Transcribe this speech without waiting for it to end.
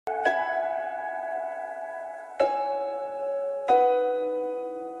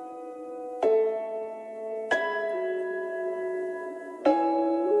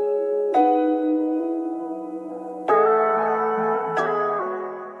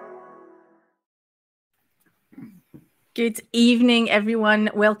Good evening, everyone.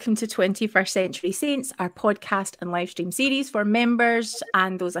 Welcome to 21st Century Saints, our podcast and live stream series for members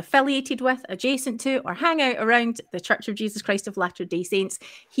and those affiliated with, adjacent to, or hang out around the Church of Jesus Christ of Latter-day Saints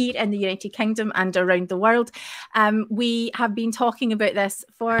here in the United Kingdom and around the world. We have been talking about this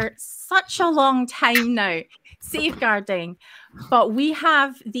for such a long time now, safeguarding, but we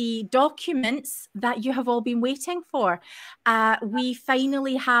have the documents that you have all been waiting for. We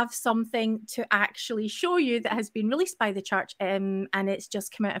finally have something to actually show you that has been released by the church, and it's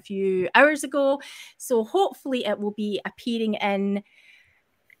just come out a few hours ago. So hopefully it will be appearing in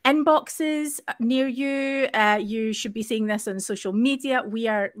inboxes near you. You should be seeing this on social media. We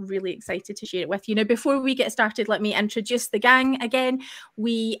are really excited to share it with you. Now, before we get started, let me introduce the gang again.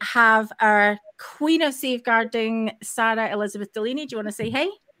 We have our Queen of Safeguarding, Sarah Elizabeth Delaney. Do you want to say hey?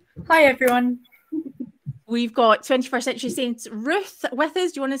 Hi, everyone. We've got 21st Century Saints Ruth with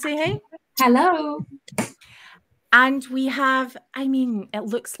us. Do you want to say hey? Hello. And we have, it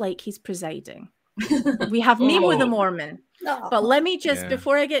looks like he's presiding. We have Nemo the Mormon. But let me just,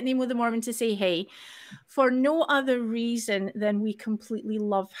 before I get Nemo the Mormon to say hey, for no other reason than we completely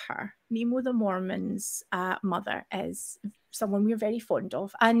love her. Nemo the Mormon's mother is someone we're very fond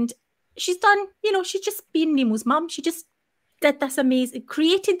of. And she's done, she's just been Nemo's mum. She just did this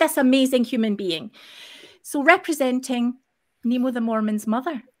created this amazing human being. So representing Nemo the Mormon's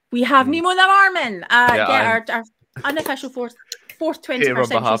mother, we have Nemo the Mormon. Our unofficial fourth 21st here on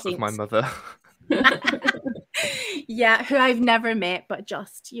century behalf saints. of my mother. Yeah, who I've never met, but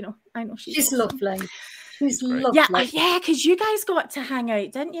just, I know she's lovely. She's lovely. Yeah, because you guys got to hang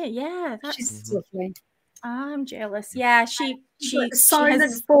out, didn't you? Yeah, she's lovely. I'm jealous. Yeah, she's like the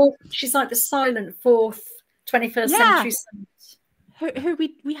silent fourth 21st century saint. Who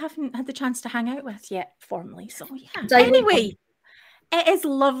we haven't had the chance to hang out with yet formally. So yeah. Anyway, it is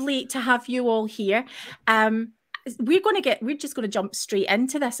lovely to have you all here. We're just going to jump straight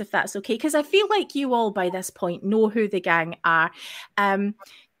into this, if that's okay, because I feel like you all by this point know who the gang are.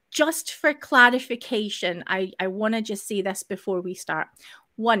 Just for clarification, I want to just say this before we start.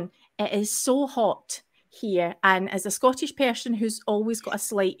 One, it is so hot here, and as a Scottish person who's always got a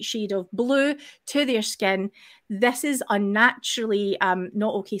slight shade of blue to their skin, this is unnaturally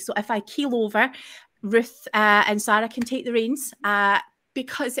not okay. So if I keel over, Ruth and Sarah can take the reins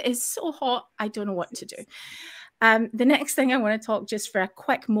because it is so hot. I don't know what to do. The next thing I want to talk just for a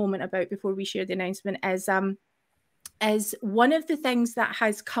quick moment about before we share the announcement is one of the things that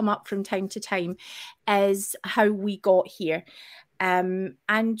has come up from time to time is how we got here. And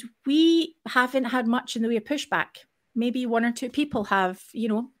we haven't had much in the way of pushback. Maybe one or two people have,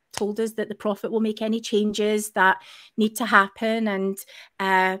 told us that the prophet will make any changes that need to happen, and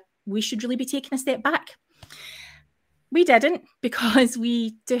we should really be taking a step back. We didn't, because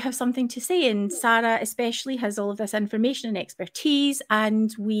we do have something to say, and Sarah especially has all of this information and expertise,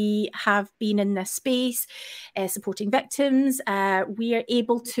 and we have been in this space supporting victims. We are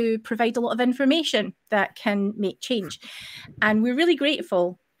able to provide a lot of information that can make change, and we're really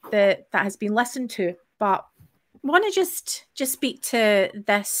grateful that that has been listened to. But I want to just speak to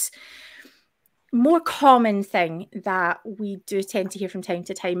this more common thing that we do tend to hear from time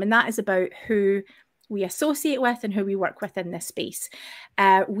to time, and that is about who we associate with and who we work with in this space.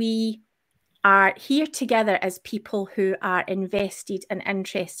 We are here together as people who are invested and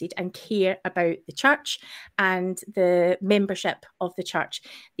interested and care about the church and the membership of the church.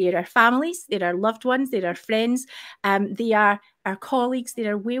 They're our families, they're our loved ones, they're our friends, they are our colleagues, they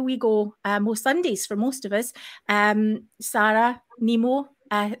are where we go most Sundays for most of us. Sarah, Nemo,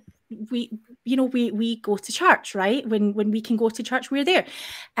 we go to church, right? When we can go to church, we're there.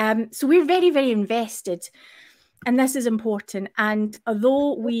 So we're very, very invested. And this is important. And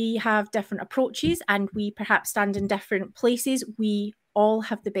although we have different approaches and we perhaps stand in different places, we all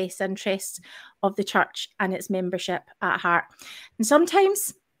have the best interests of the church and its membership at heart. And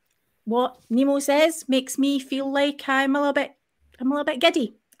sometimes what Nemo says makes me feel like I'm a little bit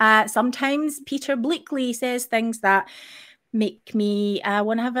giddy. Sometimes Peter Bleakley says things that make me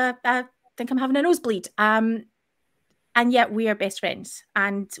want to think I'm having a nosebleed. And yet we are best friends,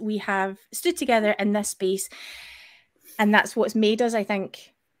 and we have stood together in this space. And that's what's made us, I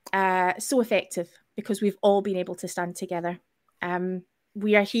think, so effective, because we've all been able to stand together.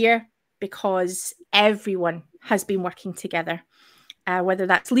 We are here because everyone has been working together, whether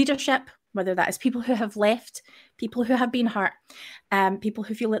that's leadership, whether that is people who have left, people who have been hurt, people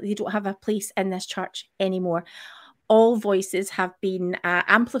who feel that they don't have a place in this church anymore. All voices have been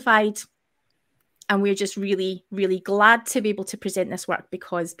amplified, and we're just really, really glad to be able to present this work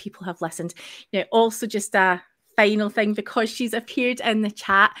because people have listened. Now, also just a final thing, because she's appeared in the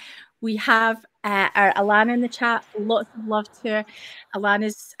chat, we have our Alana in the chat. Lots of love to her.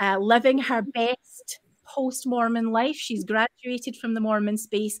 Alana's living her best post-Mormon life. She's graduated from the Mormon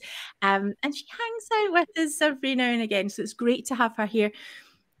space, and she hangs out with us every now and again. So it's great to have her here.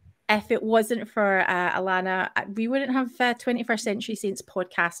 If it wasn't for Alana, we wouldn't have 21st Century Saints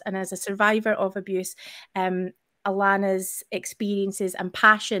podcast. And as a survivor of abuse, Alana's experiences and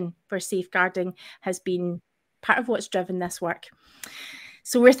passion for safeguarding has been part of what's driven this work.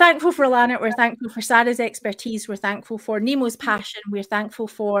 So we're thankful for Alana. We're thankful for Sarah's expertise. We're thankful for Nemo's passion. We're thankful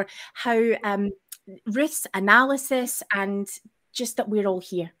for how Ruth's analysis, and just that we're all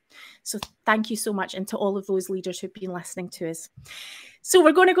here. So thank you so much, and to all of those leaders who've been listening to us. So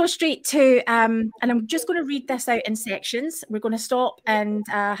we're going to go straight to, and I'm just going to read this out in sections. We're going to stop and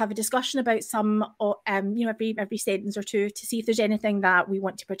have a discussion about some, every sentence or two, to see if there's anything that we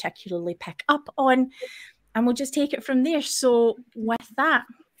want to particularly pick up on, and we'll just take it from there. So with that,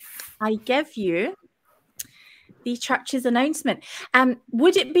 I give you the church's announcement.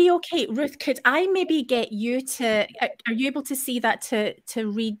 Would it be okay, Ruth, could I maybe get you to, are you able to see that,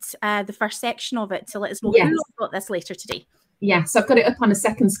 to read the first section of it to let us know who got this later today? Yes, I've got it up on a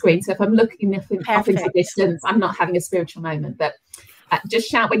second screen. So if I'm looking up into the distance, I'm not having a spiritual moment, but just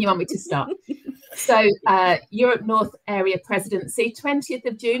shout when you want me to stop. So Europe North Area Presidency, 20th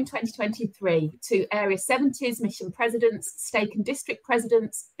of June 2023, to Area 70s mission presidents, stake and district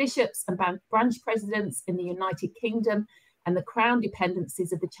presidents, bishops and branch presidents in the United Kingdom and the Crown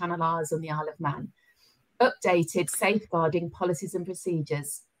dependencies of the Channel Islands and the Isle of Man. Updated safeguarding policies and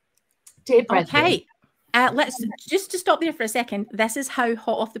procedures. Dear brethren. Okay. Let's just to stop there for a second. This is how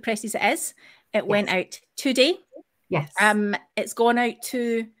hot off the presses it is. It went out today. Yes. It's gone out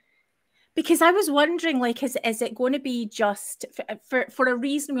to, because I was wondering, like, is it going to be just for a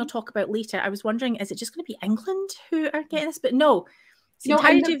reason we'll talk about later? I was wondering, is it just going to be England who are getting this? But no, it's the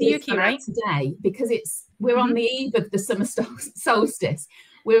entirety of the UK, right? Today, because we're on the eve of the summer solstice.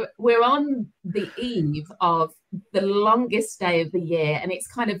 We're on the eve of the longest day of the year, and it's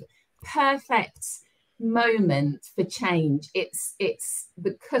kind of perfect moment for change. It's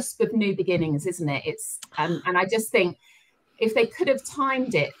the cusp of new beginnings, isn't it? It's and I just think if they could have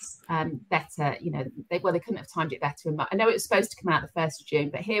timed it better, they couldn't have timed it better. I know it was supposed to come out the 1st of June,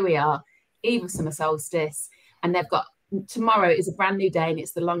 but here we are, eve of summer solstice, and they've got tomorrow is a brand new day, and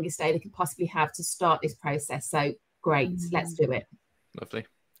it's the longest day they could possibly have to start this process. So great, let's do it. Lovely.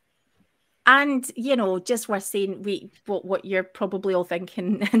 And, just worth saying, what you're probably all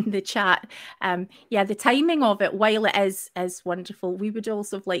thinking in the chat. The timing of it, while it is wonderful, we would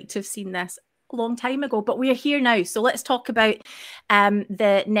also have liked to have seen this a long time ago, but we're here now. So let's talk about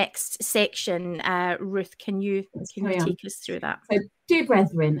the next section. Ruth, can you take us through that? So, dear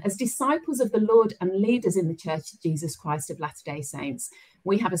brethren, as disciples of the Lord and leaders in the Church of Jesus Christ of Latter-day Saints,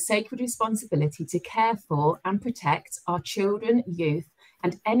 we have a sacred responsibility to care for and protect our children, youth,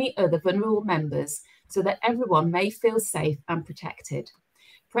 and any other vulnerable members, so that everyone may feel safe and protected.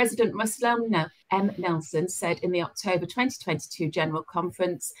 President Russell M. Nelson said in the October 2022 General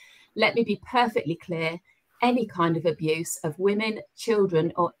Conference, "Let me be perfectly clear, any kind of abuse of women,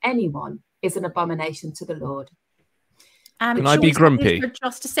 children, or anyone is an abomination to the Lord." Can I be grumpy? For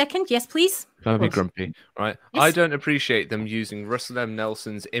just a second. Yes, please. Can I be grumpy? Right. Yes. I don't appreciate them using Russell M.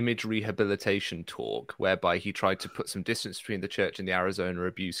 Nelson's image rehabilitation talk, whereby he tried to put some distance between the church and the Arizona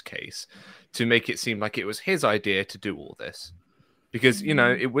abuse case, to make it seem like it was his idea to do all this. Because,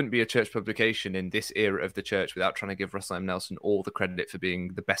 it wouldn't be a church publication in this era of the church without trying to give Russell M. Nelson all the credit for being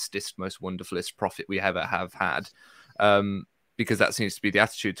the bestest, most wonderfulest prophet we ever have had. Because that seems to be the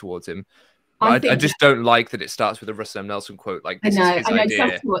attitude towards him. I just don't like that it starts with a Russell M. Nelson quote. Like, this is his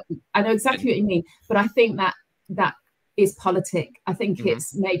idea. I know exactly what you mean, but I think that is politic. I think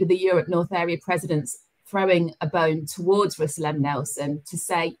it's maybe the Europe North Area presidents throwing a bone towards Russell M. Nelson to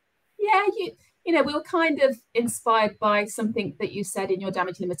say, we were kind of inspired by something that you said in your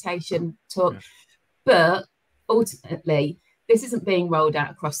damage limitation talk, but ultimately this isn't being rolled out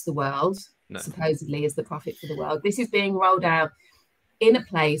across the world, supposedly as the prophet for the world. This is being rolled out in a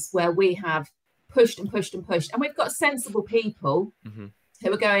place where we have pushed and pushed and pushed. And we've got sensible people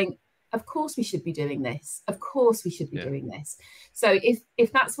who are going, of course we should be doing this. Of course we should be doing this. So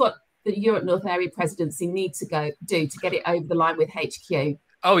if that's what the Europe North Area presidency need to do to get it over the line with HQ.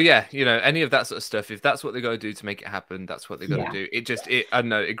 Oh, yeah. Any of that sort of stuff. If that's what they're going to do to make it happen, that's what they're going to do. I don't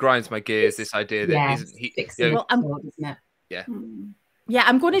know, it grinds my gears, this idea that isn't he. Isn't it? Yeah. Yeah,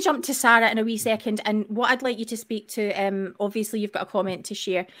 I'm going to jump to Sarah in a wee second. And what I'd like you to speak to, obviously you've got a comment to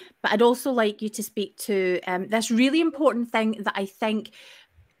share, but I'd also like you to speak to this really important thing that I think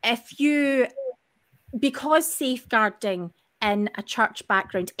because safeguarding in a church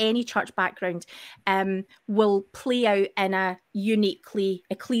background, any church background, will play out in a uniquely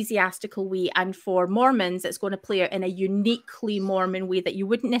ecclesiastical way. And for Mormons, it's going to play out in a uniquely Mormon way that you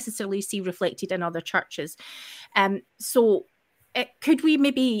wouldn't necessarily see reflected in other churches. So could we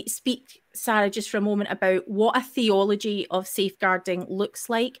maybe speak, Sarah, just for a moment about what a theology of safeguarding looks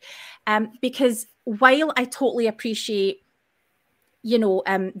like? Because while I totally appreciate,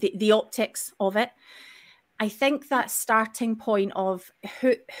 the optics of it, I think that starting point of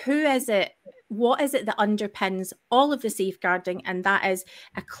who is it, what is it that underpins all of the safeguarding, and that is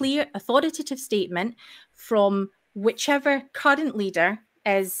a clear authoritative statement from whichever current leader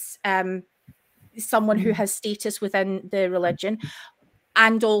is someone who has status within the religion,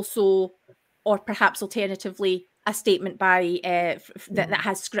 and also, or perhaps alternatively, a statement by that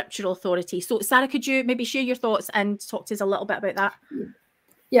has scriptural authority. So, Sarah, could you maybe share your thoughts and talk to us a little bit about that?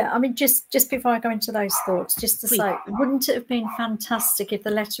 Yeah, I mean, just before I go into those thoughts, just to say, wouldn't it have been fantastic if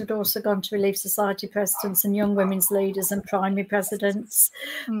the letter had also gone to Relief Society presidents and Young Women's leaders and primary presidents?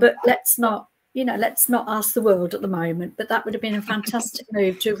 But let's not ask the world at the moment. But that would have been a fantastic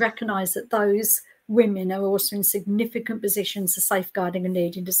move to recognise that those women are also in significant positions of safeguarding and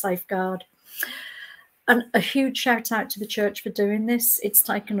needing to safeguard. And a huge shout out to the church for doing this. It's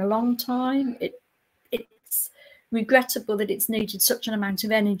taken a long time. It's regrettable that it's needed such an amount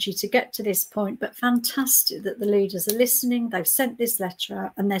of energy to get to this point, but fantastic that the leaders are listening. They've sent this letter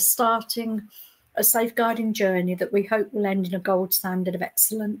out and they're starting a safeguarding journey that we hope will end in a gold standard of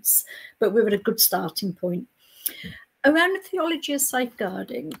excellence. But we're at a good starting point. Around the theology of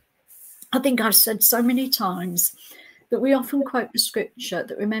safeguarding, I think I've said so many times that we often quote the scripture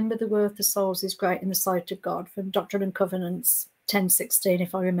that remember the worth of souls is great in the sight of God, from Doctrine and Covenants 10:16,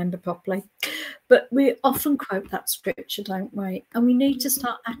 if I remember properly. But we often quote that scripture, don't we? And we need to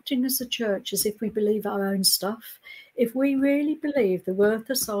start acting as a church as if we believe our own stuff. If we really believe the worth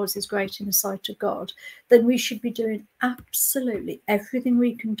of souls is great in the sight of God, then we should be doing absolutely everything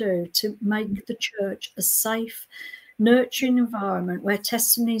we can do to make the church a safe, nurturing environment where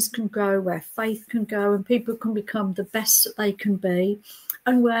testimonies can grow, where faith can go, and people can become the best that they can be,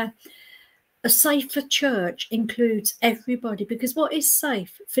 and where a safer church includes everybody. Because what is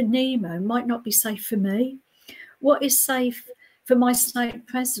safe for Nemo might not be safe for me. What is safe for my state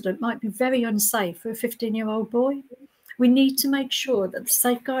president might be very unsafe for a 15-year-old boy. We need to make sure that the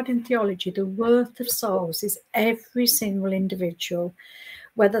safeguarding theology, the worth of souls, is every single individual,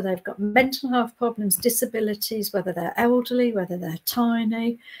 whether they've got mental health problems, disabilities, whether they're elderly, whether they're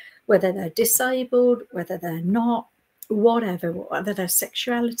tiny, whether they're disabled, whether they're not, whatever, whether their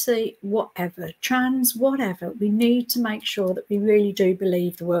sexuality, whatever, trans, whatever. We need to make sure that we really do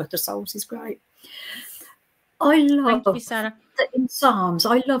believe the worth of souls is great. I love that in Psalms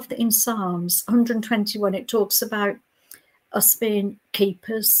 121, it talks about us being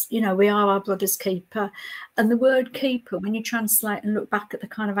keepers. We are our brother's keeper. And the word keeper, when you translate and look back at the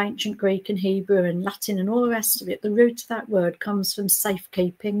kind of ancient Greek and Hebrew and Latin and all the rest of it, the root of that word comes from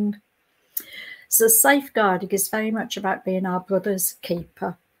safekeeping. So safeguarding is very much about being our brother's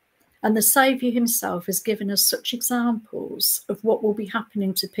keeper. And the Saviour himself has given us such examples of what will be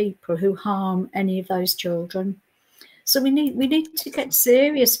happening to people who harm any of those children. So we need to get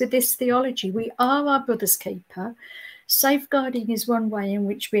serious with this theology. We are our brother's keeper. Safeguarding is one way in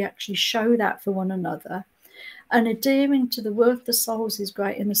which we actually show that for one another. And adhering to the worth of souls is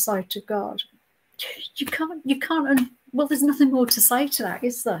great in the sight of God. You can't, well, there's nothing more to say to that,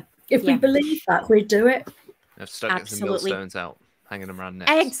 is there? If we believe that, we do it. I've stuck some millstones out, hanging them around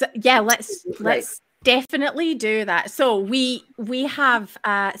necks. Let's definitely do that. So we have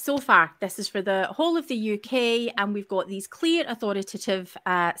so far, this is for the whole of the UK, and we've got these clear authoritative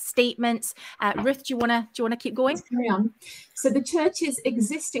statements. Ruth, do you want to keep going? Let's carry on. So the church's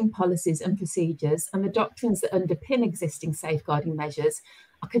existing policies and procedures and the doctrines that underpin existing safeguarding measures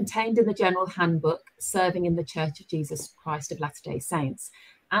are contained in the General Handbook Serving in the Church of Jesus Christ of Latter-day Saints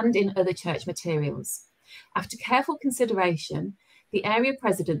and in other church materials. After careful consideration, the Area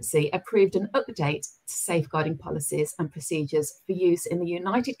Presidency approved an update to safeguarding policies and procedures for use in the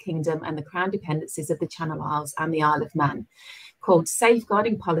United Kingdom and the Crown Dependencies of the Channel Isles and the Isle of Man, called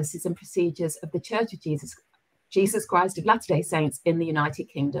Safeguarding Policies and Procedures of the Church of Jesus Christ of Latter-day Saints in the United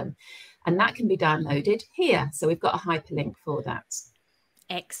Kingdom. And that can be downloaded here. So we've got a hyperlink for that.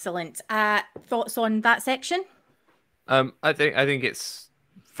 Excellent. Thoughts on that section? I think it's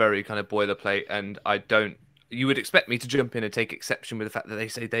very kind of boilerplate, and you would expect me to jump in and take exception with the fact that they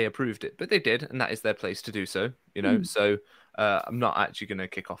say they approved it, but they did, and that is their place to do so, So I'm not actually going to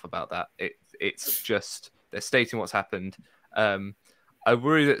kick off about that. It's just they're stating what's happened. I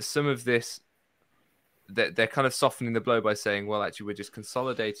worry that some of this they're kind of softening the blow by saying, well, actually, we're just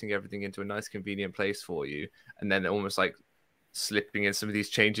consolidating everything into a nice, convenient place for you, and then almost like slipping in some of these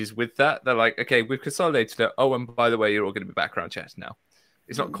changes with that. They're like, okay, we've consolidated it. Oh, and by the way, you're all going to be background checks now.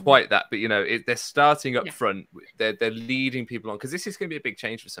 It's not quite that, but they're starting up front. They're leading people on, because this is going to be a big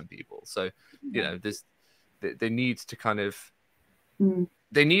change for some people. So they need to kind of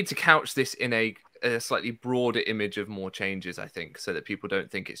they need to couch this in a slightly broader image of more changes, I think, so that people don't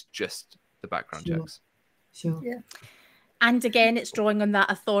think it's just the background checks. Sure. Yeah. And again, it's drawing on that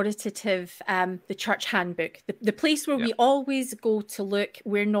authoritative, the church handbook, the place where we always go to look.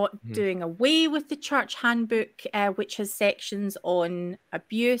 We're not doing away with the church handbook, which has sections on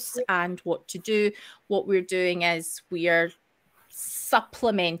abuse and what to do. What we're doing is we are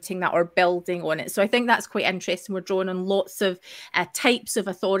supplementing that or building on it. So I think that's quite interesting. We're drawing on lots of types of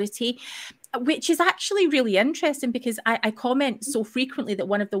authority, which is actually really interesting, because I comment so frequently that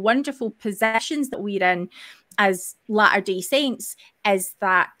one of the wonderful positions that we're in as Latter-day Saints is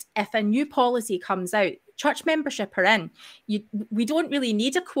that if a new policy comes out, church membership are in. We don't really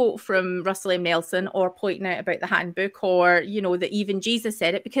need a quote from Russell M. Nelson or pointing out about the handbook, or, that even Jesus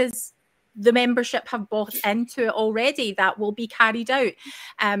said it, because the membership have bought into it already. That will be carried out.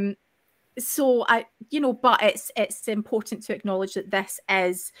 So but it's important to acknowledge that this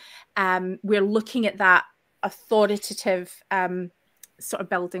is we're looking at that authoritative sort of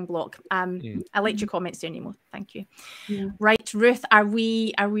building block. I liked your comments there, Nemo. Thank you. Yeah. Right, Ruth, are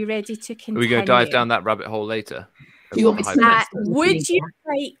we ready to continue? Are we going to dive down that rabbit hole later? Do you want me to would you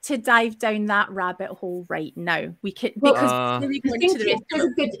like to dive down that rabbit hole right now? We could, because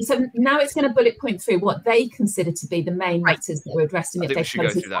so now it's going to bullet point through what they consider to be the main matters that are addressed in the update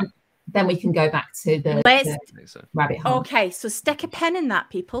policies. Then we can go back to the rabbit hole. Okay, so stick a pin in that,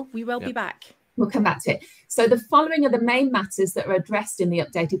 people. We will be back. We'll come back to it. So the following are the main matters that are addressed in the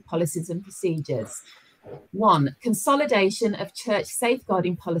updated policies and procedures. 1, consolidation of church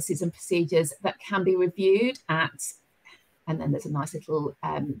safeguarding policies and procedures that can be reviewed at, and then there's a nice little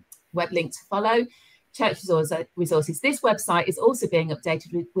web link to follow, Church Resources. This website is also being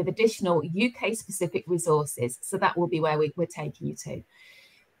updated with additional UK-specific resources. So that will be where we're taking you to.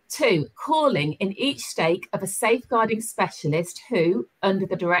 2, calling in each stake of a safeguarding specialist who, under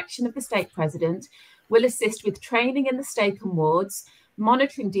the direction of the stake president, will assist with training in the stake and wards,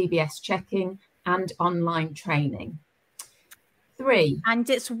 monitoring DBS checking, and online training. 3. And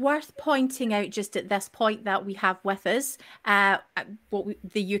it's worth pointing out just at this point that we have with us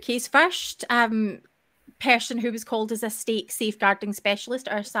the UK's first person who was called as a stake safeguarding specialist,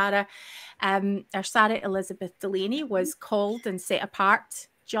 our Sarah Elizabeth Delaney, was called and set apart.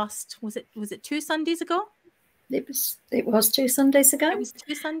 Was it 2 Sundays ago? It was 2 Sundays ago. It was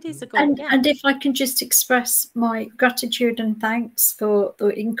 2 Sundays ago. And if I can just express my gratitude and thanks for the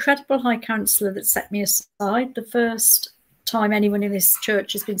incredible High Counsellor that set me aside, the first time anyone in this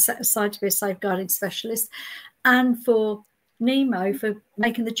church has been set aside to be a safeguarding specialist, and for Nemo for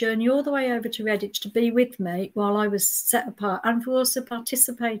making the journey all the way over to Redditch to be with me while I was set apart, and for also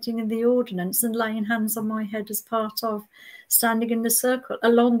participating in the ordinance and laying hands on my head as part of standing in the circle,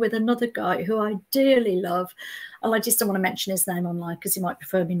 along with another guy who I dearly love. And I just don't want to mention his name online because he might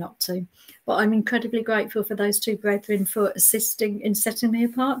prefer me not to. But I'm incredibly grateful for those 2 brethren for assisting in setting me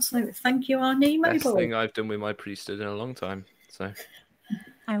apart. So thank you, our Nemo. Best thing I've done with my priesthood in a long time. So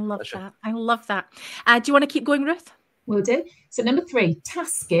I love that. I love that. Do you want to keep going, Ruth? Will do. So number 3,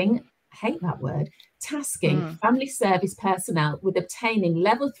 tasking, I hate that word, tasking family service personnel with obtaining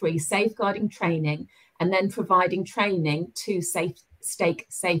level 3 safeguarding training and then providing training to stake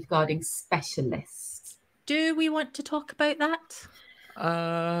safeguarding specialists. Do we want to talk about that?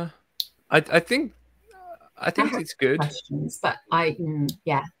 I think it's good. Questions, but let's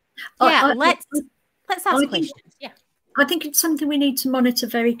ask questions. Yeah. I think it's something we need to monitor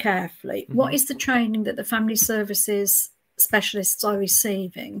very carefully. What is the training that the family services specialists are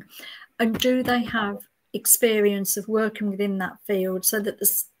receiving? And do they have experience of working within that field, so that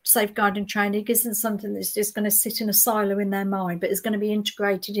the safeguarding training isn't something that's just going to sit in a silo in their mind, but is going to be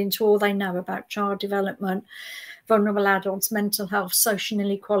integrated into all they know about child development, vulnerable adults, mental health, social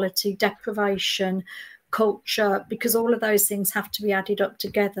inequality, deprivation, culture, because all of those things have to be added up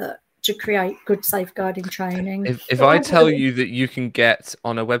together to create good safeguarding training. If I tell you that you can get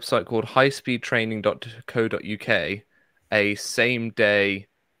on a website called highspeedtraining.co.uk a same-day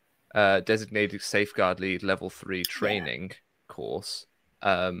designated safeguard lead level 3 training course,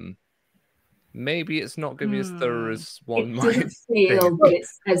 maybe it's not going to be as thorough as one might doesn't feel that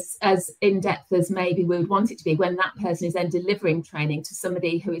it's as in-depth as maybe we would want it to be when that person is then delivering training to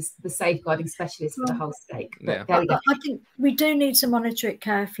somebody who is the safeguarding specialist for the whole stake. Yeah. I think we do need to monitor it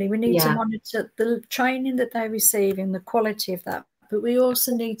carefully. We need to monitor the training that they're receiving, the quality of that. But we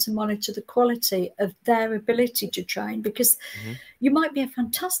also need to monitor the quality of their ability to train, because you might be a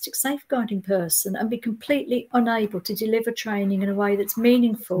fantastic safeguarding person and be completely unable to deliver training in a way that's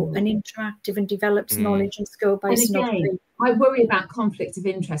meaningful and interactive and develops knowledge and skill-based knowledge. I worry about conflict of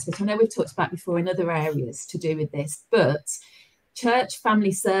interest, which I know we've talked about before in other areas to do with this, but church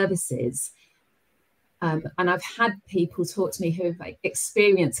family services, and I've had people talk to me who have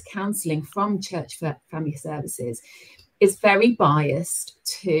experienced counselling from church family services, is very biased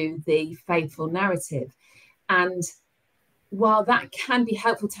to the faithful narrative. And while that can be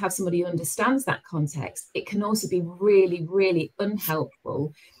helpful to have somebody who understands that context, it can also be really, really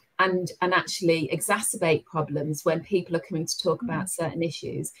unhelpful and actually exacerbate problems when people are coming to talk about certain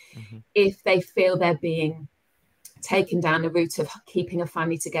issues if they feel they're being taken down a route of keeping a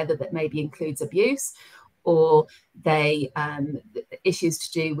family together that maybe includes abuse, or they issues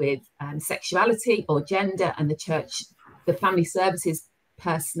to do with sexuality or gender, and the family services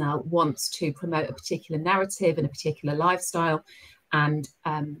personnel wants to promote a particular narrative and a particular lifestyle. And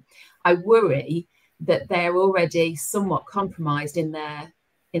I worry that they're already somewhat compromised in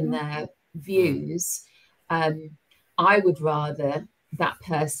their views. I would rather that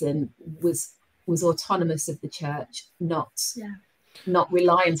person was autonomous of the church, not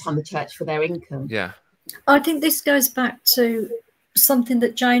reliant on the church for their income. Yeah. I think this goes back to something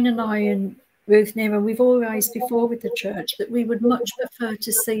that Jane and I and Ruth Nero, we've all raised before with the church, that we would much prefer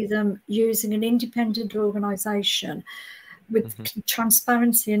to see them using an independent organisation with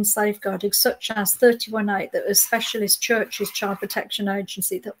transparency and safeguarding, such as 31/8, that a specialist churches child protection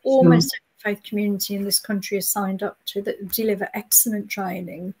agency that almost every faith community in this country has signed up to, that deliver excellent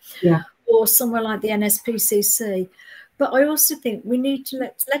training, or somewhere like the NSPCC. But I also think we need to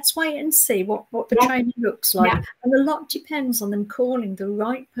let's wait and see what the training looks like. And a lot depends on them calling the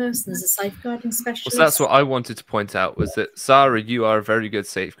right person as a safeguarding specialist. Well, so that's what I wanted to point out, was that, Sarah, you are a very good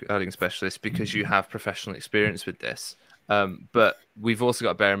safeguarding specialist because you have professional experience with this. But we've also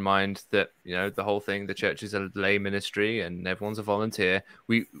got to bear in mind that, you know, the whole thing, the church is a lay ministry and everyone's a volunteer.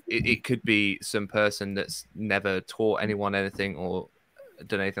 It could be some person that's never taught anyone anything or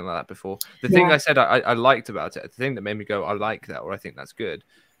done anything like that before. The thing I said I liked about it, the thing that made me go, I like that, or I think that's good,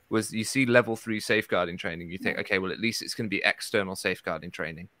 was you see level 3 safeguarding training, you think, okay, well, at least it's going to be external safeguarding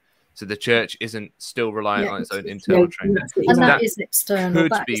training. So the church isn't still reliant on its own internal training. And that is external.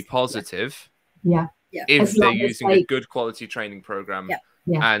 Could be positive. If they're using a good quality training program.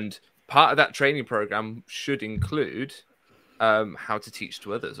 And part of that training program should include how to teach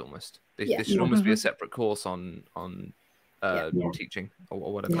to others almost. There should almost be a separate course on teaching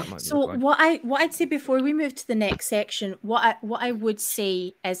or whatever that might be. So what I'd say before we move to the next section, what I would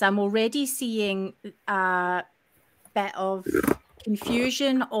say is I'm already seeing a bit of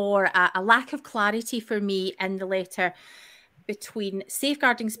confusion or a lack of clarity for me in the letter between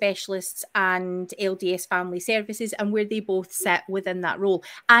safeguarding specialists and LDS family services and where they both sit within that role.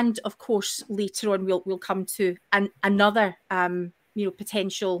 And of course, later on we'll come to another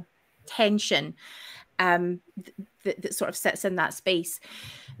potential tension that sort of sits in that space.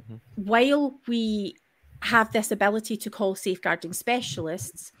 While we have this ability to call safeguarding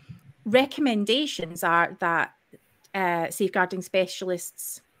specialists, recommendations are that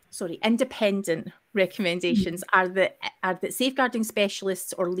independent recommendations are that safeguarding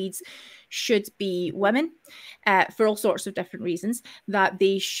specialists or leads should be women for all sorts of different reasons, that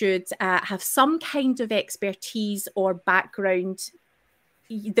they should have some kind of expertise or background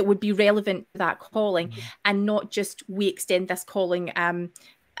that would be relevant to that calling, and not just we extend this calling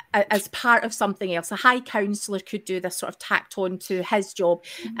as part of something else. A high counsellor could do this sort of tacked on to his job,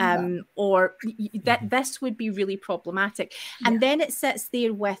 or that this would be really problematic. And then it sits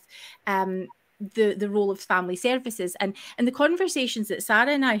there with the role of family services, and the conversations that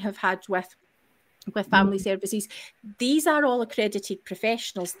Sarah and I have had with family services. These are all accredited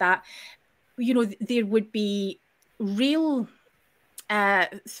professionals that, there would be real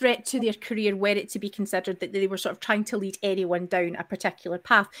threat to their career were it to be considered that they were sort of trying to lead anyone down a particular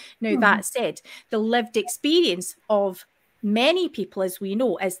path. Now, that said, the lived experience of many people, as we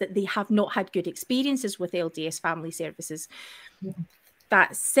know, is that they have not had good experiences with LDS family services.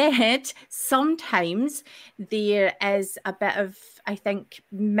 That said, sometimes there is a bit of, I think,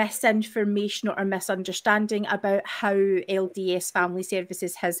 misinformation or misunderstanding about how LDS family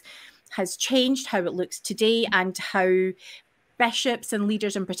services has changed, how it looks today, and how bishops and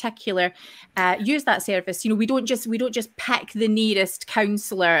leaders in particular use that service. We don't just pick the nearest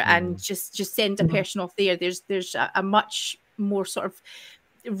counsellor and just send a person off there. There's a much more sort of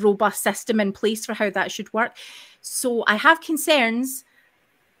robust system in place for how that should work. So I have concerns,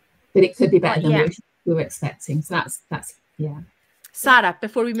 but it could be better than we were expecting. So that's Sarah,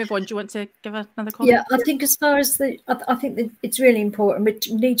 before we move on, do you want to give another comment? Yeah, I think as far as I think that it's really important.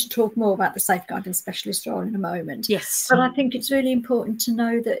 We need to talk more about the safeguarding specialist role in a moment. Yes. But I think it's really important to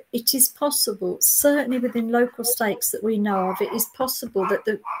know that it is possible, certainly within local stakes that we know of, it is possible that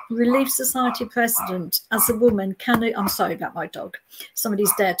the Relief Society president, as a woman, I'm sorry about my dog.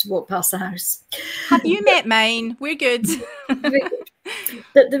 Somebody's dared to walk past the house. Have you met mine? We're good.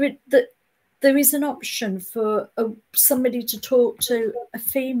 That there is an option for somebody to talk to a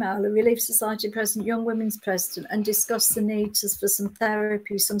female, a Relief Society president, Young Women's president, and discuss the needs for some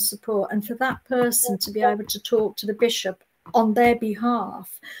therapy, some support, and for that person to be able to talk to the bishop on their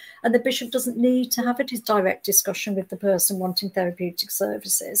behalf. And the bishop doesn't need to have a direct discussion with the person wanting therapeutic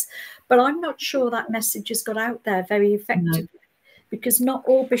services. But I'm not sure that message has got out there very effectively. No. Because not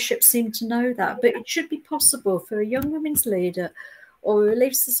all bishops seem to know that. But it should be possible for a Young Women's leader or a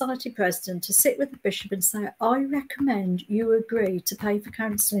Relief Society president to sit with the bishop and say, I recommend you agree to pay for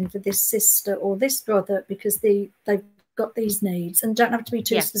counselling for this sister or this brother because they've got these needs, and don't have to be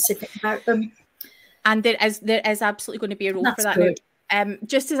too specific about them. And there is absolutely going to be a role for that. Good.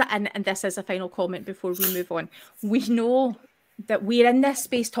 Just as and this is a final comment before we move on. We know that we're in this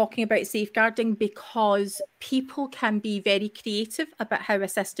space talking about safeguarding because people can be very creative about how a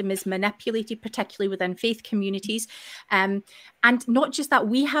system is manipulated, particularly within faith communities. And not just that,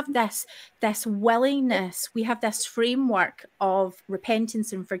 we have this willingness, we have this framework of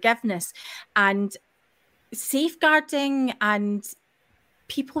repentance and forgiveness, and safeguarding and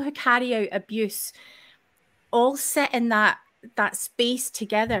people who carry out abuse all sit in that space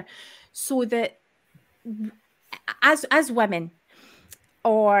together, so that as women,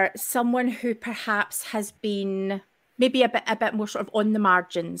 or someone who perhaps has been maybe a bit more sort of on the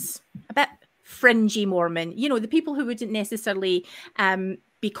margins, a bit fringy Mormon, the people who wouldn't necessarily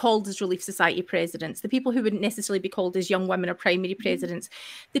be called as Relief Society presidents, the people who wouldn't necessarily be called as young women or primary presidents,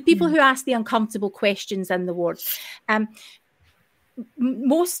 the people who ask the uncomfortable questions in the ward.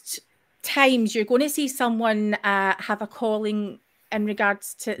 Most times you're going to see someone have a calling in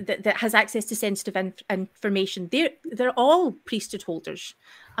regards to that has access to sensitive information. They're all priesthood holders,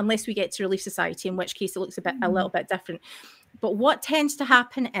 unless we get to Relief Society, in which case it looks a little bit different. But what tends to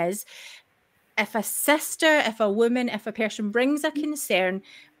happen is, if a sister, if a woman, if a person brings a concern,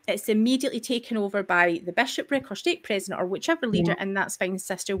 it's immediately taken over by the bishopric or stake president or whichever leader, and that's fine,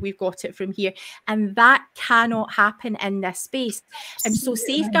 sister, we've got it from here. And that cannot happen in this space. And so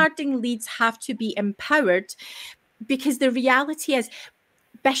safeguarding leads have to be empowered, because the reality is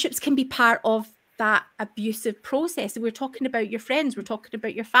bishops can be part of that abusive process. We're talking about your friends, we're talking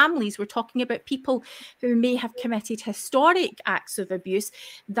about your families, we're talking about people who may have committed historic acts of abuse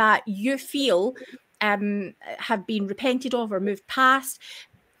that you feel have been repented of or moved past.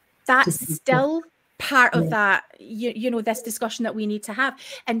 That's still part of that, this discussion that we need to have.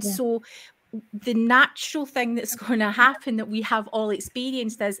 And so the natural thing that's going to happen, that we have all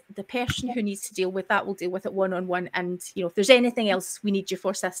experienced, is the person who needs to deal with that will deal with it one-on-one. And if there's anything else, we need you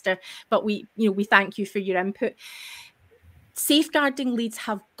for, sister, but we thank you for your input. Safeguarding leads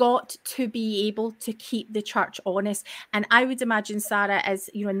have got to be able to keep the church honest. And I would imagine, Sarah, as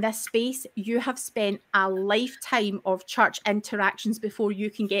in this space, you have spent a lifetime of church interactions before you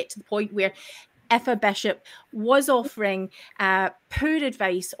can get to the point where, if a bishop was offering poor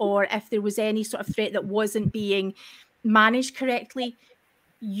advice, or if there was any sort of threat that wasn't being managed correctly,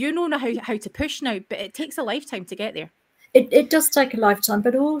 you know how to push now, but it takes a lifetime to get there. It does take a lifetime,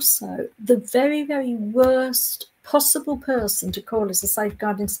 but also the very, very worst possible person to call as a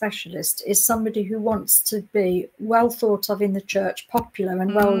safeguarding specialist is somebody who wants to be well thought of in the church, popular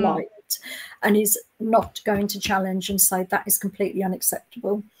and well liked, and is not going to challenge and say that is completely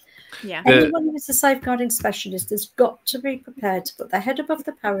unacceptable. Yeah. Anyone who is a safeguarding specialist has got to be prepared to put their head above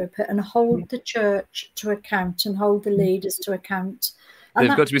the parapet and hold the church to account and hold the leaders to account. And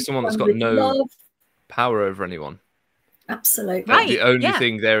they've got to be someone that's got no power over anyone. Absolutely. Right. The only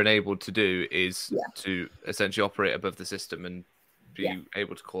thing they're enabled to do is to essentially operate above the system and be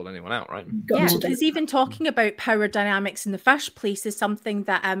able to call anyone out, right? Because even talking about power dynamics in the first place is something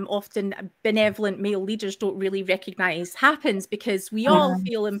that often benevolent male leaders don't really recognise happens, because we all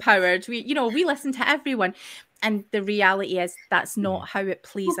feel empowered. We listen to everyone. And the reality is that's not how it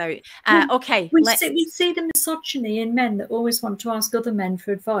plays out. Okay. We see the misogyny in men that always want to ask other men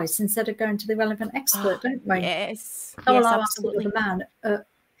for advice instead of going to the relevant expert, don't we? Yes. Oh, yes, I'll ask another man.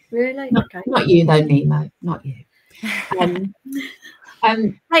 Really? Okay. Not you though, Nemo. Not you.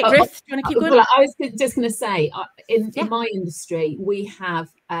 Right, Ruth, do you want to keep going? Well, I was just going to say, in my industry, we have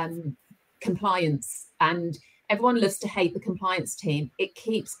compliance, and everyone loves to hate the compliance team. It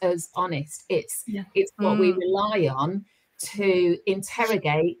keeps us honest. It's what we rely on to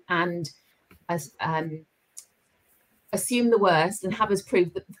interrogate and assume the worst and have us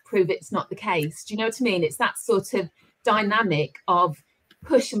prove it's not the case. Do you know what I mean? It's that sort of dynamic of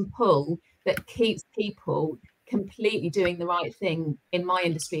push and pull that keeps people completely doing the right thing in my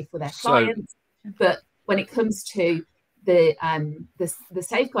industry for their clients. But when it comes to the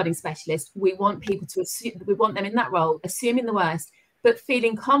safeguarding specialist, we want people to assume, we want them in that role, assuming the worst, but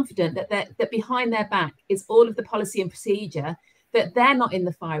feeling confident that behind their back is all of the policy and procedure, that they're not in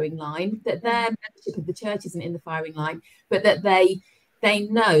the firing line, that their membership of the church isn't in the firing line, but that they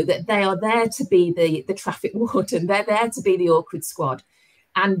know that they are there to be the traffic warden, they're there to be the awkward squad.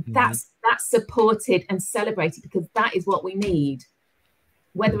 And that's supported and celebrated, because that is what we need,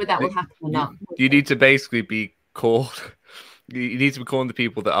 whether that will happen or not. You need to basically be called, you need to be calling the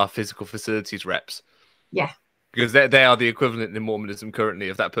people that are physical facilities reps. Yeah. Because they are the equivalent in Mormonism currently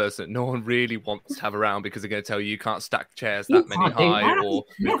of that person that no one really wants to have around, because they're going to tell you can't stack chairs that many high, or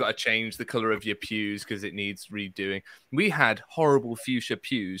we've got to change the colour of your pews because it needs redoing. We had horrible fuchsia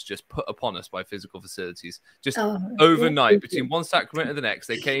pews just put upon us by physical facilities. Just overnight, between one sacrament and the next,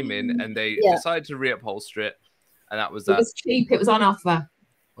 they came in and they decided to reupholster it, and that was that. It was cheap. It was on offer.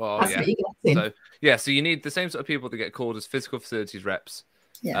 Oh, yeah. So you need the same sort of people that get called as physical facilities reps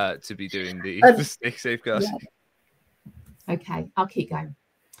to be doing the safeguards. Yeah. Okay, I'll keep going.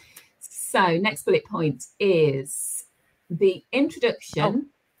 So next bullet point is the introduction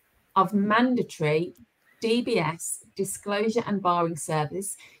of mandatory DBS, disclosure and barring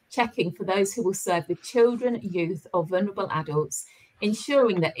service, checking for those who will serve with children, youth or vulnerable adults,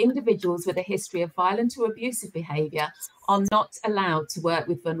 ensuring that individuals with a history of violent or abusive behaviour are not allowed to work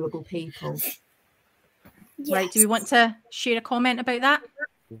with vulnerable people. Yes. Right, do we want to share a comment about that?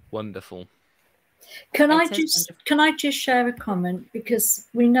 Wonderful. Can I just share a comment, because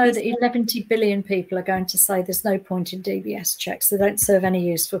we know that 11 billion people are going to say there's no point in DBS checks, they don't serve any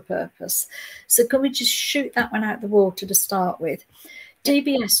useful purpose. So can we just shoot that one out the water to start with?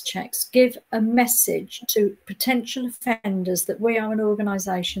 DBS checks give a message to potential offenders that we are an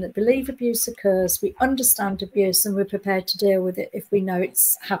organisation that believe abuse occurs, we understand abuse, and we're prepared to deal with it if we know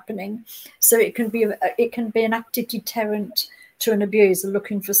it's happening. So it can be an active deterrent to an abuser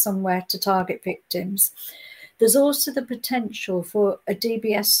looking for somewhere to target victims. There's also the potential for a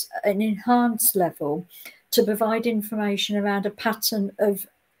DBS, an enhanced level, to provide information around a pattern of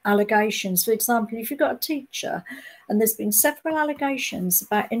allegations. For example, if you've got a teacher and there's been several allegations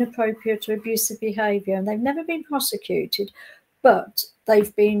about inappropriate or abusive behaviour and they've never been prosecuted, but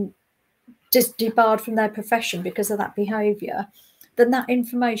they've been debarred from their profession because of that behaviour, then that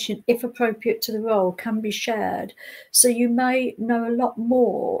information, if appropriate to the role, can be shared. So you may know a lot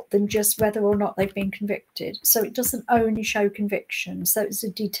more than just whether or not they've been convicted. So it doesn't only show conviction. So it's a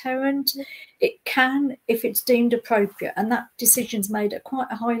deterrent. It can, if it's deemed appropriate, and that decision's made at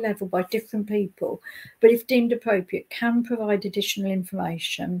quite a high level by different people, but if deemed appropriate, can provide additional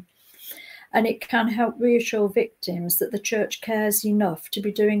information. And it can help reassure victims that the church cares enough to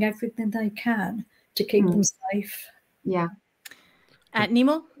be doing everything they can to keep them safe. Yeah.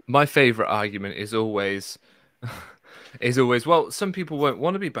 Nemo? My favourite argument is always, well, some people won't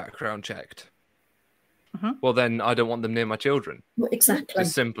want to be background checked. Well, then I don't want them near my children. Well, exactly.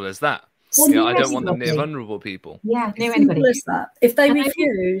 As simple as that. Well, I don't want them near vulnerable people. Yeah, near anybody. Simple as that. If they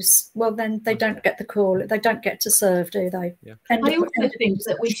refuse, well, then they don't get the call. They don't get to serve, do they? Yeah. I also think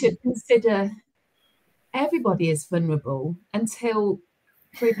that we should consider everybody as vulnerable until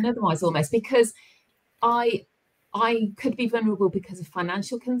proven otherwise, almost, because I could be vulnerable because of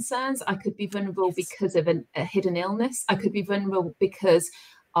financial concerns. I could be vulnerable because of a hidden illness. I could be vulnerable because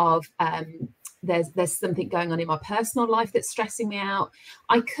of there's something going on in my personal life that's stressing me out.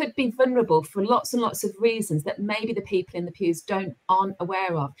 I could be vulnerable for lots and lots of reasons that maybe the people in the pews aren't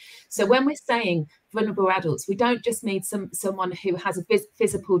aware of. So when we're saying vulnerable adults, we don't just mean someone who has a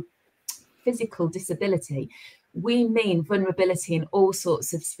physical disability. We mean vulnerability in all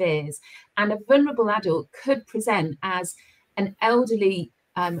sorts of spheres. And a vulnerable adult could present as an elderly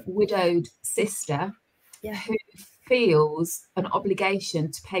widowed sister who feels an obligation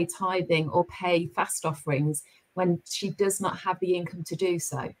to pay tithing or pay fast offerings when she does not have the income to do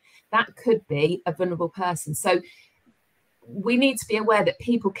so. that could be a vulnerable person. So we need to be aware that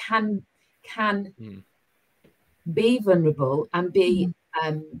people can be vulnerable and be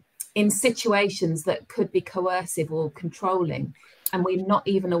in situations that could be coercive or controlling, and we're not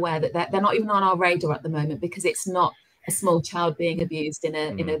even aware that they're not even on our radar at the moment, because it's not a small child being abused in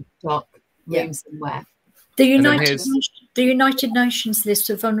a dark room somewhere. The United Nations list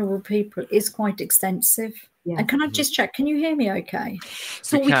of vulnerable people is quite extensive. Yeah. And can I just check? Can you hear me okay?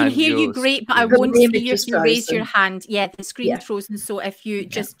 So we can hear you great, but I won't see you if you raise your hand. Yeah, the screen's frozen. So if you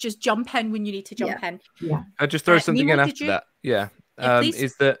just jump in when you need to jump in. Yeah. I'll just throw something in after that. Yeah.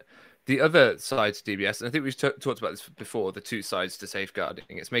 Is that the other side to DBS, and I think we've talked about this before, the two sides to safeguarding.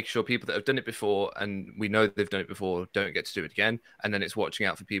 It's making sure people that have done it before, and we know they've done it before, don't get to do it again. And then it's watching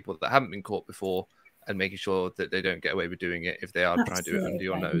out for people that haven't been caught before and making sure that they don't get away with doing it if they are trying to do it under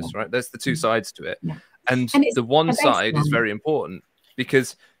your nose, right? There's the two sides to it. Yeah. And the one side is very important,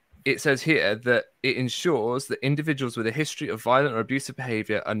 because it says here that it ensures that individuals with a history of violent or abusive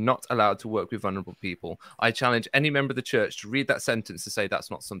behavior are not allowed to work with vulnerable people. I challenge any member of the church to read that sentence to say that's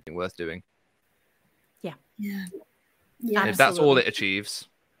not something worth doing. Yeah. Yeah. And if that's all it achieves,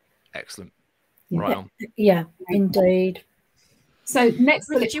 excellent. Yeah. Right on. Yeah, indeed. So next,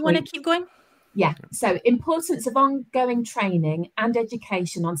 do you want to keep going? Yeah. So importance of ongoing training and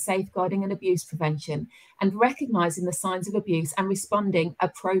education on safeguarding and abuse prevention, and recognising the signs of abuse and responding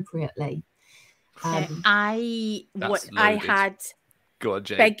appropriately. I had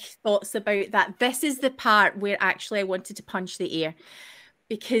big thoughts about that. This is the part where actually I wanted to punch the air,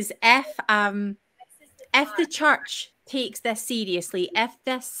 because if the church takes this seriously, if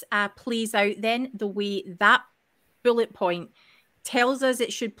this plays out then the way that bullet point tells us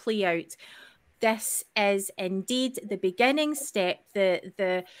it should play out, this is indeed the beginning step,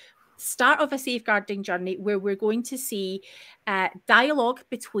 the start of a safeguarding journey, where we're going to see dialogue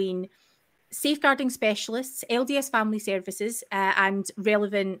between safeguarding specialists, LDS Family Services, and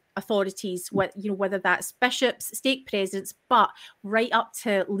relevant authorities, whether that's bishops, stake presidents, but right up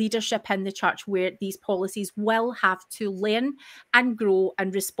to leadership in the church, where these policies will have to learn and grow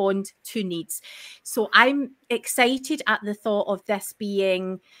and respond to needs. So I'm excited at the thought of this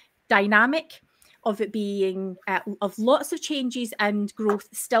being dynamic, of it being of lots of changes and growth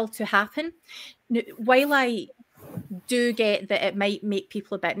still to happen. Now, while I do get that it might make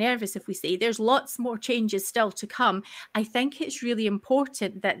people a bit nervous if we say there's lots more changes still to come, I think it's really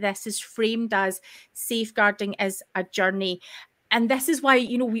important that this is framed as safeguarding as a journey. And this is why,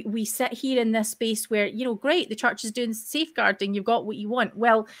 we sit here in this space where, great, the church is doing safeguarding, you've got what you want.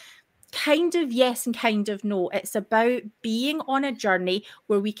 Well, kind of yes and kind of no. It's about being on a journey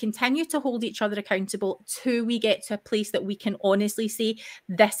where we continue to hold each other accountable till we get to a place that we can honestly say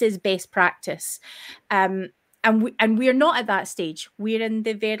this is best practice. And we're not at that stage. We're in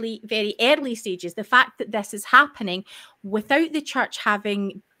the very, very early stages. The fact that this is happening without the church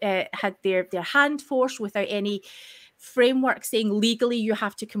having had their hand forced, without any framework saying legally you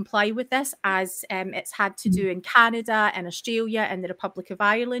have to comply with this, as it's had to do in Canada and Australia and the Republic of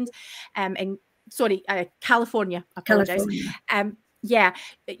Ireland, California. I apologize. Where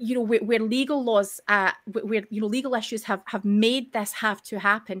legal laws, legal issues have made this have to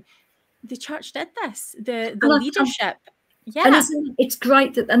happen. The church did this. The leadership. Yeah, and it's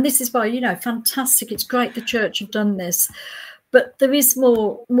great that, and this is why fantastic. It's great the church have done this, but there is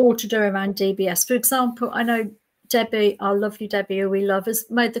more to do around DBS. For example, I know Debbie, our lovely Debbie, who we love, has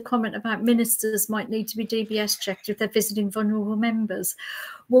made the comment about ministers might need to be DBS checked if they're visiting vulnerable members.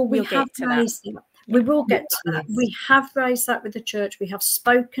 Well, we have raised that. We will get to that. We have raised that with the church. We have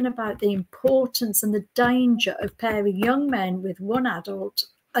spoken about the importance and the danger of pairing young men with one adult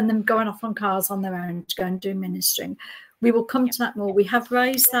and them going off on cars on their own to go and do ministering. We will come to that more. We have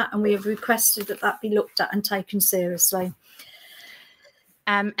raised that, and we have requested that be looked at and taken seriously.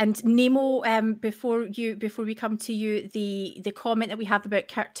 And Nemo, before we come to you, the comment that we have about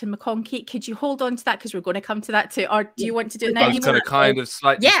Curtin McConkie, could you hold on to that, because we're going to come to that too, or do you want to do it now? I was going to kind of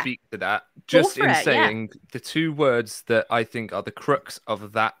slightly speak to that, just in saying the two words that I think are the crux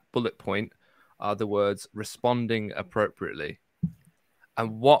of that bullet point are the words responding appropriately.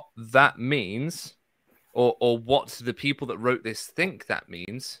 And what that means, or what the people that wrote this think that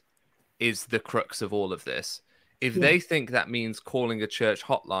means, is the crux of all of this. If they think that means calling a church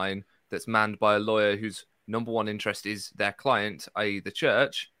hotline that's manned by a lawyer whose number one interest is their client, i.e. the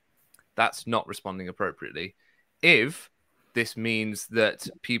church, that's not responding appropriately. If this means that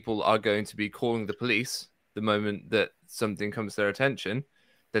people are going to be calling the police the moment that something comes to their attention,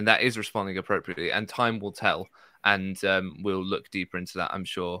 then that is responding appropriately, and time will tell. And we'll look deeper into that, I'm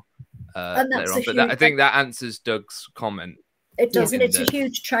sure, later on. But I think that answers Doug's comment. It does, and it's a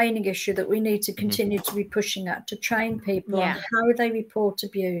huge training issue that we need to continue to be pushing at, to train people on how they report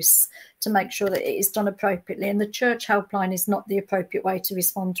abuse, to make sure that it is done appropriately. And the church helpline is not the appropriate way to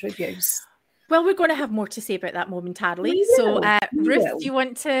respond to abuse. Well, we're going to have more to say about that momentarily. Ruth, do you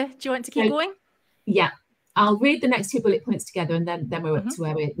want to keep going? Yeah, I'll read the next 2 bullet points together, and then we're up to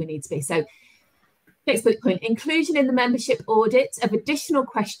where we need to be. So, next bullet point: inclusion in the membership audit of additional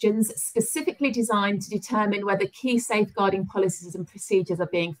questions specifically designed to determine whether key safeguarding policies and procedures are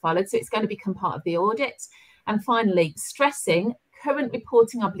being followed. So it's going to become part of the audit. And finally, stressing current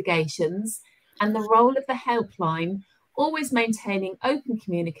reporting obligations and the role of the helpline, always maintaining open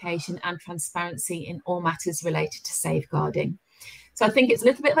communication and transparency in all matters related to safeguarding. So I think it's a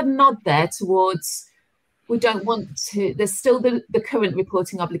little bit of a nod there towards, we don't want to, there's still the current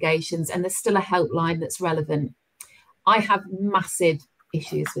reporting obligations, and there's still a helpline that's relevant. I have massive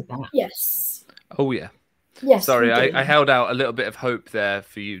issues with that. Yes. Oh, yeah. Yes. Sorry, I held out a little bit of hope there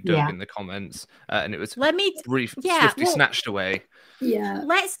for you, Doug, in the comments, and it was swiftly snatched away. Yeah.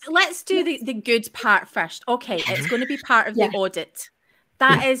 Let's do the good part first. Okay, it's going to be part of the audit.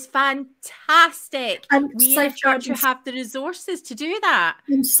 That is fantastic. And we in the church who have the resources to do that.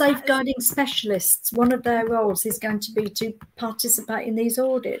 And safeguarding specialists, one of their roles is going to be to participate in these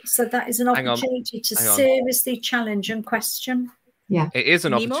audits. So that is an opportunity to seriously challenge and question. Yeah, it is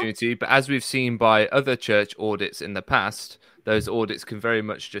an opportunity, but as we've seen by other church audits in the past, those audits can very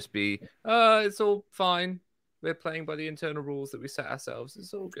much just be, it's all fine. We're playing by the internal rules that we set ourselves.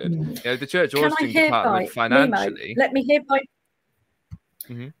 It's all good. You know, the church auditing department financially. Let me hereby.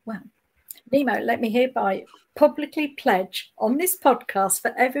 Well, Nemo, let me hereby publicly pledge on this podcast,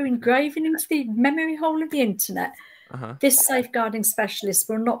 forever engraving into the memory hole of the internet, this safeguarding specialist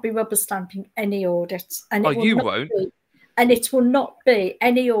will not be rubber stamping any audit. And you won't. And it will not be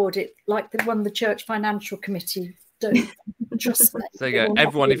any audit like the one the Church Financial Committee do. Trust me. There you go.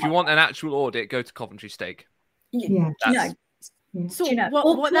 Everyone, if you want an actual audit, go to Coventry Stake. So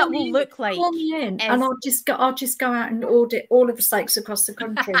what that will look like, and I'll just go out and audit all of the stakes across the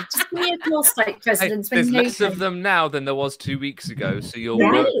country. Just give me a call, stake presidents. There's less of them now than there was 2 weeks ago, so your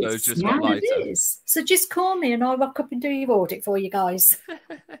workload just got lighter. So just call me and I'll rock up and do your audit for you guys.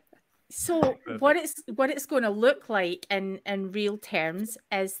 So what it's going to look like in real terms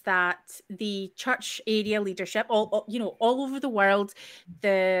is that the church area leadership, all over the world,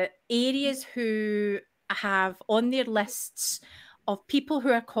 the areas who have on their lists of people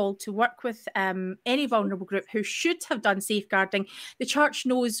who are called to work with any vulnerable group who should have done safeguarding, the church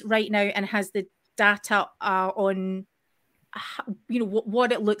knows right now and has the data on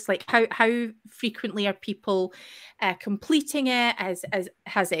what it looks like, how frequently are people completing it, has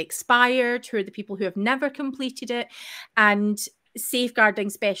it expired, who are the people who have never completed it, and safeguarding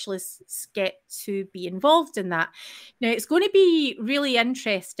specialists get to be involved in that. Now it's going to be really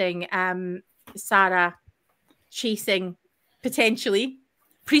interesting, Sarah, chasing potentially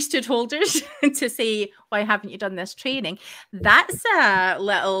priesthood holders to say, why haven't you done this training? That's a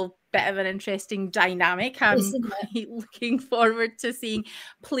little bit of an interesting dynamic. I'm looking forward to seeing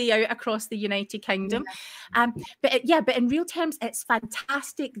play out across the United Kingdom. But in real terms, it's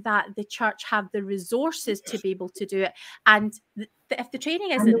fantastic that the church have the resources to be able to do it. And if the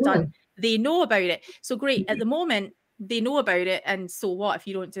training isn't done, they know about it. So great. At the moment, they know about it, and so what? If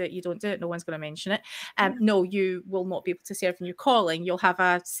you don't do it, you don't do it. No one's going to mention it. No, you will not be able to serve in your calling. You'll have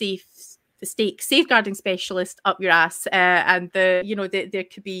a safeguarding specialist up your ass, and there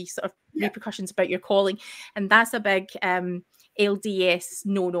could be sort of repercussions about your calling, and that's a big LDS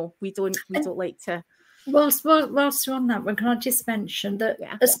no. We don't like to. Whilst we're on that one, can I just mention that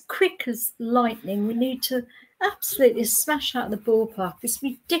as quick as lightning, we need to absolutely smash out of the ballpark this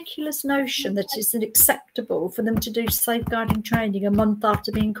ridiculous notion that it's acceptable for them to do safeguarding training a month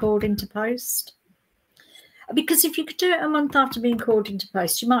after being called into post. Because if you could do it a month after being called into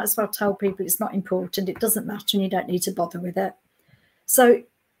post, you might as well tell people it's not important, it doesn't matter, and you don't need to bother with it. So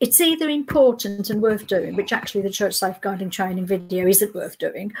it's either important and worth doing, which actually the church safeguarding training video isn't worth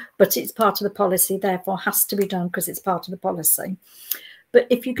doing, but it's part of the policy, therefore has to be done because it's part of the policy. But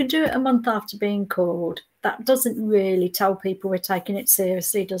if you can do it a month after being called, that doesn't really tell people we're taking it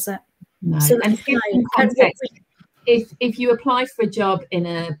seriously, does it? No. So and in context, if you apply for a job in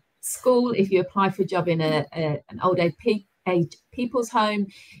a school, if you apply for a job in an old age people's home,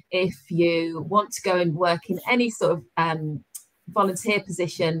 if you want to go and work in any sort of volunteer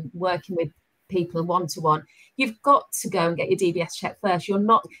position, working with people one-to-one, you've got to go and get your DBS check first. You're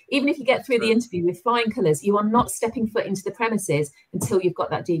not, even if you get through the interview with flying colours, you are not stepping foot into the premises until you've got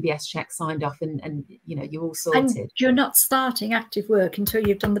that DBS check signed off and you're all sorted. And you're not starting active work until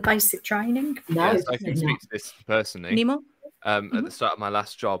you've done the basic training. No, yes, I can speak to this personally. Nemo? at the start of my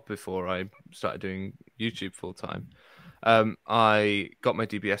last job before I started doing YouTube full time. I got my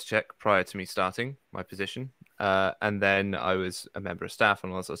DBS check prior to me starting my position. And then I was a member of staff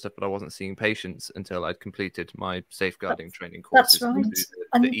and all that sort of stuff, but I wasn't seeing patients until I'd completed my safeguarding training courses. That's right.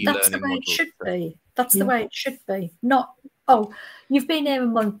 And that's the way it should be. That's the way it should be. Not, oh, you've been here a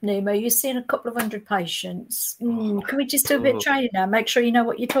month, Nemo, you've seen a couple of 100 patients. Can we just do a bit of training now? Make sure you know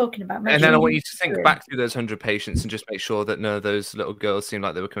what you're talking about. And then I want you to think back through those 100 patients and just make sure that none of those little girls seemed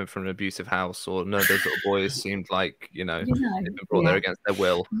like they were coming from an abusive house, or none of those little boys seemed like, they've been brought there against their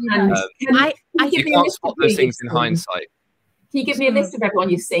will. You can't spot those things in hindsight. Can you give me a list of everyone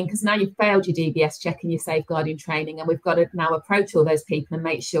you've seen? Because now you've failed your DBS check and your safeguarding training, and we've got to now approach all those people and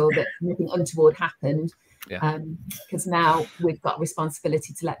make sure that nothing untoward happened. Because now we've got a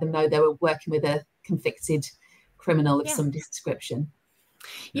responsibility to let them know they were working with a convicted criminal of some description.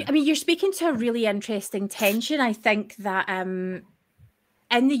 Yeah, I mean, you're speaking to a really interesting tension. I think that in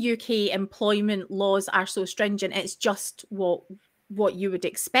the UK, employment laws are so stringent, it's just what you would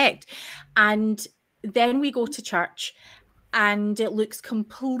expect. And then we go to church and it looks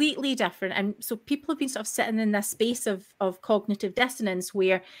completely different. And so people have been sort of sitting in this space of cognitive dissonance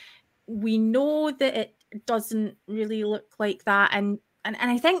where we know that it doesn't really look like that. And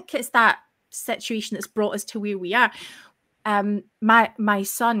I think it's that situation that's brought us to where we are. My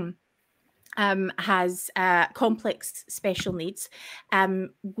son has complex special needs. And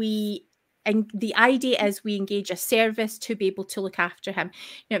the idea is we engage a service to be able to look after him.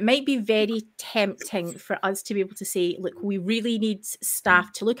 Now, it might be very tempting for us to be able to say, look, we really need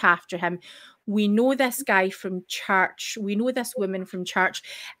staff to look after him. We know this guy from church. We know this woman from church.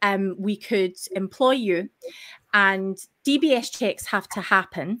 We could employ you. And DBS checks have to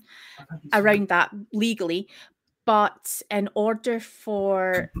happen around that legally. But in order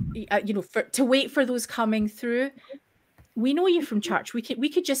for, to wait for those coming through, we know you're from church. We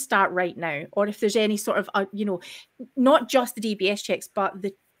could just start right now. Or if there's any sort of, not just the DBS checks, but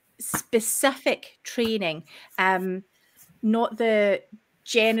the specific training, not the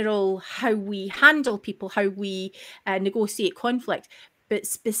general how we handle people, how we negotiate conflict, but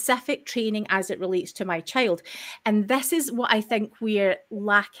specific training as it relates to my child. And this is what I think we're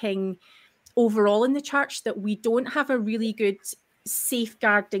lacking overall in the church, that we don't have a really good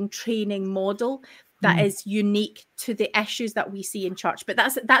safeguarding training model that is unique to the issues that we see in church. But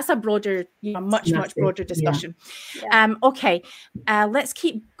that's a broader, much broader discussion. Yeah. Okay, let's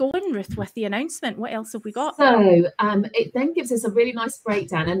keep going, Ruth, with the announcement. What else have we got? So it then gives us a really nice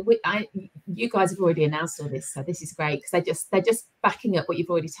breakdown, and you guys have already announced all this, so this is great because they're just backing up what you've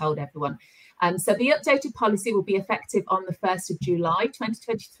already told everyone. So the updated policy will be effective on the 1st of July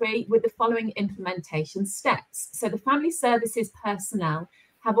 2023 with the following implementation steps. So the family services personnel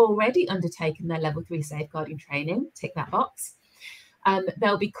have already undertaken their level 3 safeguarding training, tick that box.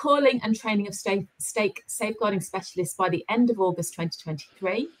 They'll be calling and training of stake safeguarding specialists by the end of August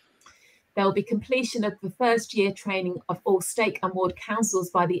 2023. There will be completion of the first year training of all stake and ward councils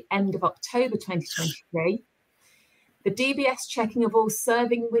by the end of October 2023. The DBS checking of all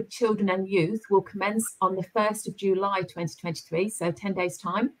serving with children and youth will commence on the 1st of July 2023, so 10 days'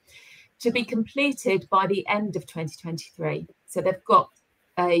 time, to be completed by the end of 2023. So they've got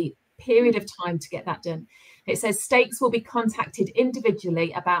a period of time to get that done. It says stakes will be contacted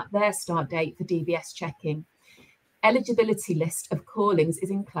individually about their start date for DBS checking. Eligibility list of callings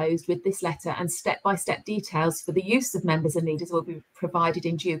is enclosed with this letter, and step-by-step details for the use of members and leaders will be provided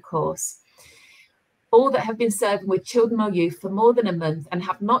in due course. All that have been serving with children or youth for more than a month and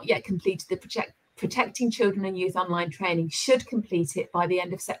have not yet completed the Protecting Children and Youth online training should complete it by the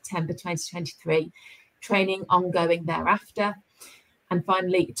end of September 2023, training ongoing thereafter. And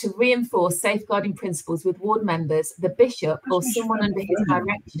finally, to reinforce safeguarding principles with ward members, the bishop or someone under his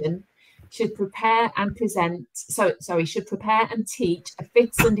direction should prepare and teach a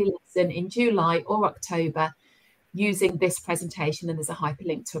 5th Sunday lesson in July or October using this presentation. And there's a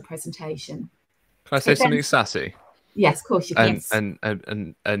hyperlink to a presentation. Can I say something sassy? Yes, of course you can.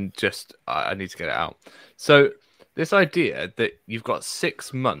 And just, I need to get it out. So this idea that you've got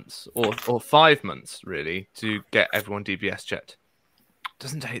 6 months or 5 months really to get everyone DBS checked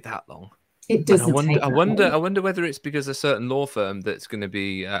doesn't take that long. It doesn't. I wonder whether it's because a certain law firm that's going to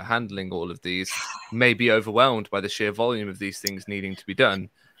be handling all of these may be overwhelmed by the sheer volume of these things needing to be done,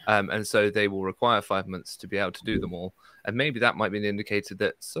 and so they will require 5 months to be able to do them all. And maybe that might be an indicator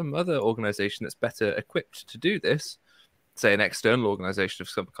that some other organisation that's better equipped to do this, say an external organisation of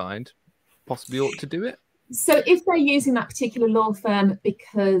some kind, possibly ought to do it. So if they're using that particular law firm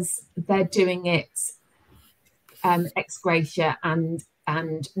because they're doing it ex gratia and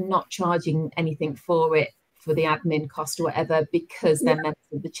not charging anything for it for the admin cost or whatever because they're members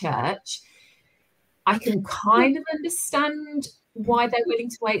of the church. I can kind of understand why they're willing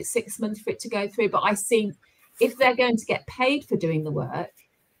to wait 6 months for it to go through, but I see if they're going to get paid for doing the work,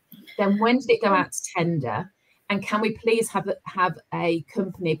 then when did it go out to tender? And can we please have a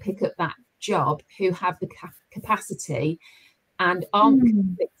company pick up that job who have the capacity and aren't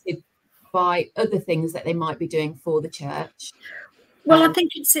conflicted by other things that they might be doing for the church? Well, I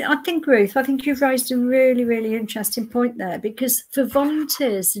think Ruth, I think you've raised a really, really interesting point there, because for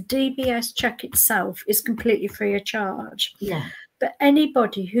volunteers, the DBS check itself is completely free of charge. Yeah. But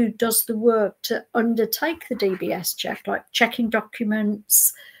anybody who does the work to undertake the DBS check, like checking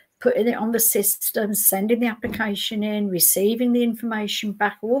documents, putting it on the system, sending the application in, receiving the information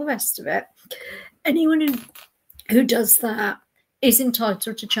back, all the rest of it, anyone who does that is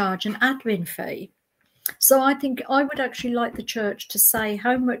entitled to charge an admin fee. So I think I would actually like the church to say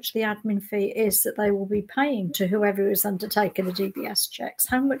how much the admin fee is that they will be paying to whoever is undertaking the DBS checks.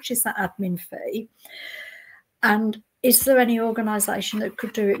 How much is that admin fee? And is there any organisation that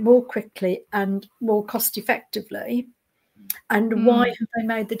could do it more quickly and more cost effectively? And why have they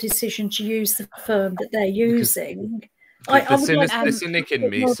made the decision to use the firm that they're using? The cynic in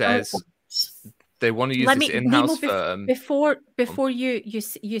me says they want to use this in-house firm. Before you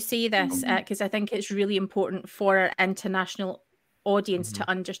say this, because I think it's really important for our international audience to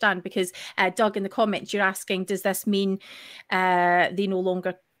understand, because Doug, in the comments, you're asking, does this mean they no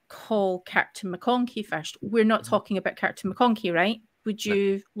longer call Carter McConkie first? We're not talking about Carter McConkie, right? Would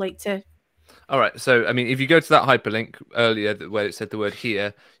you like to? All right. So, I mean, if you go to that hyperlink earlier where it said the word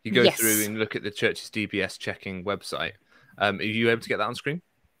here, you go through and look at the church's DBS checking website. Are you able to get that on screen?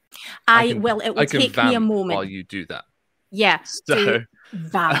 It will take me a moment while you do that. Yeah. So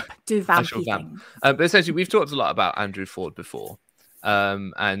do vampy things. But essentially, we've talked a lot about Andrew Ford before,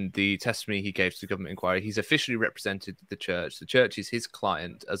 and the testimony he gave to the government inquiry. He's officially represented the church. The church is his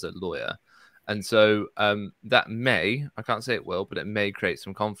client as a lawyer, and so that I can't say it will, but it may create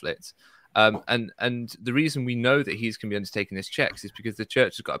some conflicts. And the reason we know that he's going to be undertaking this checks is because the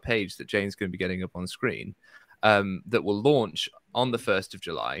church has got a page that Jane's going to be getting up on screen that will launch on the 1st of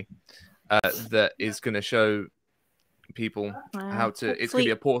July that is going to show people how to, it's going to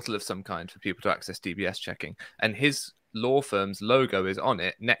be a portal of some kind for people to access DBS checking. And his law firm's logo is on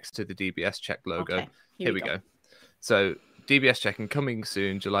it next to the DBS check logo. Okay, here we go. So DBS checking coming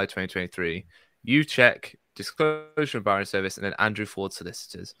soon, July 2023. You check, Disclosure and Barring Service, and then Andrew Ford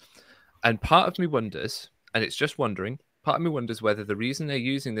Solicitors. And part of me wonders, and it's just wondering, part of me wonders whether the reason they're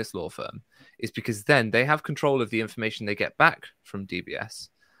using this law firm is because then they have control of the information they get back from DBS.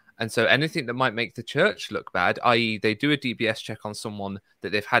 And so anything that might make the church look bad, i.e. they do a DBS check on someone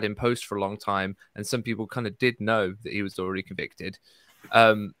that they've had in post for a long time, and some people kind of did know that he was already convicted,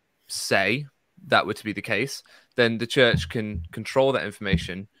 say that were to be the case, then the church can control that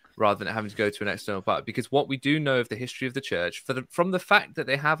information rather than having to go to an external party. Because what we do know of the history of the church, from the fact that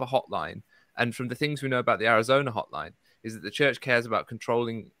they have a hotline and from the things we know about the Arizona hotline, is that the church cares about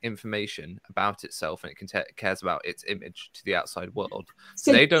controlling information about itself, and it cares about its image to the outside world.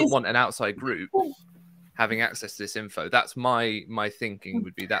 So they don't want an outside group having access to this info. That's my thinking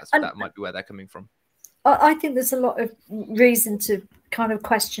would be that might be where they're coming from. I think there's a lot of reason to kind of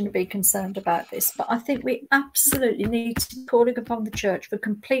question and be concerned about this, but I think we absolutely need to be calling upon the church for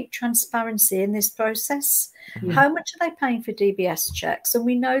complete transparency in this process. Mm-hmm. How much are they paying for DBS checks? And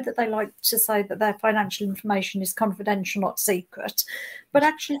we know that they like to say that their financial information is confidential, not secret. But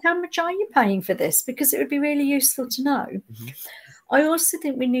actually, how much are you paying for this? Because it would be really useful to know. Mm-hmm. I also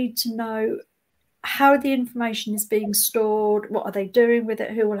think we need to know how the information is being stored, what are they doing with it,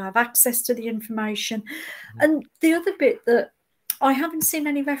 who will have access to the information. And the other bit that I haven't seen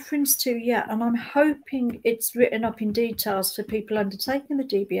any reference to yet, and I'm hoping it's written up in details for people undertaking the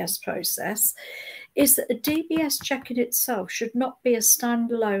DBS process, is that a DBS check in itself should not be a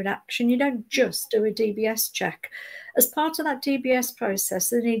standalone action. You don't just do a DBS check. As part of that DBS process,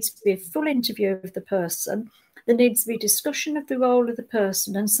 there needs to be a full interview of the person. There needs to be discussion of the role of the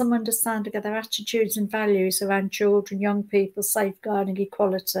person and some understanding of their attitudes and values around children, young people, safeguarding,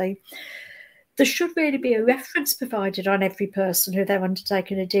 equality. There should really be a reference provided on every person who they're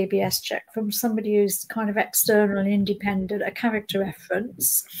undertaking a DBS check from somebody who's kind of external and independent, a character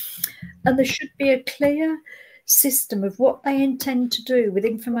reference. And there should be a clear system of what they intend to do with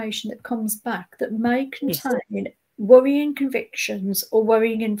information that comes back that may contain worrying convictions or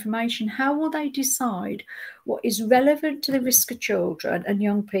worrying information. How will they decide what is relevant to the risk of children and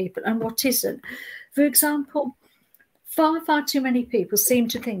young people and what isn't? For example, far too many people seem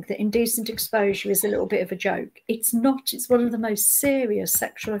to think that indecent exposure is a little bit of a joke. It's not. It's one of the most serious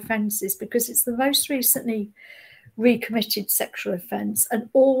sexual offences, because it's the most recently recommitted sexual offence, and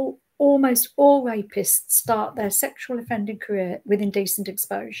almost all rapists start their sexual offending career with indecent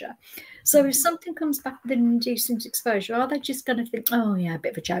exposure. So if something comes back with an indecent exposure, are they just going to think, oh yeah, a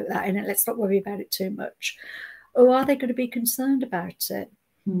bit of a joke that, innit? Let's not worry about it too much? Or are they going to be concerned about it?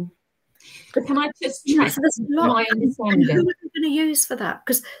 But can I just check my understanding? Who are they going to use for that?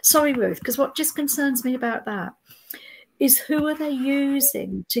 Because, sorry, Ruth, because what just concerns me about that is, who are they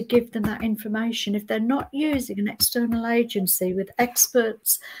using to give them that information? If they're not using an external agency with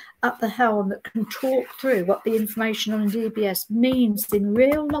experts at the helm that can talk through what the information on DBS means in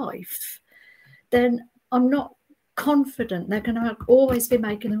real life, then I'm not confident they're going to always be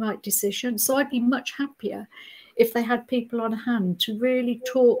making the right decision. So I'd be much happier if they had people on hand to really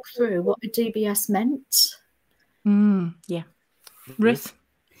talk through what a DBS meant. Yeah. Ruth?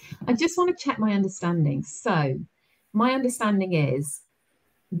 I just want to check my understanding. So my understanding is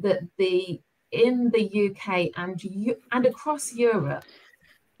that in the UK and across Europe,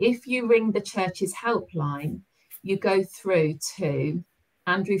 if you ring the church's helpline, you go through to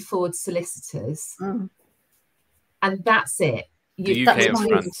Andrew Ford solicitors, and that's it. The UK and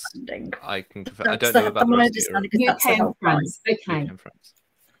France. I can confirm. I don't know about the rest of Europe. UK and France. Okay.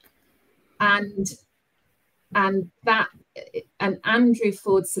 And Andrew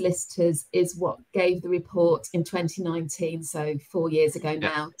Ford Solicitors is what gave the report in 2019, so 4 years ago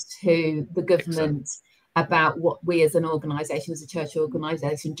now, to the government about what we as an organisation, as a church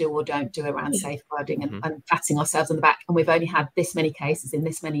organisation, do or don't do around safeguarding and patting ourselves on the back. And we've only had this many cases in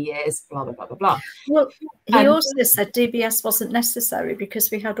this many years, blah, blah, blah, blah, blah. Well, he also said DBS wasn't necessary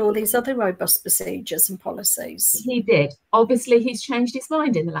because we had all these other robust procedures and policies. He did. Obviously, he's changed his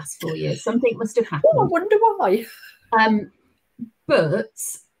mind in the last 4 years. Something must have happened. Oh, I wonder why. But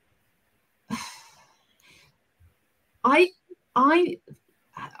I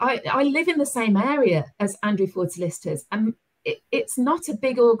live in the same area as Andrew Ford Solicitors, and it's not a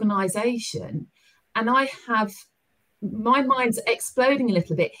big organisation, and my mind's exploding a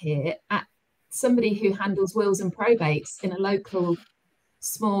little bit here at somebody who handles wills and probates in a local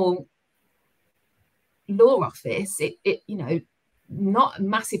small law office. Not a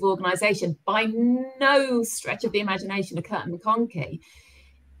massive organisation, by no stretch of the imagination. A Curtin McConkie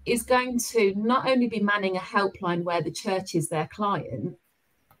is going to not only be manning a helpline where the church is their client,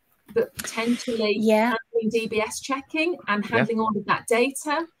 but potentially handling DBS checking and handling all of that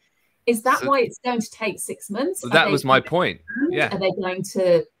data. Is that why it's going to take 6 months? That was my point. Yeah. Are they going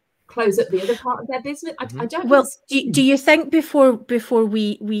to close up the other part of their business? I don't. Well, do you think before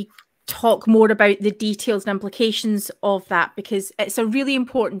we talk more about the details and implications of that, because it's a really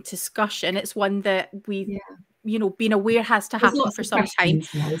important discussion. It's one that we've been aware has to happen for some time.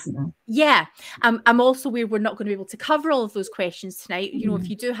 Yeah. I'm also aware we're not going to be able to cover all of those questions tonight. If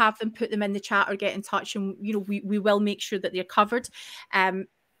you do have them, put them in the chat or get in touch, and we will make sure that they're covered.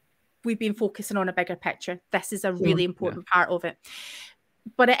 We've been focusing on a bigger picture. This is a really important part of it.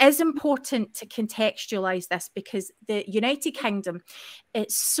 But it is important to contextualize this, because the United Kingdom,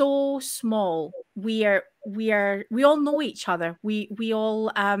 it's so small. We all know each other. We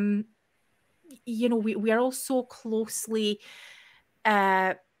all we are all so closely.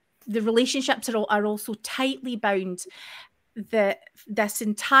 The relationships are all so tightly bound. This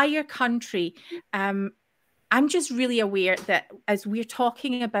entire country. I'm just really aware that as we're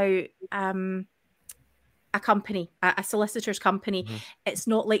talking about a company, a solicitor's company, it's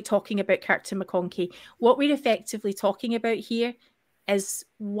not like talking about Curtin McConkie. What we're effectively talking about here is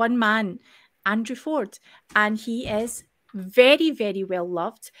one man, Andrew Ford, and he is very, very well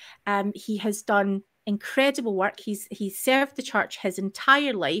loved. He has done incredible work. He's served the church his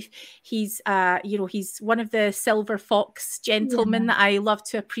entire life. He's he's one of the silver fox gentlemen that I love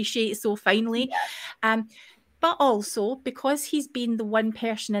to appreciate so finely. But also because he's been the one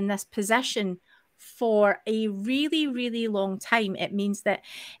person in this position for a really, really long time, it means that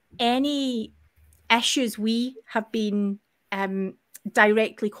any issues we have been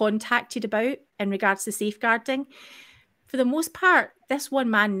directly contacted about in regards to safeguarding, for the most part, this one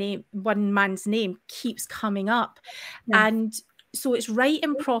man's name keeps coming up. And so it's right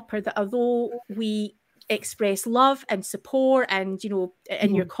and proper that although we express love and support and,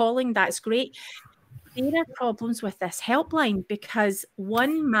 in your calling, that's great. There are problems with this helpline because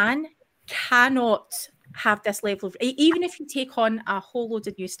one man cannot have this level of, even if you take on a whole load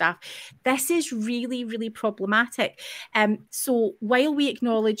of new staff, this is really, really problematic. So while we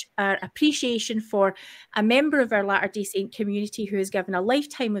acknowledge our appreciation for a member of our Latter-day Saint community who has given a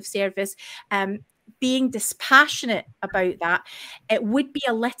lifetime of service, being dispassionate about that, it would be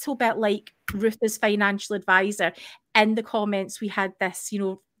a little bit like Ruth's financial advisor. In the comments, we had this,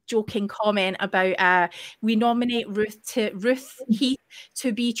 joking comment about we nominate Ruth Heath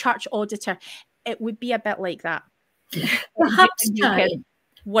to be church auditor. It would be a bit like that.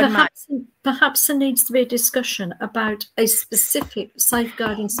 Perhaps there needs to be a discussion about a specific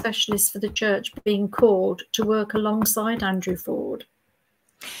safeguarding specialist for the church being called to work alongside Andrew Ford.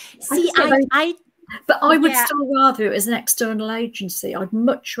 See, I would still rather it as an external agency. I'd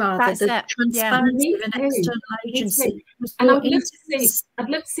much rather the transparency of an external agency. And I'd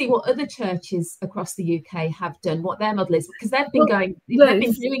love to see what other churches across the UK have done, what their model is, because they've been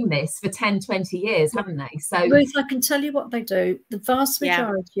doing this for 10, 20 years, haven't they? So Ruth, I can tell you what they do. The vast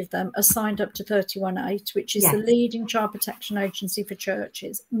majority of them are signed up to 318, which is the leading child protection agency for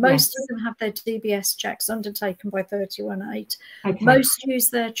churches. Most of them have their DBS checks undertaken by 318. Okay. Most use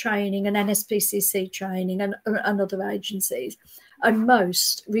their training and NSPCC training and other agencies, and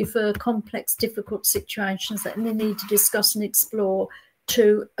most refer complex, difficult situations that they need to discuss and explore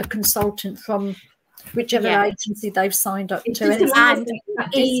to a consultant from whichever agency they've signed up to. And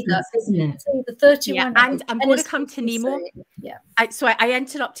I'm going to come to Nemo. I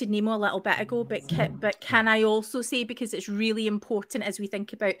interrupted Nemo a little bit ago, but can I also say, because it's really important as we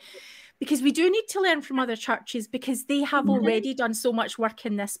think about, because we do need to learn from other churches, because they have already done so much work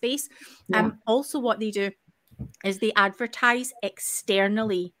in this space. Also, what they do is they advertise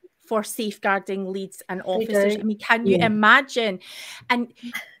externally for safeguarding leads and officers. I mean, can you imagine? And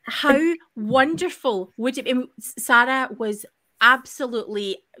how wonderful would it be? Sarah was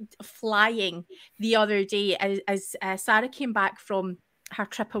absolutely flying the other day as Sarah came back from her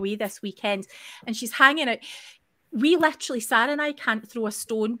trip away this weekend, and she's hanging out. We literally, Sarah and I can't throw a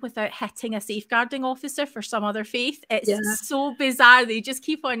stone without hitting a safeguarding officer for some other faith. It's so bizarre. They just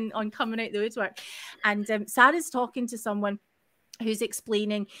keep on coming out the woodwork. And Sarah's talking to someone who's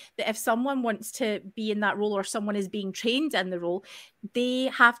explaining that if someone wants to be in that role, or someone is being trained in the role, they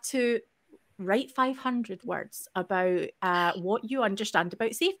have to write 500 words about what you understand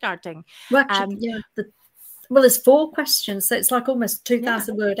about safeguarding. Well, actually, there's 4 questions, so it's like almost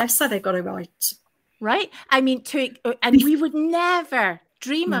 2,000 word essay they've got to write. Right? I mean, and we would never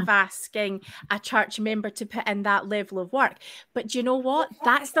dream of asking a church member to put in that level of work. But do you know what?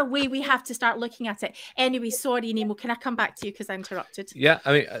 That's the way we have to start looking at it. Anyway, sorry, Nemo, can I come back to you because I interrupted? Yeah,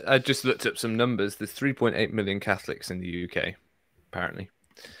 I mean, I just looked up some numbers. There's 3.8 million Catholics in the UK, apparently.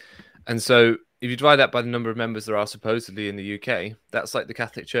 And so if you divide that by the number of members there are supposedly in the UK, that's like the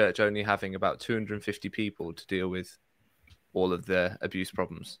Catholic Church only having about 250 people to deal with all of their abuse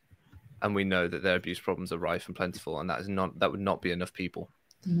problems. And we know that their abuse problems are rife and plentiful, and that would not be enough people.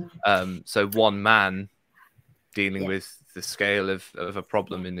 So one man dealing with the scale of a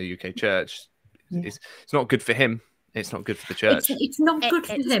problem in the UK church it's not good for him. It's not good for the church. It's not good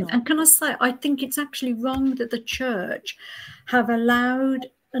for him. And can I say, I think it's actually wrong that the church have allowed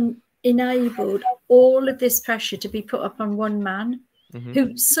and enabled all of this pressure to be put up on one man.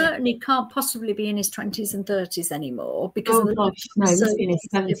 Who certainly can't possibly be in his 20s and 30s anymore, because he's in his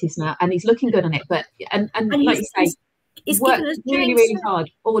 70s now, and he's looking good on it. But and like you say, he's worked really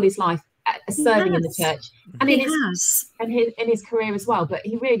hard all his life serving in the church, and in his career as well. But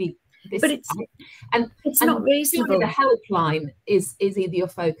he really, it's not reasonable. The helpline is either your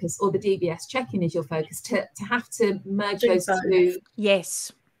focus, or the DBS check-in is your focus. To have to merge those two.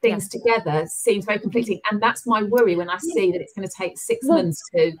 Yes. Things together seems very conflicting, and that's my worry when I see that it's going to take 6 months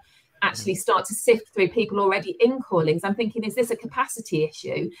to actually start to sift through people already in callings. I'm thinking, is this a capacity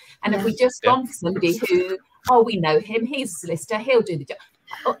issue? And have we just gone for somebody who, we know him, he's a solicitor, he'll do the job.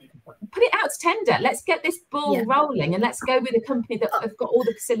 Put it out to tender. Let's get this ball rolling, and let's go with a company that have got all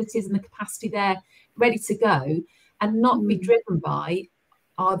the facilities and the capacity there ready to go, and not be driven by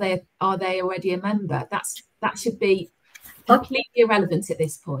are they already a member? That should be completely irrelevant at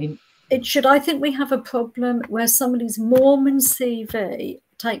this point. It should. I think we have a problem where somebody's Mormon CV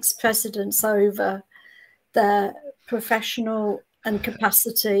takes precedence over their professional and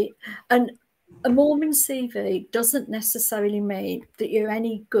capacity. And a Mormon CV doesn't necessarily mean that you're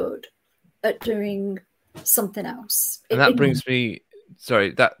any good at doing something else. And that brings me,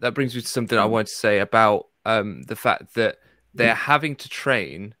 that brings me to something I wanted to say about the fact that they're having to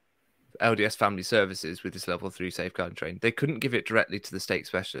train LDS Family Services with this level 3 safeguarding training. They couldn't give it directly to the stake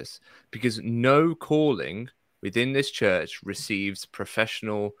specialists, because no calling within this church receives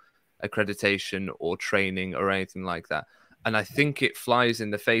professional accreditation or training or anything like that. And I think it flies in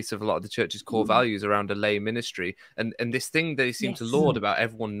the face of a lot of the church's core values around a lay ministry. And this thing they seem to laud about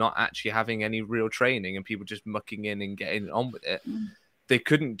everyone not actually having any real training and people just mucking in and getting on with it. They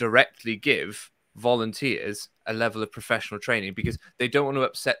couldn't directly give volunteers a level of professional training because they don't want to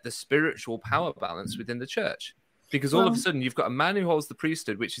upset the spiritual power balance within the church. Because all of a sudden you've got a man who holds the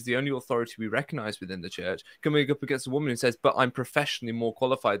priesthood, which is the only authority we recognize within the church, coming up against a woman who says, but I'm professionally more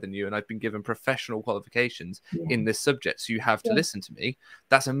qualified than you and I've been given professional qualifications in this subject, so you have to listen to me.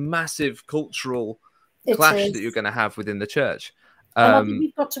 That's a massive cultural clash that you're going to have within the church. And I think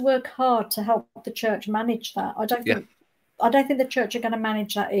we've got to work hard to help the church manage that. I don't think the church are going to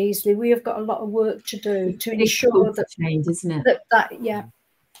manage that easily. We have got a lot of work to do to ensure that change, isn't it?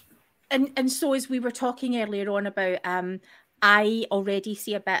 And so, as we were talking earlier on about, I already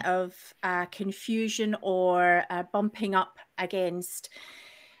see a bit of confusion or bumping up against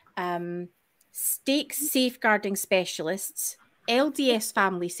stake safeguarding specialists, LDS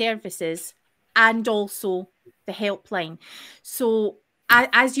family services, and also the helpline. So,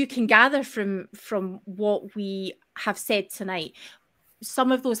 as you can gather from what we have said tonight,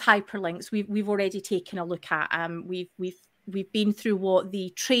 some of those hyperlinks we've already taken a look at. We've been through what the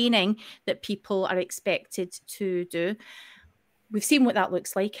training that people are expected to do. We've seen what that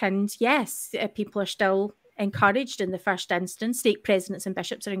looks like. And yes, people are still encouraged in the first instance. Stake presidents and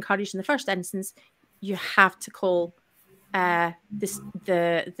bishops are encouraged in the first instance. You have to call the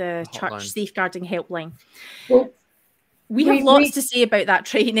church safeguarding helpline. Well, we have lots to say about that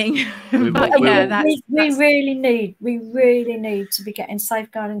training. We really need to be getting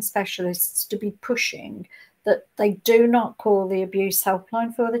safeguarding specialists to be pushing that they do not call the abuse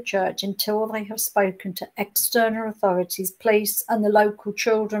helpline for the church until they have spoken to external authorities, police, and the local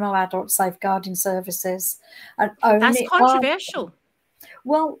children or adult safeguarding services. And that's controversial.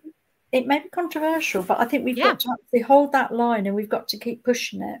 Well, it may be controversial, but I think we've got to actually hold that line, and we've got to keep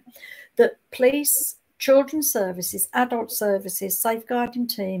pushing it. That police, children's services, adult services, safeguarding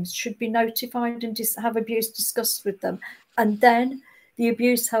teams should be notified and have abuse discussed with them, and then the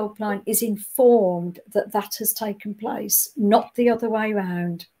abuse helpline is informed that that has taken place, not the other way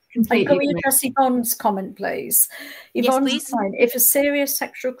around. And can we address Yvonne's comment, please? Yvonne's saying, if a serious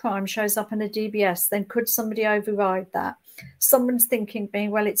sexual crime shows up in a DBS, then could somebody override that? Someone's thinking,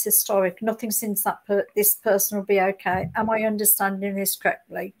 well, it's historic, nothing since that this person will be okay. Am I understanding this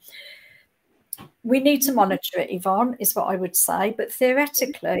correctly? We need to monitor it, Yvonne, is what I would say. But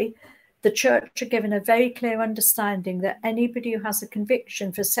theoretically, the church are given a very clear understanding that anybody who has a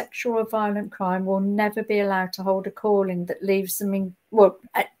conviction for sexual or violent crime will never be allowed to hold a calling that leaves them in,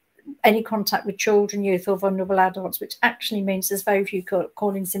 any contact with children, youth, or vulnerable adults, which actually means there's very few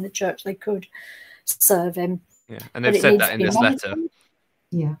callings in the church they could serve him. Yeah, and they've said that in this letter.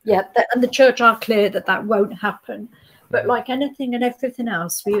 And the church are clear that that won't happen. But like anything and everything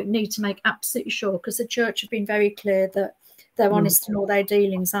else, we need to make absolutely sure, because the church have been very clear that they're honest in all their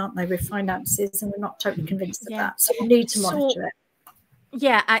dealings, aren't they, with finances, and we're not totally convinced of that. So we need to monitor it.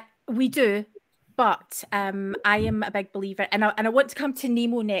 Yeah, we do. But I am a big believer, and I want to come to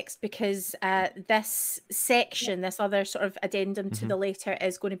Nemo next, because this section, this other sort of addendum to the letter,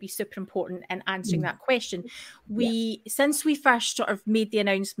 is going to be super important in answering that question. Since we first sort of made the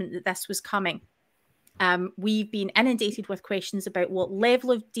announcement that this was coming, we've been inundated with questions about what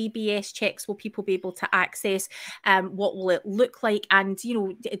level of DBS checks will people be able to access, what will it look like, and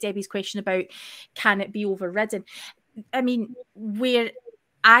Debbie's question about can it be overridden. I mean, where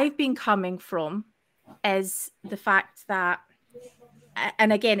I've been coming from is the fact that,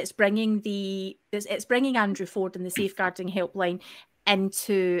 and again, it's bringing Andrew Ford and the safeguarding helpline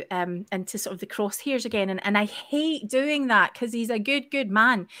into sort of the crosshairs again, and I hate doing that because he's a good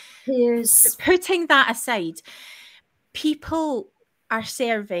man. He is. But putting that aside, people are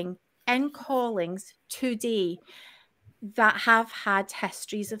serving in callings today that have had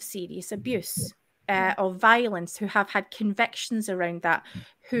histories of serious abuse, of violence, who have had convictions around that,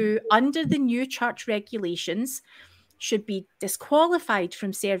 who under the new church regulations should be disqualified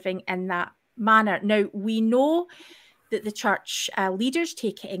from serving in that manner. Now, we know that the church leaders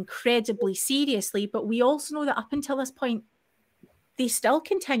take it incredibly seriously, but we also know that up until this point, they still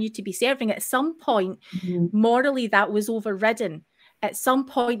continue to be serving. At some point, morally, that was overridden. At some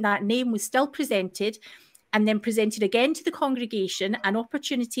point, that name was still presented, and then presented again to the congregation, an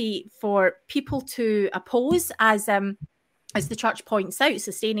opportunity for people to oppose, as the church points out.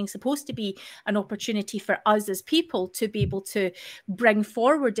 Sustaining supposed to be an opportunity for us as people to be able to bring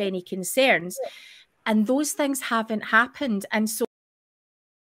forward any concerns. And those things haven't happened. And so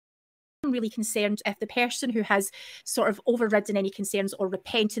I'm really concerned if the person who has sort of overridden any concerns, or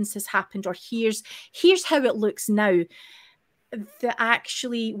repentance has happened, or here's how it looks now, that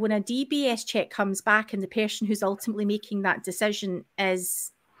actually when a DBS check comes back and the person who's ultimately making that decision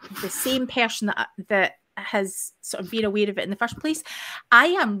is the same person that has sort of been aware of it in the first place. I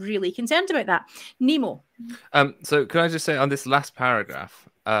am really concerned about that. Nemo. So can I just say on this last paragraph,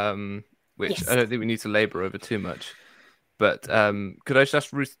 which Yes. I don't think we need to labour over too much, but could I just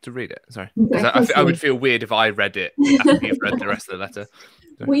ask Ruth to read it? Sorry, because I would feel weird if I read it after you've read the rest of the letter.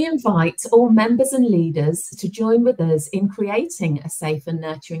 We invite all members and leaders to join with us in creating a safe and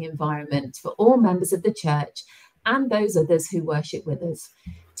nurturing environment for all members of the church and those others who worship with us.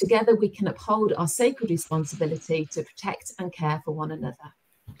 Together, we can uphold our sacred responsibility to protect and care for one another.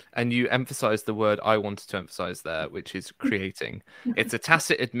 And you emphasise the word I wanted to emphasise there, which is creating. It's a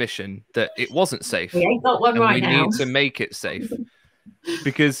tacit admission that it wasn't safe. We ain't got one right now. We need to make it safe.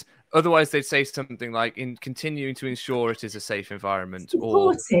 Because otherwise they'd say something like in continuing to ensure it is a safe environment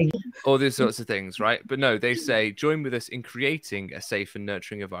or these sorts of things, right? But no, they say join with us in creating a safe and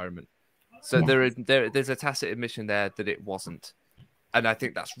nurturing environment. So there's a tacit admission there that it wasn't. And I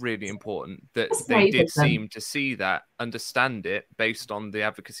think that's really important that they did seem to see that, understand it based on the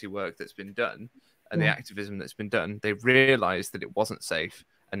advocacy work that's been done and the activism that's been done. They realised that it wasn't safe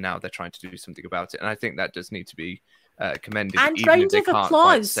and now they're trying to do something about it. And I think that does need to be commended, and even round if they of can't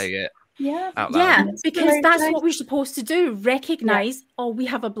applause. quite say it out loud. Yeah, because that's what we're supposed to do. Recognise, oh, we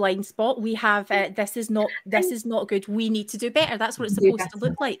have a blind spot. We have this is not good. We need to do better. That's what it's supposed to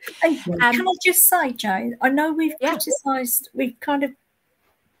look like. Can I just say, Jane? I know we've criticised. We've kind of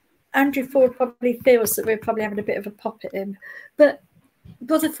Andrew Ford probably feels that we're probably having a bit of a pop at him, but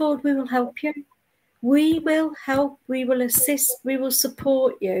Brother Ford, we will help you. We will help. We will assist. We will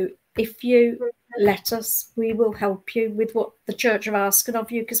support you if you let us. We will help you with what the church are asking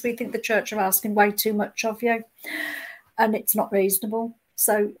of you, because we think the church are asking way too much of you and it's not reasonable.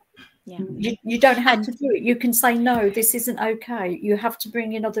 So you don't have to do it. You can say, no, this isn't okay. You have to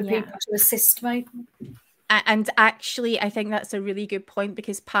bring in other people to assist me. And actually, I think that's a really good point,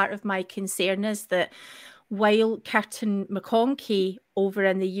 because part of my concern is that while Curtin McConkie over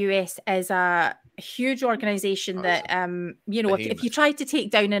in the US is a huge organisation that, if you try to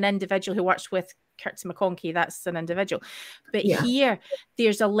take down an individual who works with Curtin McConkie, that's an individual. But here,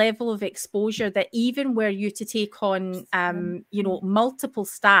 there's a level of exposure that even were you to take on, multiple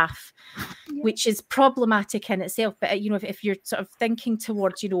staff, which is problematic in itself. But, if you're sort of thinking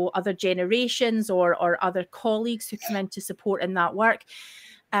towards, other generations or other colleagues who come in to support in that work,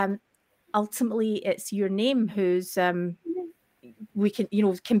 ultimately it's your name who's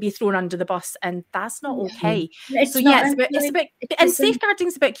can be thrown under the bus, and that's not okay. It's about and safeguarding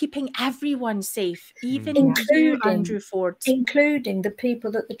is about keeping everyone safe, even including Andrew Ford, including the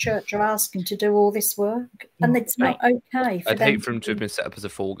people that the church are asking to do all this work, and it's not okay. I'd hate for him to have been set up as a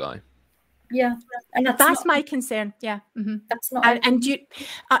fall guy. Yeah, and that's my concern. Yeah, that's not. And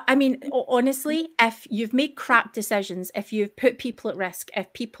I mean, honestly, if you've made crap decisions, if you've put people at risk,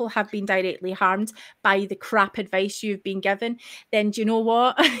 if people have been directly harmed by the crap advice you've been given, then do you know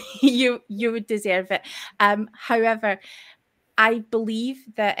what? you would deserve it. However, I believe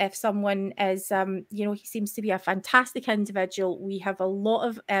that if someone is, he seems to be a fantastic individual. We have a lot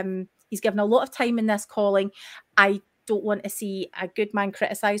of, he's given a lot of time in this calling. I don't want to see a good man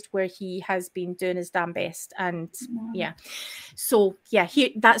criticised where he has been doing his damn best. And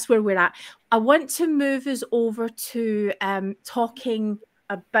that's where we're at. I want to move us over to talking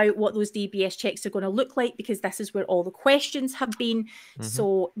about what those DBS checks are going to look like, because this is where all the questions have been.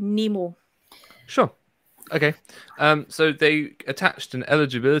 So Nemo. Sure. Okay. So they attached an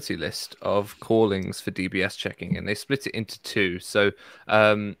eligibility list of callings for DBS checking, and they split it into two. So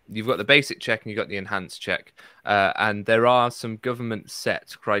you've got the basic check and you've got the enhanced check. And there are some government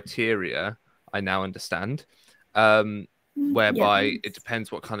set criteria, I now understand, whereby it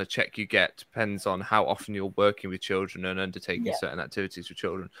depends what kind of check you get, depends on how often you're working with children and undertaking certain activities with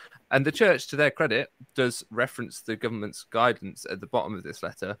children. And the church, to their credit, does reference the government's guidance at the bottom of this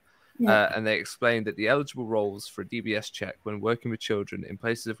letter. And they explain that the eligible roles for a DBS check when working with children in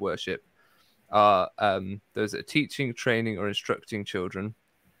places of worship are those that are teaching, training, or instructing children,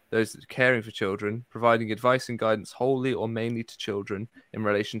 those that are caring for children, providing advice and guidance wholly or mainly to children in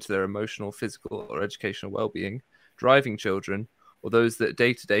relation to their emotional, physical, or educational well-being, driving children, or those that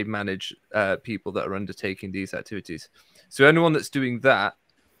day-to-day manage people that are undertaking these activities. So anyone that's doing that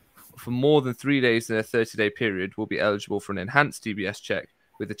for more than 3 days in a 30-day period will be eligible for an enhanced DBS check,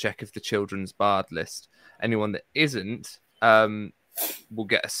 with a check of the children's barred list. Anyone that isn't will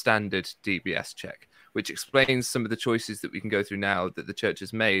get a standard DBS check, which explains some of the choices that we can go through now that the church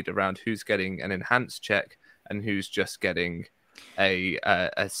has made around who's getting an enhanced check and who's just getting a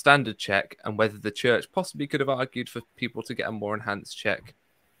standard check, and whether the church possibly could have argued for people to get a more enhanced check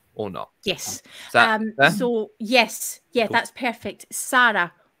or not. Yes. Cool. That's perfect.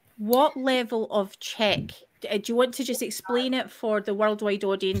 Sarah, what level of check? Do you want to just explain it for the worldwide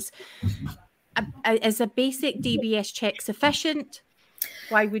audience? Is a basic DBS check sufficient?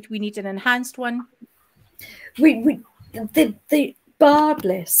 Why would we need an enhanced one? The barred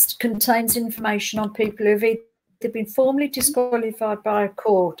list contains information on people who've either been formally disqualified by a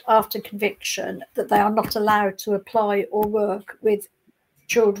court after conviction that they are not allowed to apply or work with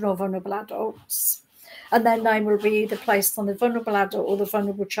children or vulnerable adults. And their name will be either placed on the vulnerable adult or the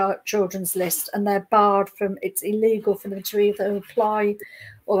vulnerable children's list, and they're barred from, it's illegal for them to either apply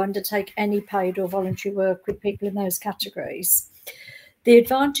or undertake any paid or voluntary work with people in those categories. The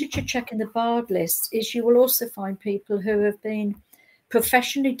advantage of checking the barred list is you will also find people who have been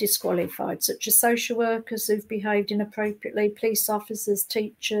professionally disqualified, such as social workers who've behaved inappropriately, police officers,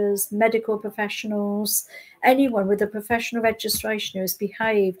 teachers, medical professionals, anyone with a professional registration who has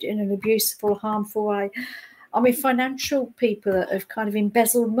behaved in an abusive or harmful way. I mean, financial people that have kind of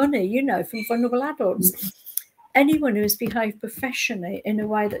embezzled money, you know, from vulnerable adults. Anyone who has behaved professionally in a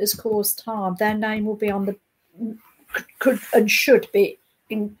way that has caused harm, their name will be on the, could and should be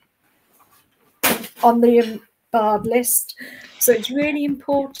on the barred list. So it's really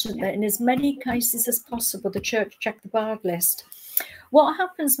important that in as many cases as possible, the church check the barred list. What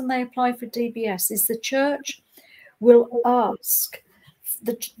happens when they apply for DBS is the church will ask,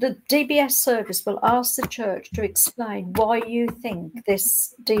 the DBS service will ask the church to explain why you think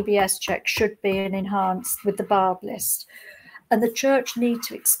this DBS check should be enhanced with the barred list. And the church need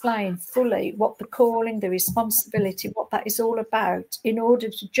to explain fully what the calling, the responsibility, what that is all about in order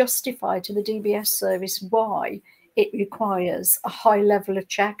to justify to the DBS service why it requires a high level of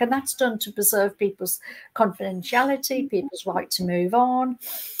check. And that's done to preserve people's confidentiality, people's right to move on.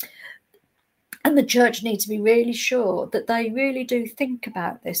 And the church needs to be really sure that they really do think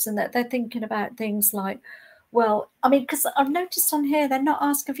about this and that they're thinking about things like, well, I mean, because I've noticed on here, they're not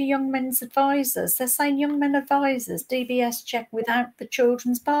asking for young men's advisors. They're saying young men advisors, DBS check without the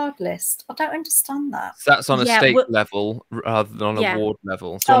children's barred list. I don't understand that. So that's on a state level rather than on a ward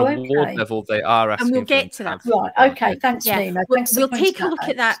level. So on a ward level, they are asking. And we'll get to that. Right. Okay. Thanks, Nina. We'll take a look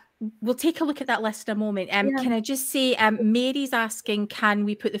at that. We'll take a look at that list in a moment. Can I just say, Mary's asking, can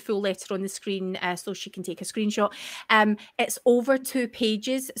we put the full letter on the screen so she can take a screenshot? It's over 2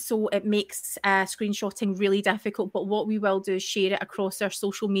 pages, so it makes screenshotting really difficult. But what we will do is share it across our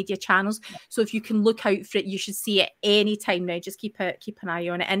social media channels. So if you can look out for it, you should see it any time now. Just keep an eye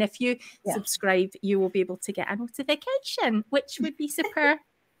on it. And if you subscribe, you will be able to get a notification, which would be super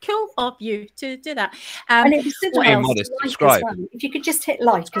cool of you to do that. And it was subscribe. Well. If you could just hit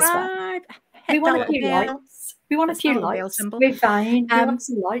like as well. We want a few likes. We want a few likes. We're fine. We want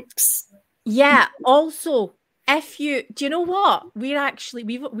some likes. Yeah. Also, if you do, you know what?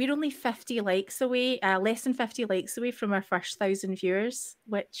 We're only 50 likes away, less than 50 likes away from our first 1,000 viewers,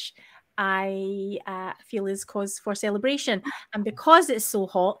 which I feel is cause for celebration. And because it's so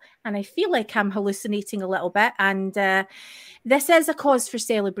hot and I feel like I'm hallucinating a little bit, and this is a cause for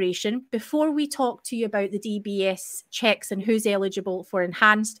celebration, before we talk to you about the DBS checks and who's eligible for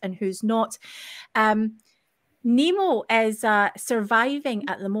enhanced and who's not, Nemo is surviving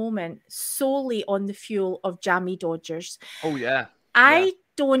at the moment solely on the fuel of jammy dodgers. Oh, yeah. I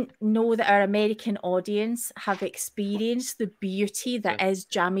don't know that our American audience have experienced the beauty that is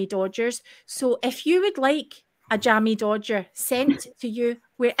jammy dodgers. So if you would like a jammy dodger sent to you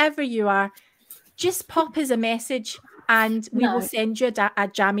wherever you are, just pop us a message and we will send you a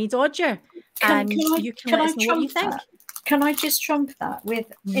jammy dodger. You can let us know what you think. Can I just trump that with?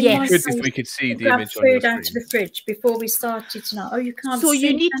 Yes. If we could see the image on food out of the fridge before we started tonight. Oh, you can't. So see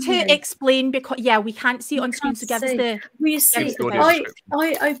you need to explain, because we can't see it on screen. So give us the. Well, you see,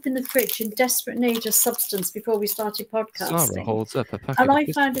 I opened the fridge in desperate need of substance before we started podcasting. Sarah holds up a packet. And I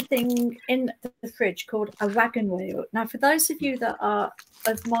found a thing in the fridge called a wagon wheel. Now, for those of you that are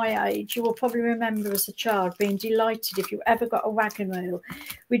of my age, you will probably remember as a child being delighted if you ever got a wagon wheel,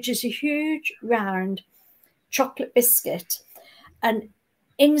 which is a huge round chocolate biscuit, and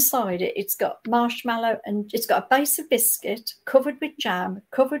inside it's got marshmallow, and it's got a base of biscuit covered with jam,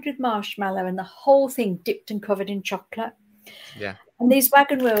 covered with marshmallow, and the whole thing dipped and covered in chocolate. Yeah. And these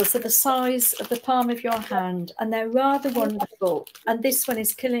wagon wheels are the size of the palm of your hand, and they're rather wonderful. And this one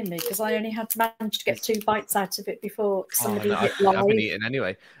is killing me because I only had to manage to get 2 bites out of it before somebody hit live. I haven't eaten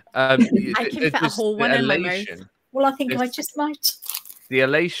anyway. I can fit a whole one in my mouth. Well, I think I just might. The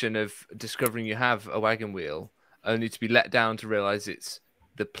elation of discovering you have a wagon wheel, only to be let down to realize it's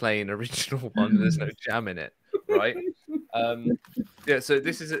the plain original one. There's no jam in it, right? So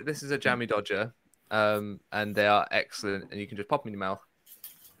this is a jammy dodger, and they are excellent, and you can just pop them in your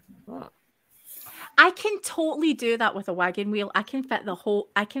mouth. I can totally do that with a wagon wheel. I can fit the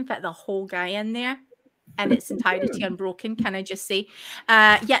whole guy in there in its entirety unbroken, can I just say?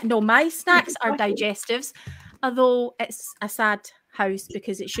 My snacks are digestives, although it's a sad house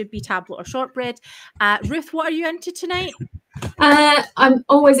because it should be tablet or shortbread. Ruth, what are you into tonight? I'm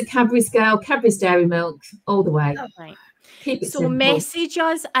always a Cadbury's girl. Cadbury's Dairy Milk all the way. Oh, right. Keep it so simple. Message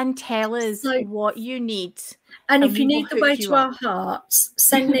us and tell us what you need. And if you need the way to our hearts,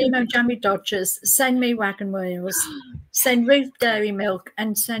 send Nemo Jammy Dodgers, send me Wagon Wheels, send Ruth Dairy Milk,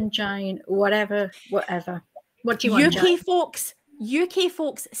 and send Jane whatever. What do you want, Jane? UK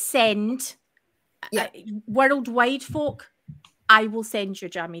folks send. Worldwide folk, I will send you a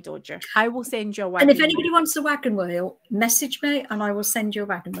Jammy Dodger. I will send you a wagon. And if anybody wants a wagon wheel, message me and I will send you a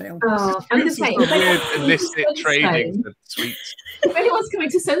wagon wheel. Oh, I'm just saying, weird illicit trading of sweets. If anyone's coming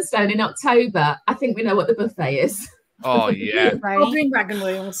to Sunstone in October, I think we know what the buffet is. Oh, yeah. Right. I'll bring wagon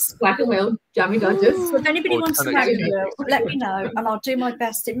wheels. Wagon wheel, Jammy Dodgers. So if anybody wants a wagon wheel, let me know and I'll do my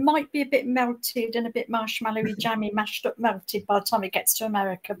best. It might be a bit melted and a bit marshmallowy, jammy, mashed up, melted by the time it gets to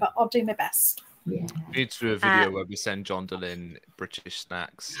America, but I'll do my best. Yeah. We need to do a video where we send John Dillon British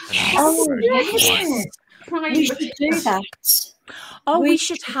snacks. Yes. We should do that. We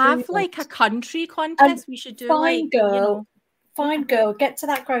should have like a country contest. We should do Fine girl, get to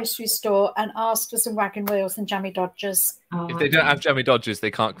that grocery store and ask for some wagon wheels and Jammy Dodgers. If they don't have Jammy Dodgers,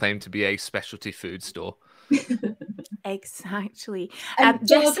 they can't claim to be a specialty food store. Exactly.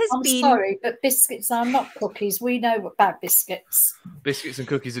 Sorry, but biscuits are not cookies. We know about biscuits. Biscuits and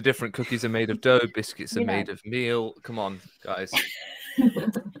cookies are different. Cookies are made of dough. Biscuits are made of meal. Come on, guys.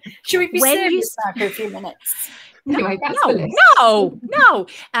 Should we be serious now for a few minutes? Anyway, No.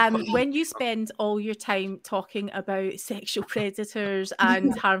 When you spend all your time talking about sexual predators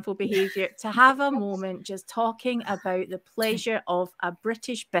and harmful behaviour, to have a moment just talking about the pleasure of a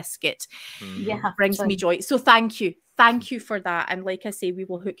British biscuit brings me joy. So thank you for that. And like I say, we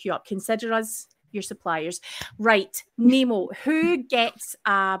will hook you up. Consider us your suppliers. Right, Nemo, who gets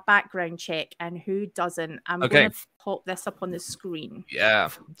a background check and who doesn't? I'm going to pop this up on the screen. Yeah,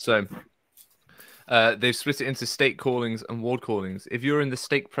 so they've split it into state callings and ward callings. If you're in the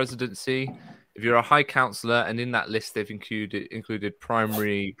stake presidency, if you're a high councillor, and in that list they've included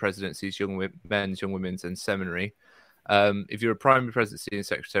primary presidencies, young men's, young women's, and seminary. If you're a primary presidency and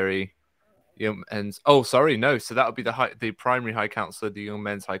secretary, so that would be the primary high councillor, the young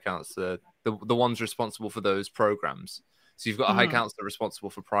men's high councillor, the ones responsible for those programs. So you've got a high councillor responsible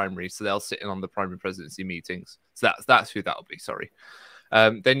for primary, so they'll sit in on the primary presidency meetings. So that's who that'll be. Sorry.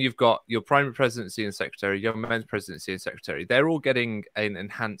 Then you've got your primary presidency and secretary, young men's presidency and secretary. They're all getting an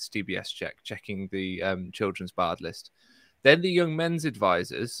enhanced DBS check, checking the children's barred list. Then the young men's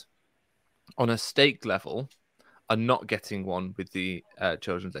advisors on a stake level are not getting one with the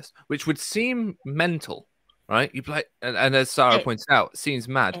children's list, which would seem mental, right? You'd be like, and as Sarah pointed out, it seems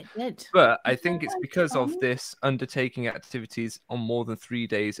mad. It did. But I think it's because of this undertaking activities on more than 3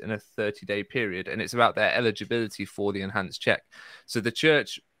 days in a 30-day period, and it's about their eligibility for the enhanced check. So the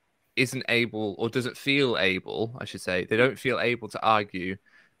church isn't able, or doesn't feel able, I should say, they don't feel able to argue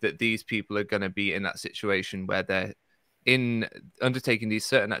that these people are going to be in that situation where they're in undertaking these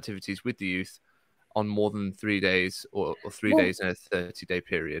certain activities with the youth on more than 3 days or 3 days in a 30-day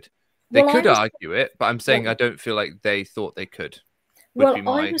period. They could argue it, but I'm saying I don't feel like they thought they could.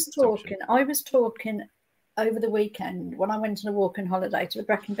 I was talking over the weekend when I went on a walking holiday to the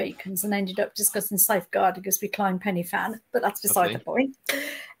Brecon Beacons and ended up discussing safeguarding as we climb Penny Fan, but that's beside the point.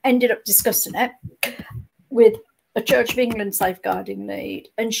 Ended up discussing it with a Church of England safeguarding lead,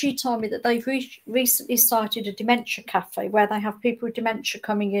 and she told me that they've recently started a dementia cafe where they have people with dementia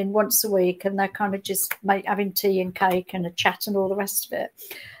coming in once a week, and they're kind of just having tea and cake and a chat and all the rest of it.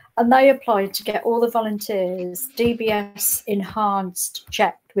 And they applied to get all the volunteers DBS enhanced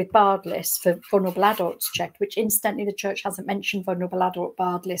checked with barred lists for vulnerable adults checked, which incidentally the church hasn't mentioned vulnerable adult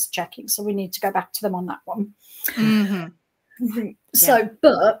barred list checking, so we need to go back to them on that one.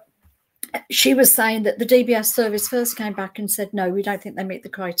 But she was saying that the DBS service first came back and said, no, we don't think they meet the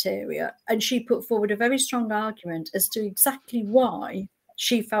criteria. And she put forward a very strong argument as to exactly why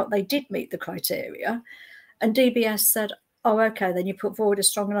she felt they did meet the criteria. And DBS said, oh, okay, then you put forward a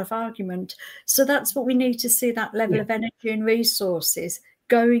strong enough argument. So that's what we need to see, that level of energy and resources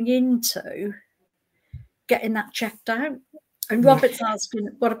going into getting that checked out. And Robert's asking,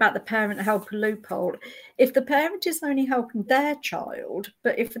 what about the parent helper loophole? If the parent is only helping their child,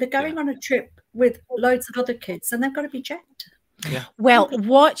 but if they're going on a trip with loads of other kids, then they've got to be checked. Yeah. Well,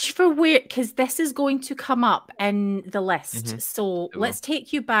 watch for where, because this is going to come up in the list. So let's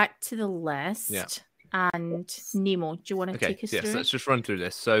take you back to the list. Yeah. And Nemo, do you want to take us through? Let's just run through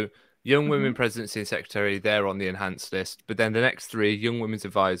this. So Young Women Presidency and Secretary, they're on the enhanced list. But then the next three, Young Women's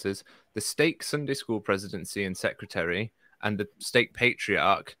Advisors, the Stake Sunday School Presidency and Secretary, and the Stake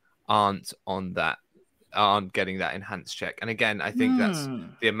Patriarch aren't on that, aren't getting that enhanced check. And again, I think that's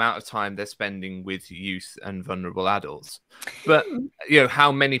the amount of time they're spending with youth and vulnerable adults. But,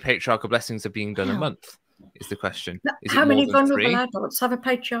 how many patriarchal blessings are being done a month is the question. How many vulnerable adults have a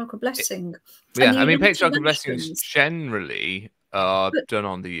patriarchal blessing? Patriarchal blessings generally are done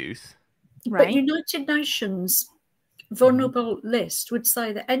on the youth. Right. But United Nations vulnerable list would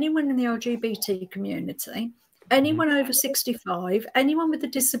say that anyone in the LGBT community, anyone over 65, anyone with a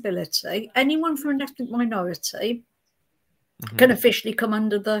disability, anyone from an ethnic minority can officially come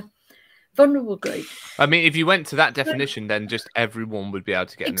under the vulnerable group. I mean, if you went to that definition, then just everyone would be able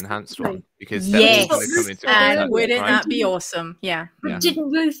to get an enhanced one, because they're all going to come into contact. Wouldn't that be awesome? Yeah.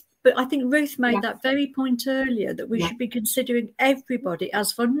 But I think Ruth made that very point earlier, that we should be considering everybody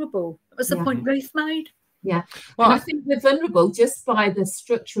as vulnerable. That was the point Ruth made. Yeah. Well, I think we're vulnerable just by the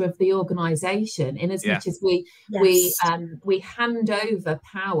structure of the organisation, in as much as we hand over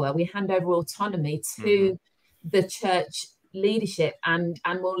power, we hand over autonomy to the church leadership, and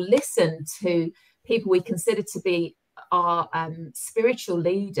will listen to people we consider to be our spiritual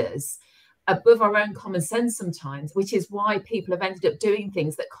leaders above our own common sense sometimes, which is why people have ended up doing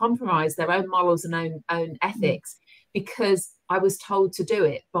things that compromise their own morals and own ethics, because I was told to do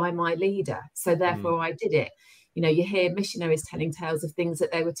it by my leader, so therefore I did it. You hear missionaries telling tales of things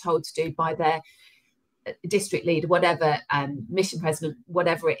that they were told to do by their district leader, whatever, mission president,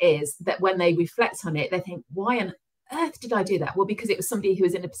 whatever it is, that when they reflect on it, they think, why on earth did I do that? Well, because it was somebody who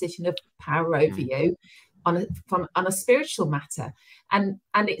was in a position of power over you on a spiritual matter, and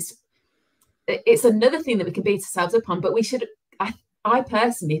it's another thing that we can beat ourselves up on. But we should, I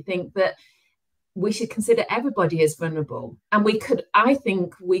personally think that we should consider everybody as vulnerable, and I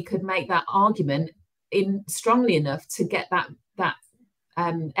think we could make that argument in strongly enough to get that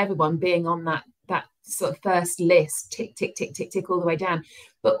everyone being on that sort of first list, tick tick tick tick tick all the way down.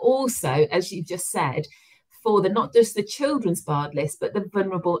 But also, as you've just said, for not just the children's barred list, but the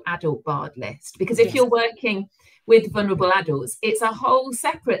vulnerable adult barred list. Because if you're working with vulnerable adults, it's a whole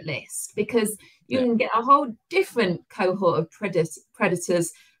separate list, because you can get a whole different cohort of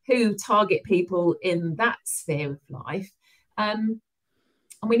predators who target people in that sphere of life. And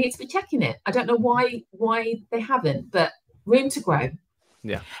we need to be checking it. I don't know why they haven't, but room to grow.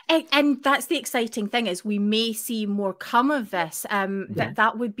 Yeah. And that's the exciting thing, is we may see more come of this.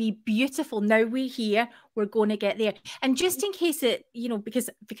 That would be beautiful. Now we're going to get there. And just in case it,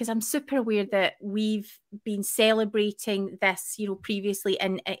 because I'm super aware that we've been celebrating this, previously,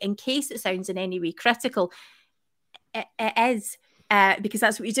 and in case it sounds in any way critical, it is, because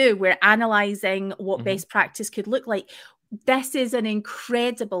that's what we do. We're analysing what best practice could look like. This is an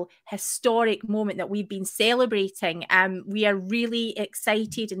incredible historic moment that we've been celebrating. We are really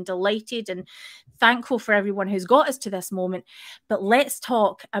excited and delighted and thankful for everyone who's got us to this moment. But let's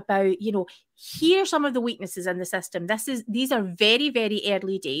talk about, here are some of the weaknesses in the system. These are very, very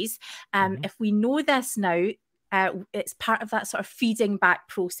early days. If we know this now, it's part of that sort of feeding back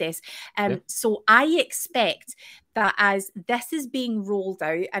process. So I expect that as this is being rolled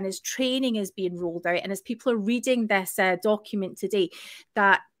out, and as training is being rolled out, and as people are reading this document today,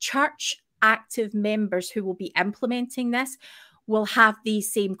 that church active members who will be implementing this will have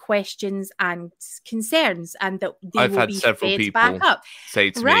these same questions and concerns, and that they I've will had be several fed people back up.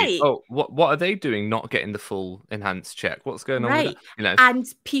 say to me, "Oh, what are they doing? Not getting the full enhanced check? What's going on?" With that? And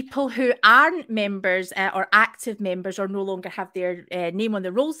people who aren't members or active members, or no longer have their name on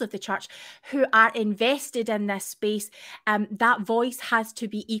the rolls of the church, who are invested in this space, that voice has to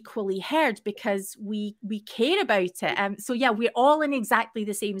be equally heard, because we care about it. So yeah, we're all in exactly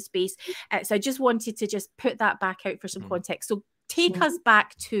the same space. So I just wanted to just put that back out for some context. So take us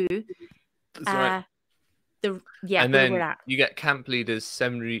back to and where then we're at. You get camp leaders,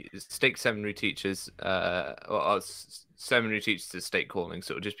 stake seminary teachers, or seminary teachers to stake calling,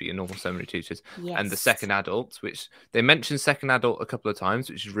 so it'll just be your normal seminary teachers, and the second adults, which they mentioned second adult a couple of times,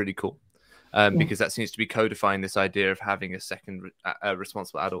 which is really cool, because that seems to be codifying this idea of having a second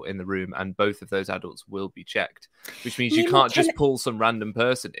responsible adult in the room, and both of those adults will be checked, which means you can't just pull some random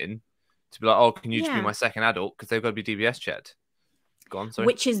person in to be like, "Oh, can you just be my second adult?" Because they've got to be DBS checked. Go on, sorry.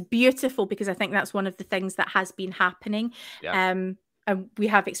 Which is beautiful, because I think that's one of the things that has been happening. And we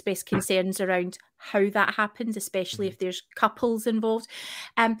have expressed concerns around how that happens, especially if there's couples involved.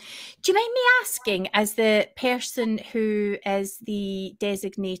 Do you mind me asking, as the person who is the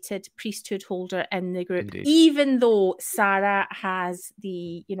designated priesthood holder in the group, even though Sarah has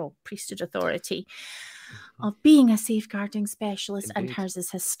the, priesthood authority, of being a safeguarding specialist, Indeed. and hers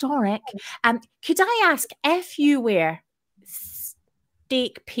is historic. Could I ask, if you were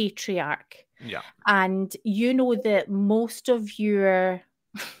stake patriarch, and you know that most of your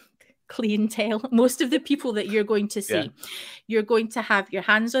clientele, most of the people that you're going to see, you're going to have your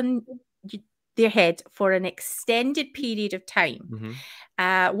hands on their head for an extended period of time.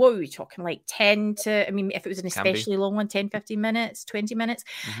 What were we talking, like 10 to, I mean, if it was an especially long one, 10, 15 minutes, 20 minutes.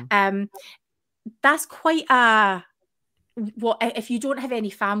 That's quite if you don't have any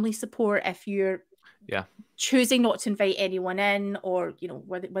family support, if you're choosing not to invite anyone in, or, you know,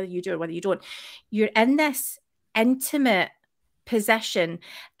 whether you do or whether you don't, you're in this intimate position.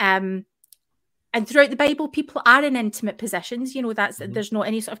 And throughout the Bible, people are in intimate positions. You know, that's there's not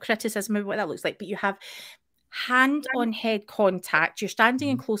any sort of criticism of what that looks like, but you have hand on head contact, you're standing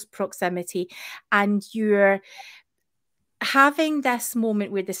in close proximity, and you're having this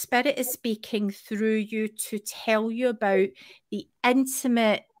moment where the Spirit is speaking through you to tell you about the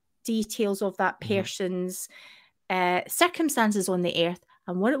intimate details of that person's circumstances on the earth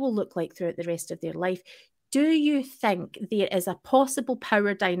and what it will look like throughout the rest of their life. Do you think there is a possible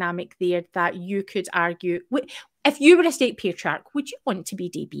power dynamic there that you could argue, if you were a state patriarch, would you want to be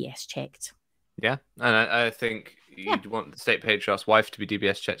DBS checked? Yeah, and I think you'd want the state patriarch's wife to be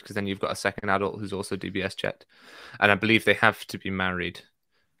DBS checked, because then you've got a second adult who's also DBS checked. And I believe they have to be married.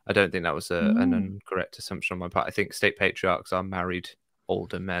 I don't think that was an incorrect assumption on my part. I think state patriarchs are married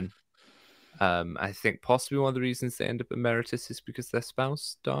older men. I think possibly one of the reasons they end up emeritus is because their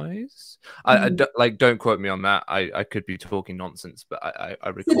spouse dies. Don't quote me on that. I could be talking nonsense, but I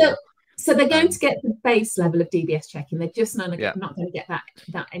recall. So they're going to get the base level of DBS checking. They're just not going to get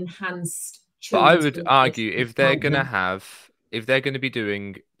that enhanced. But I would argue if they're going to be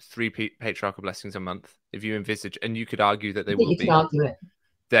doing 3 patriarchal blessings a month, if you envisage, and you could argue that they will be,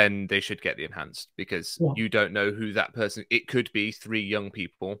 then they should get the enhanced, because you don't know who that person. It could be 3 young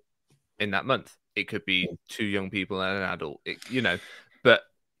people in that month. It could be 2 young people and an adult. But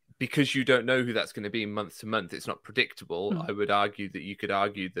because you don't know who that's going to be month to month, it's not predictable. I would argue that you could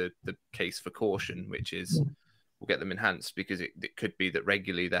argue the case for caution, which is we'll get them enhanced, because it could be that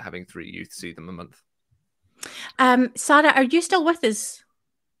regularly they're having 3 youth see them a month. Sarah, are you still with us?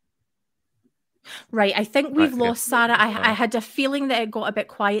 Right, I think we've lost Sarah. I had a feeling that it got a bit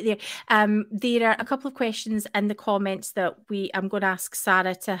quiet there. There are a couple of questions in the comments that I'm going to ask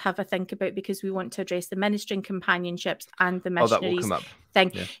Sarah to have a think about, because we want to address the ministering companionships and the missionaries that will come up.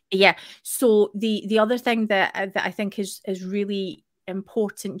 thing. Yeah. So the other thing that I think is really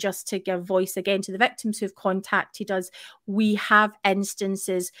important, just to give voice again to the victims who've contacted us, we have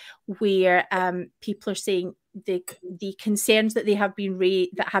instances where people are saying the concerns that have been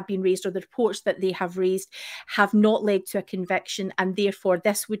raised, or the reports that they have raised, have not led to a conviction, and therefore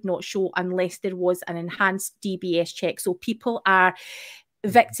this would not show unless there was an enhanced DBS check. So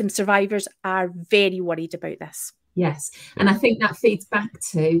victim survivors are very worried about this. Yes, and I think that feeds back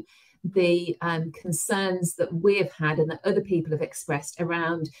to the concerns that we've had and that other people have expressed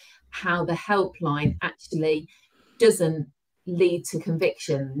around how the helpline actually doesn't lead to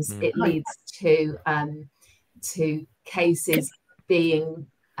convictions. It leads to cases being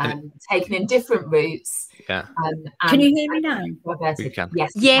taken in different routes. Can you hear me now? We can.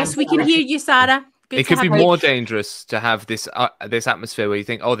 Yes, we can hear you, Sarah. It could be more dangerous to have this atmosphere where you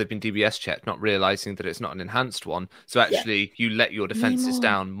think, oh, they've been DBS checked, not realizing that it's not an enhanced one. So actually, you let your defences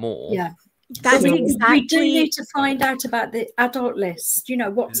down more. Yeah. That's exactly. We do need to find out about the adult list. You know,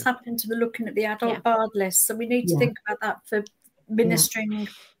 what's happened to looking at the adult barred list. So we need to think about that for ministering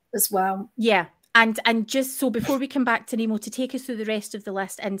as well. Yeah. And just so before we come back to Nemo to take us through the rest of the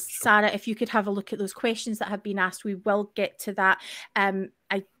list, and Sarah, if you could have a look at those questions that have been asked, we will get to that.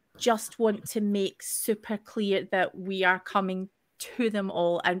 I just want to make super clear that we are coming to them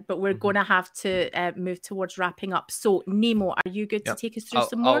all, but we're going to have to move towards wrapping up. So Nemo, are you good to take us through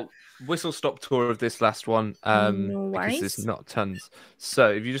some more? I'll whistle stop tour of this last one, no worries, because there's not tons. So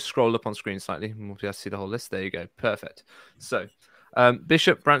if you just scroll up on screen slightly, we'll be able to see the whole list. There you go. Perfect. So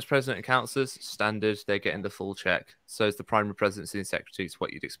Bishop, branch president, and councillors, standard, they're getting the full check. So is the primary presidency and secretaries,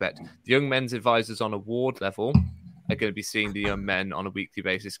 what you'd expect. The young men's advisors on a ward level are going to be seeing the young men on a weekly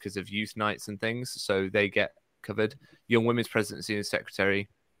basis because of youth nights and things, so they get covered. Young women's presidency and secretary,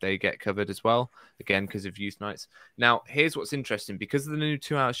 they get covered as well, again because of youth nights. Now here's what's interesting: because of the new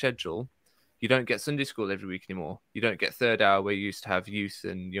 2-hour schedule, you don't get Sunday school every week anymore. You don't get third hour where you used to have youth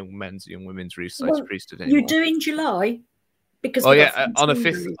and young men's, young women's recital priesthood anymore. You do in July, because on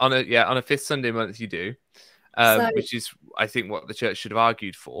a fifth Sunday month you do. which is, I think, what the church should have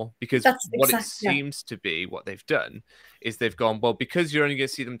argued for, because what it seems to be what they've done is they've gone, well, because you're only going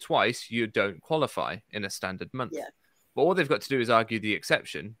to see them twice, you don't qualify in a standard month. Yeah. But all they've got to do is argue the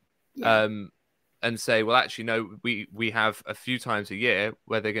exception, and say, well, actually, no, we have a few times a year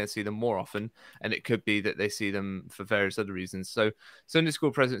where they're going to see them more often, and it could be that they see them for various other reasons. So Sunday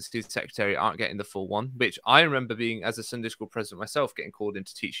school presidency and secretary aren't getting the full one, which I remember being, as a Sunday school president myself, getting called in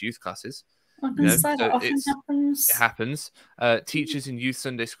to teach youth classes. It happens. Teachers in youth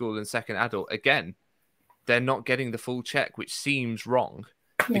Sunday school and second adult, again, they're not getting the full check, which seems wrong,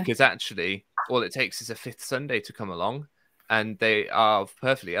 because actually all it takes is a fifth Sunday to come along, and they are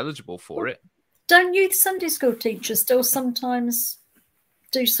perfectly eligible for it. Don't youth Sunday school teachers still sometimes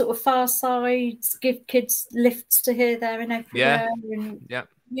do sort of far sides, give kids lifts to here, there, and everywhere?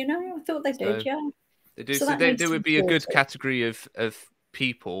 You know, I thought they did. They do. So there would be a good category of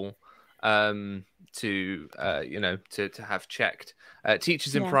people to have checked.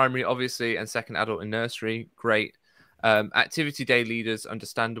 Teachers in primary, obviously, and second adult and nursery, great. Activity day leaders,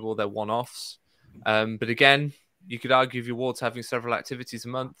 understandable, they're one-offs. But again, you could argue if your ward's having several activities a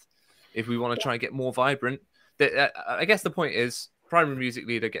month, if we want to try and get more vibrant. I guess the point is primary music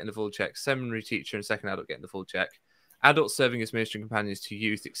leader getting the full check, seminary teacher and second adult getting the full check. Adults serving as ministering companions to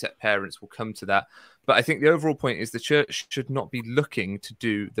youth, except parents, will come to that. But I think the overall point is the church should not be looking to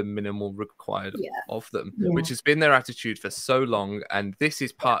do the minimal required of them, which has been their attitude for so long. And this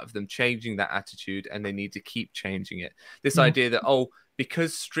is part of them changing that attitude, and they need to keep changing it. This idea that,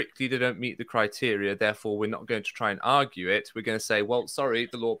 because strictly they don't meet the criteria, therefore we're not going to try and argue it. We're going to say, well, sorry,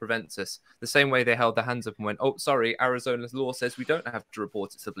 the law prevents us. The same way they held their hands up and went, oh, sorry, Arizona's law says we don't have to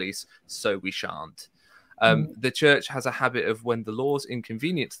report it to the police, so we shan't. The church has a habit of, when the law's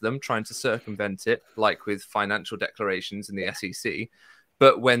inconvenient to them, trying to circumvent it, like with financial declarations in the SEC.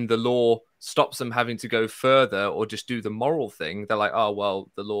 But when the law stops them having to go further or just do the moral thing, they're like, oh, well,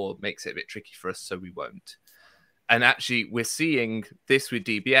 the law makes it a bit tricky for us, so we won't. And actually, we're seeing this with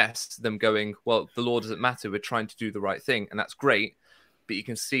DBS, them going, well, the law doesn't matter. We're trying to do the right thing. And that's great. But you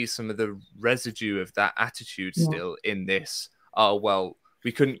can see some of the residue of that attitude still in this. Oh, well,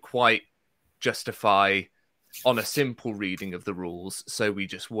 we couldn't quite justify on a simple reading of the rules, so we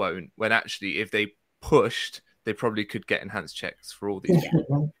just won't. When actually, if they pushed, they probably could get enhanced checks for all these.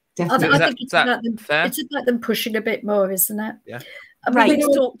 Definitely. I think it's about them pushing a bit more, isn't it? Yeah. Right.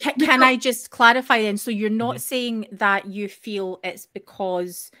 So can I just clarify then? So you're not saying that you feel it's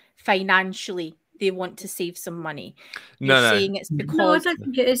because financially they want to save some money. You're saying it's because... No, I don't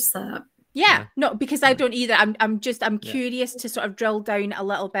think it is that. Yeah, no, because I don't either. I'm curious to sort of drill down a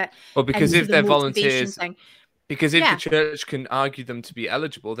little bit. Well, because if they're volunteers, because if the church can argue them to be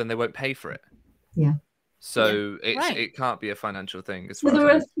eligible, then they won't pay for it. Yeah. So it can't be a financial thing. So there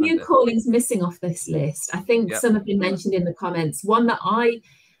are a few callings missing off this list. I think some have been mentioned in the comments. One that I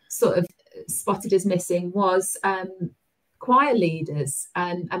sort of spotted as missing was choir leaders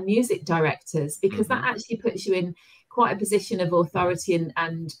and music directors, because that actually puts you in quite a position of authority,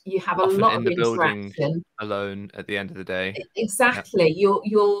 and you have a lot of interaction alone at the end of the day. Exactly.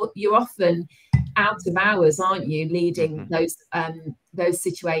 You're often out of hours, aren't you, leading those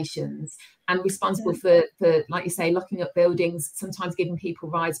situations, and responsible for, like you say, locking up buildings, sometimes giving people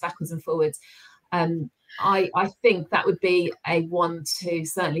rides backwards and forwards. I think that would be a one to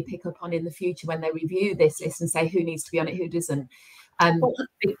certainly pick up on in the future when they review this list and say who needs to be on it, who doesn't.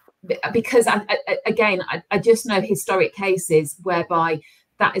 Because I just know historic cases whereby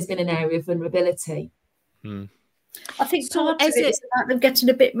that has been an area of vulnerability. I think part of it is about them getting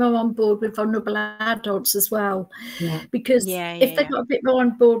a bit more on board with vulnerable adults as well. Because if they got a bit more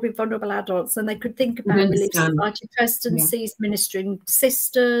on board with vulnerable adults, then they could think about Relief Society presidencies, ministering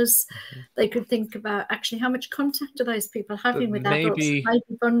sisters. They could think about actually how much contact are those people having with adults who may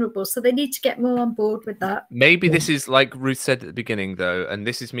be vulnerable. So they need to get more on board with that. Maybe this is like Ruth said at the beginning, though, and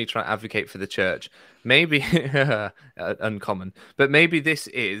this is me trying to advocate for the church. Maybe uncommon, but maybe this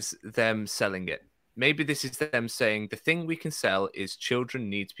is them selling it. Maybe this is them saying the thing we can sell is children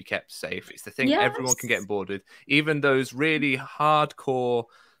need to be kept safe. It's the thing everyone can get on board with. Even those really hardcore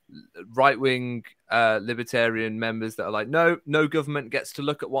right-wing libertarian members that are like, no government gets to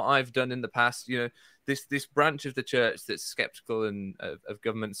look at what I've done in the past. You know, this branch of the church that's skeptical and of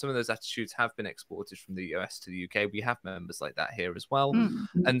government. Some of those attitudes have been exported from the US to the UK. We have members like that here as well.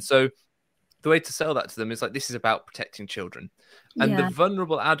 And so the way to sell that to them is like, this is about protecting children, and the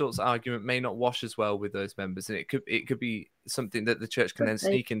vulnerable adults argument may not wash as well with those members, and it could be something that the church can then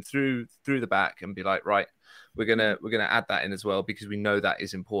sneak in through the back and be like, right, we're gonna add that in as well, because we know that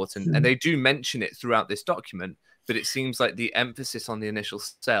is important. And they do mention it throughout this document, but it seems like the emphasis on the initial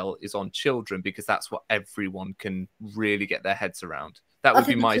cell is on children because that's what everyone can really get their heads around. That would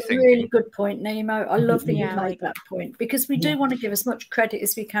be my thinking. That's a really good point, Nemo. I love that you made that point, because we do want to give as much credit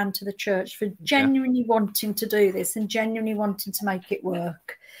as we can to the church for genuinely wanting to do this and genuinely wanting to make it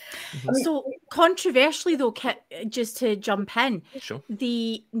work. I mean, so controversially though, just to jump in,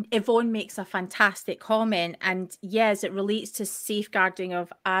 Yvonne makes a fantastic comment, and yes, it relates to safeguarding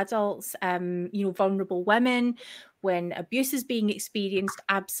of adults, vulnerable women. When abuse is being experienced,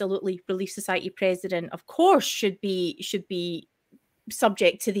 absolutely, Relief Society president, of course, should be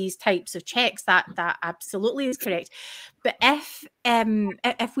subject to these types of checks. That absolutely is correct. But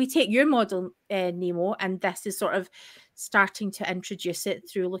if we take your model, Nemo, and this is sort of starting to introduce it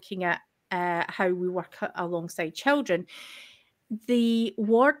through looking at how we work alongside children, the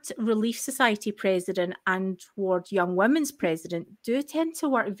Ward Relief Society president and Ward Young Women's president do tend to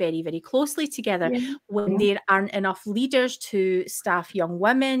work very, very closely together. When there aren't enough leaders to staff young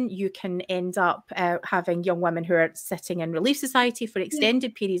women, you can end up having young women who are sitting in Relief Society for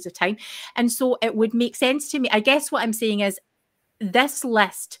extended periods of time. And so it would make sense to me. I guess what I'm saying is this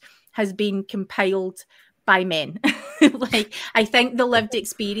list has been compiled by men. Like, I think the lived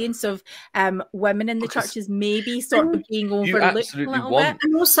experience of women in the church is maybe sort of being overlooked a little bit.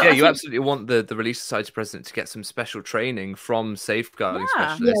 And also, you absolutely want the Relief Society president to get some special training from safeguarding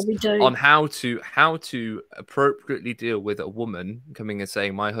specialists on how to appropriately deal with a woman coming and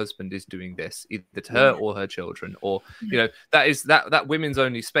saying, my husband is doing this, either to her or her children, or that women's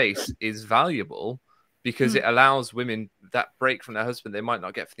only space is valuable because it allows women that break from their husband they might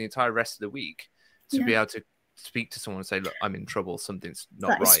not get for the entire rest of the week to be able to speak to someone and say, look, I'm in trouble, something's not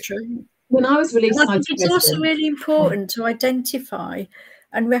right. That's true. When I was Relief Society it's also really important to identify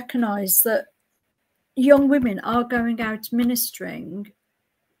and recognise that young women are going out ministering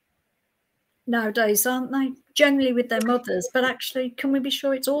nowadays, aren't they? Generally with their mothers, but actually, can we be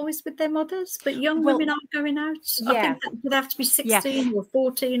sure it's always with their mothers? But young women aren't going out. I think that would have to be 16 or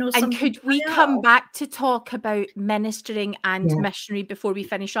 14 or something. And could we come back to talk about ministering and missionary before we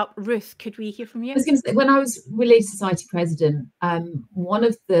finish up? Ruth, could we hear from you? I was going to say, when I was Relief Society president, one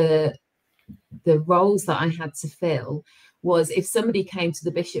of the roles that I had to fill was if somebody came to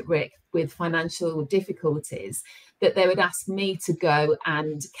the bishopric with financial difficulties, that they would ask me to go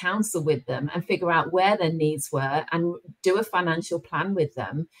and counsel with them and figure out where their needs were and do a financial plan with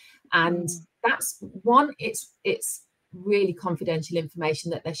them. And that's one, it's really confidential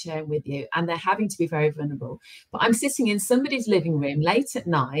information that they're sharing with you, and they're having to be very vulnerable. But I'm sitting in somebody's living room late at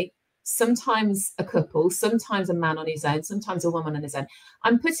night, sometimes a couple, sometimes a man on his own, sometimes a woman on his own.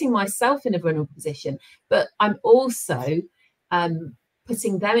 I'm putting myself in a vulnerable position, but I'm also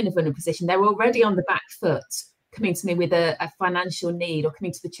putting them in a vulnerable position. They're already on the back foot, coming to me with a financial need, or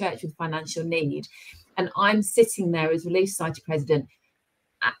coming to the church with financial need. And I'm sitting there as Relief Society president.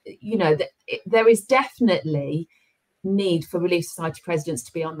 There is definitely need for Relief Society presidents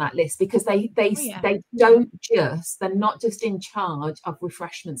to be on that list, because they're not just in charge of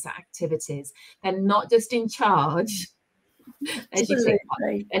refreshments activities. They're not just in charge,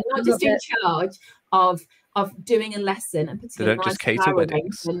 they're not just in charge of doing a lesson and putting a nice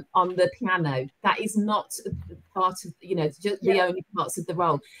weddings on the piano. That is not part of, the only parts of the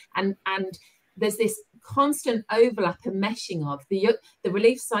role. And there's this constant overlap and meshing of the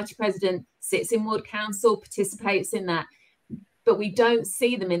Relief Society president sits in ward council, participates in that, but we don't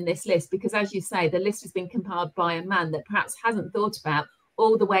see them in this list because, as you say, the list has been compiled by a man that perhaps hasn't thought about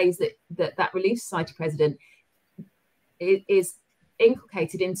all the ways that Relief Society president is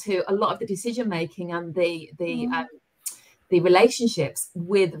inculcated into a lot of the decision making and the relationships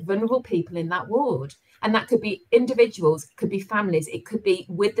with vulnerable people in that ward. And that could be individuals, it could be families, it could be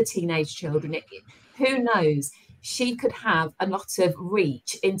with the teenage children. Who knows? She could have a lot of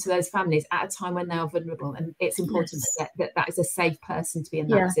reach into those families at a time when they are vulnerable, and it's important that is a safe person to be in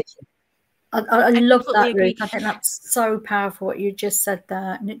that position. I love that, Ruth. I think that's so powerful what you just said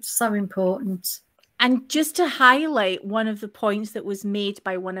there, and it's so important. And just to highlight one of the points that was made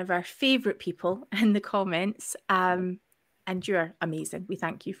by one of our favourite people in the comments, and you're amazing. We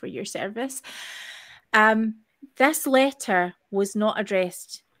thank you for your service. This letter was not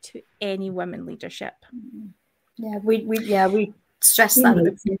addressed to any women leadership. Yeah, we stressed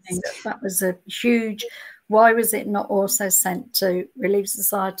that. That was a huge. Why was it not also sent to Relief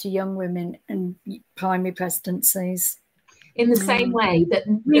Society, Young Women, and primary presidencies? In the same way that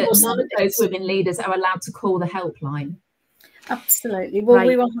none of those women leaders are allowed to call the helpline. Absolutely. Well,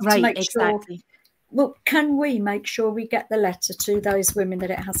 we want to make sure. Well, can we make sure we get the letter to those women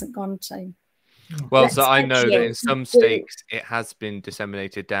that it hasn't gone to? Well, so I know that in some states it has been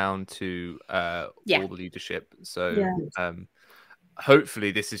disseminated down to all the leadership. So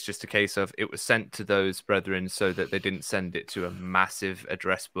hopefully this is just a case of it was sent to those brethren so that they didn't send it to a massive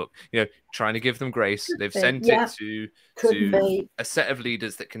address book, trying to give them grace. They've sent it to a set of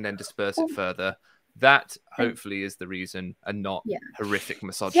leaders that can then disperse it further. That hopefully is the reason, and not horrific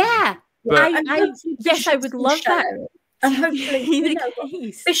misogyny. Yeah, but I would love that. And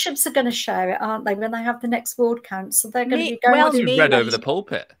hopefully, bishops are going to share it, aren't they? When they have the next ward council, they're going to be going read over the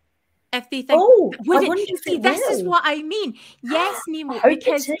pulpit. If they think, this is what I mean. Yes, Nemo,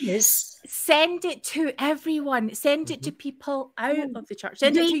 because send it to everyone. Send it to people out of the church.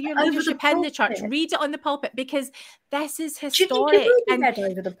 Send it to your leadership in the church. Read it on the pulpit, because this is historic. Do you think it will be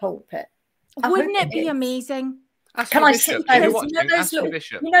read over the pulpit? Wouldn't it be amazing? Can I sit there? You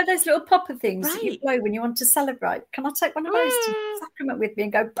know those little popper things that you blow when you want to celebrate? Can I take one of those to the sacrament with me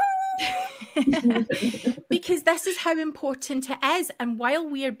and go, because this is how important it is. And while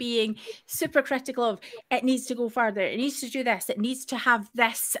we are being super critical of it needs to go further, it needs to do this, it needs to have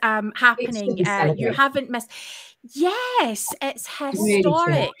this happening, you haven't missed. Yes, it's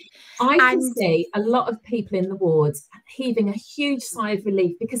historic. I can see a lot of people in the wards heaving a huge sigh of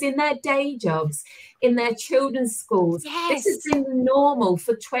relief, because in their day jobs, in their children's schools, this has been normal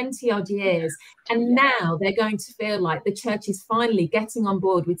for 20 odd years. And now they're going to feel like the church is finally getting on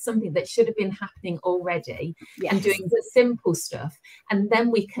board with something that should have been happening already, and doing the simple stuff. And then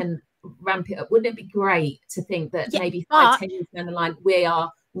we can ramp it up. Wouldn't it be great to think that maybe 5-10 years down the line, we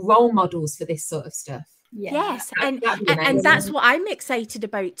are role models for this sort of stuff? Yes, and that's what I'm excited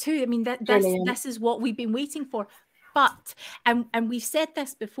about too. I mean, this is what we've been waiting for. But, and we've said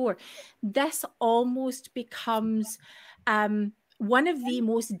this before, this almost becomes one of the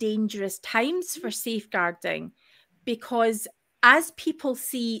most dangerous times for safeguarding, because as people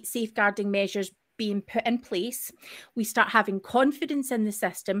see safeguarding measures being put in place, we start having confidence in the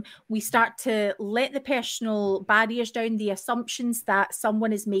system. We start to let the personal barriers down, the assumptions that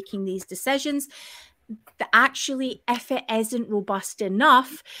someone is making these decisions, that actually, if it isn't robust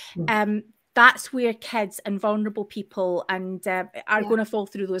enough, that's where kids and vulnerable people are going to fall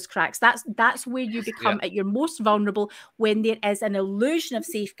through those cracks. That's where you become at your most vulnerable, when there is an illusion of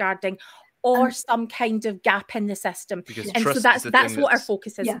safeguarding or some kind of gap in the system. And so that's what our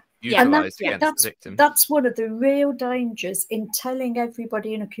focus is. And that's one of the real dangers in telling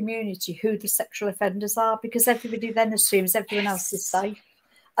everybody in a community who the sexual offenders are, because everybody then assumes everyone else is safe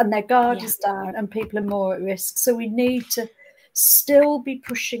and their guard is down and people are more at risk. So we need to still be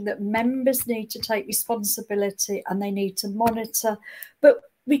pushing that members need to take responsibility and they need to monitor, but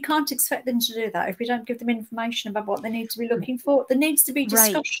we can't expect them to do that if we don't give them information about what they need to be looking for. There needs to be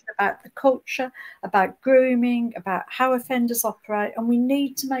discussion about the culture, about grooming, about how offenders operate, and we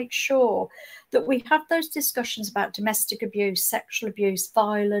need to make sure that we have those discussions about domestic abuse, sexual abuse,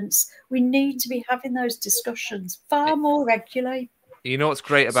 violence. We need to be having those discussions far more regularly. You know what's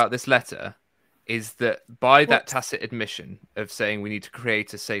great about this letter is that by that tacit admission of saying we need to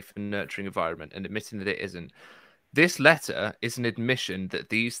create a safe and nurturing environment and admitting that it isn't, this letter is an admission that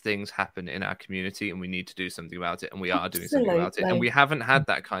these things happen in our community and we need to do something about it, and we are doing something about it. And we haven't had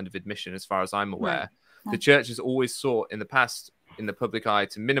that kind of admission as far as I'm aware. No. The church has always sought in the past, in the public eye,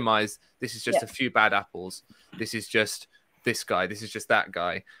 to minimize this is just a few bad apples. This is just this guy. This is just that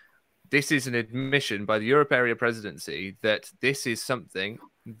guy. This is an admission by the Europe Area Presidency that this is something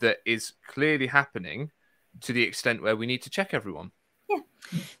that is clearly happening to the extent where we need to check everyone.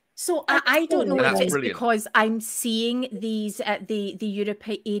 So I don't know if it's because I'm seeing these at the Europe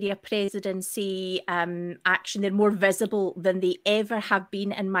Area Presidency action. They're more visible than they ever have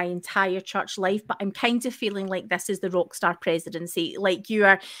been in my entire church life. But I'm kind of feeling like this is the Rockstar Presidency. Like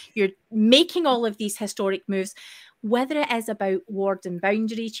you're making all of these historic moves, whether it is about ward and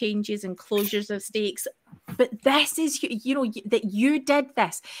boundary changes and closures of stakes. But this is, that you did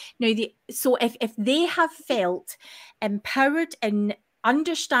this. Now, so if they have felt empowered in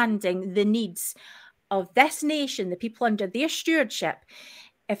understanding the needs of this nation, the people under their stewardship,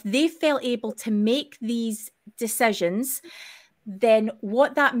 if they felt able to make these decisions, then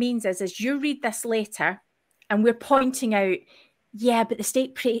what that means is you read this letter and we're pointing out, but the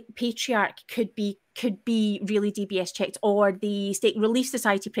state patriarch could be really DBS checked, or the State Relief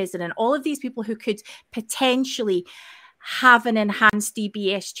Society president, all of these people who could potentially have an enhanced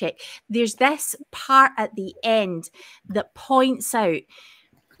DBS check. There's this part at the end that points out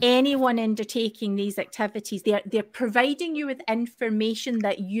anyone undertaking these activities, they're providing you with information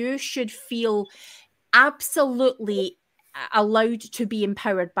that you should feel absolutely allowed to be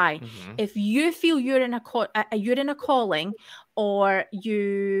empowered by. If you feel you're in a calling, or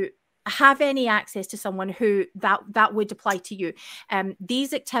you have any access to someone who that would apply to you.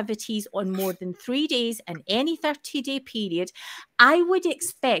 These activities on more than 3 days in any 30-day period, I would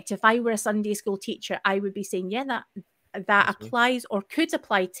expect, if I were a Sunday school teacher, I would be saying, yeah, that applies or could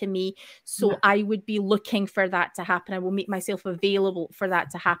apply to me. So I would be looking for that to happen. I will make myself available for that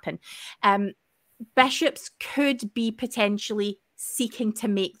to happen. Bishops could be potentially seeking to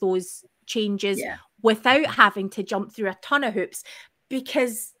make those changes without having to jump through a ton of hoops,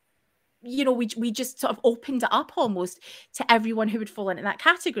 because you know, we just sort of opened it up almost to everyone who would fall into that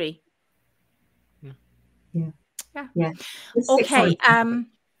category. Yeah. Okay.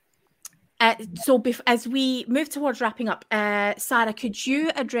 So as we move towards wrapping up, Sarah, could you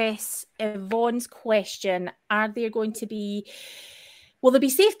address Yvonne's question? Will there be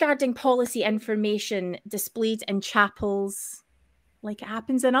safeguarding policy information displayed in chapels like it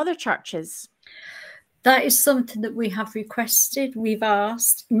happens in other churches? That is something that we have requested. We've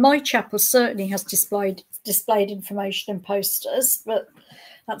asked. My chapel certainly has displayed information and posters, but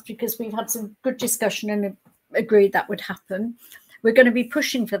that's because we've had some good discussion and agreed that would happen. We're going to be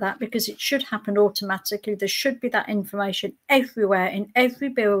pushing for that because it should happen automatically. There should be that information everywhere, in every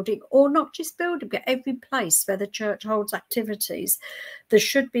building, or not just building, but every place where the church holds activities. There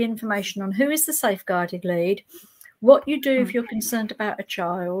should be information on who is the safeguarding lead, what you do if you're concerned about a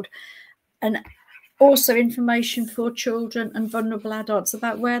child, and also information for children and vulnerable adults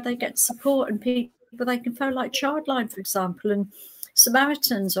about where they get support and people they can phone, like Childline, for example, and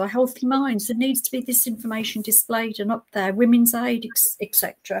Samaritans or Healthy Minds. There needs to be this information displayed and up there, Women's Aid,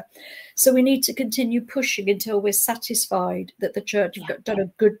 etc. So we need to continue pushing until we're satisfied that the church have done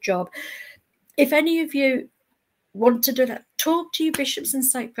a good job. If any of you want to do that, talk to your bishops and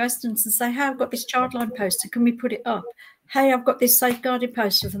stake presidents and say, hey, I've got this Childline poster, can we put it up? Hey, I've got this safeguarding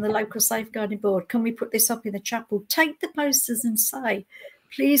poster from the local safeguarding board, can we put this up in the chapel? Take the posters and say,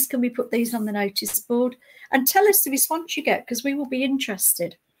 please, can we put these on the notice board? And tell us the response you get, because we will be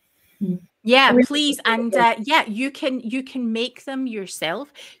interested. Yeah, please. And you can make them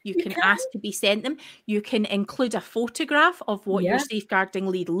yourself. You can ask to be sent them. You can include a photograph of what your safeguarding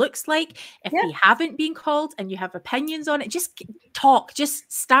lead looks like. If they haven't been called and you have opinions on it, just talk,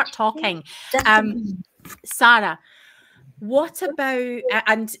 just start talking. Sarah, what about,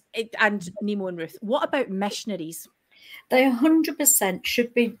 and Nemo and Ruth, what about missionaries? They 100%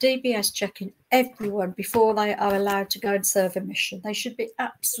 should be DBS checking everyone before they are allowed to go and serve a mission. They should be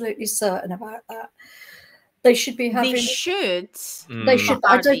absolutely certain about that. They should be having... They should.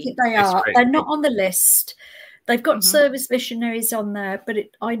 I don't think they are. They're not on the list. They've got service missionaries on there, but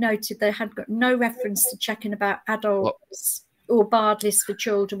I noted they had got no reference to checking about adults or barred lists for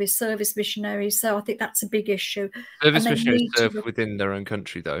children with service missionaries. So I think that's a big issue. Service missionaries serve within their own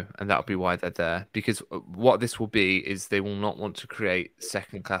country, though, and that'll be why they're there. Because what this will be is they will not want to create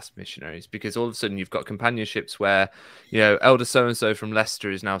second-class missionaries, because all of a sudden you've got companionships where, you know, Elder so-and-so from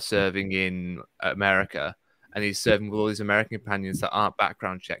Leicester is now serving in America, and he's serving with all these American companions that aren't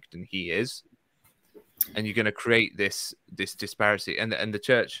background checked, and he is. And you're going to create this disparity. And the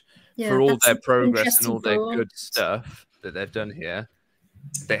church, for all their progress and all their good stuff that they've done here,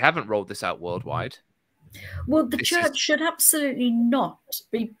 they haven't rolled this out worldwide. Well, the church should absolutely not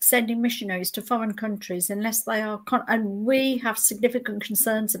be sending missionaries to foreign countries unless they are, and we have significant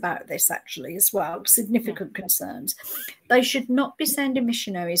concerns about this actually as well, significant concerns. They should not be sending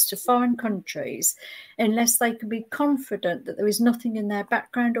missionaries to foreign countries unless they can be confident that there is nothing in their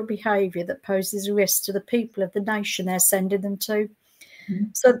background or behaviour that poses a risk to the people of the nation they're sending them to.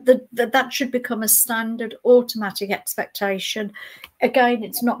 So that should become a standard automatic expectation. Again,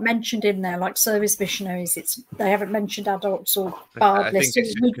 it's not mentioned in there like service missionaries. They haven't mentioned adults or barred lists.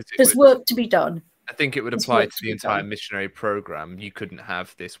 There's work to be done. I think it would apply to the entire missionary program. You couldn't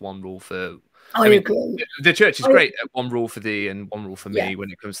have this one rule for... I agree. The church is great at one rule for thee and one rule for me when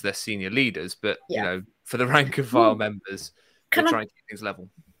it comes to their senior leaders, but you know, for the rank and file members, they're trying to keep things level.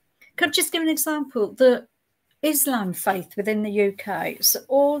 Can I just give an example? The Islam faith within the UK, so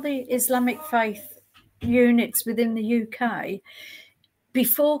all the Islamic faith units within the UK,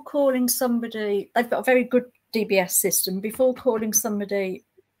 before calling somebody, they've got a very good DBS system. Before calling somebody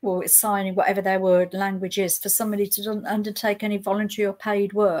or signing whatever their word language is for somebody to undertake any voluntary or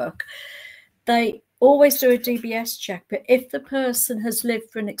paid work, they always do a DBS check. But if the person has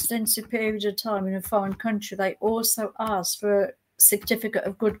lived for an extensive period of time in a foreign country, they also ask for a certificate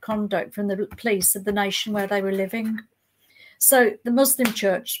of good conduct from the police of the nation where they were living. So the Muslim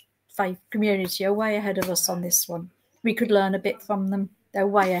church faith community are way ahead of us on this one. We could learn a bit from them. They're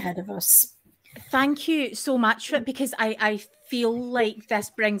way ahead of us. Thank you so much for it, because I feel like this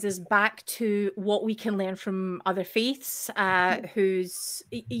brings us back to what we can learn from other faiths, whose,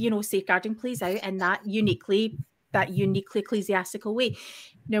 you know, safeguarding plays out in that uniquely ecclesiastical way.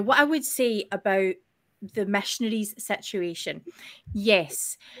 Now, what I would say about the missionaries situation,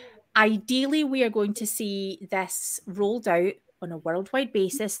 yes, ideally we are going to see this rolled out on a worldwide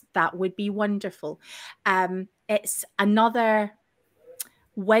basis. That would be wonderful. It's another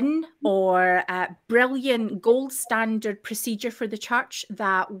win or brilliant gold standard procedure for the church,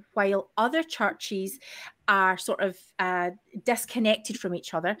 that while other churches are sort of disconnected from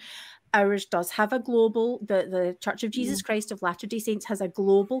each other, ours does have a global, the Church of Jesus Christ of Latter-day Saints has a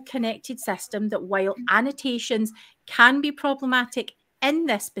global connected system that, while annotations can be problematic in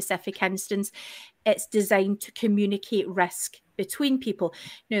this specific instance, it's designed to communicate risk between people.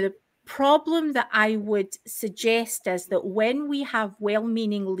 Now, the problem that I would suggest is that when we have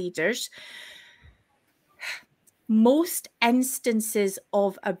well-meaning leaders, most instances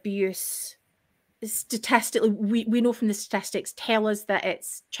of abuse, statistically, we know from the statistics, tell us that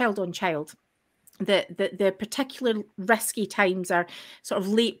it's child on child. The particular risky times are sort of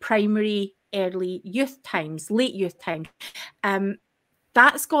late primary, early youth times, late youth time.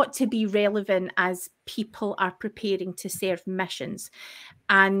 That's got to be relevant as people are preparing to serve missions.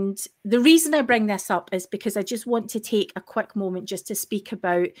 And the reason I bring this up is because I just want to take a quick moment just to speak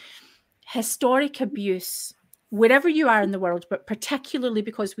about historic abuse, wherever you are in the world, but particularly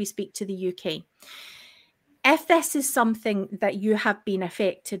because we speak to the UK. If this is something that you have been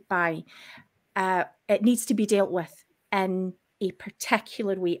affected by, it needs to be dealt with in a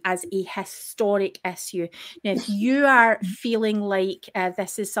particular way as a historic issue. Now, if you are feeling like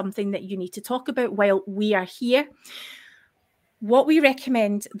this is something that you need to talk about while we are here, what we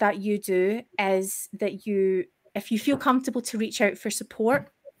recommend that you do is that you, if you feel comfortable to reach out for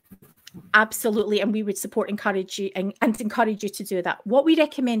support, absolutely, and we would encourage you and encourage you to do that. What we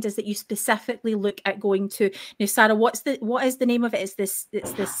recommend is that you specifically look at going to, now, Sarah, what is the name of it? It's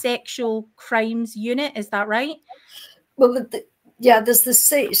the Sexual Crimes Unit, is that right? Well, there's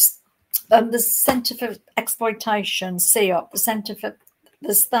the Centre for Exploitation, CEOP, the Centre for,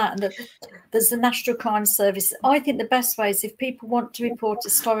 there's that, and there's the National Crime Service. I think the best way is, if people want to report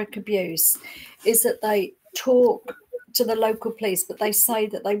historic abuse, is that they talk to the local police, but they say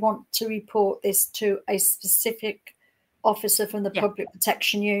that they want to report this to a specific officer from the Public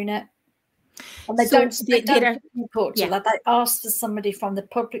Protection Unit. And they don't report to that. They ask for somebody from the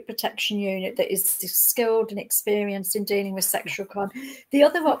Public Protection Unit that is skilled and experienced in dealing with sexual crime. The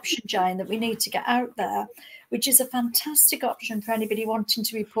other option, Jane, that we need to get out there, which is a fantastic option for anybody wanting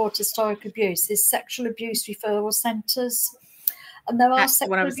to report historic abuse, is sexual abuse referral centres. And there are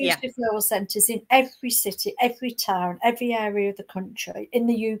sexual abuse referral centres in every city, every town, every area of the country, in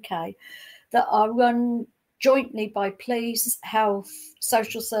the UK, that are run jointly by police, health,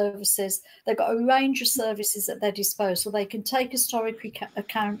 social services. They've got a range of services at their disposal. They can take historic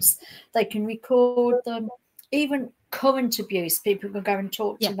accounts, they can record them, even current abuse people can go and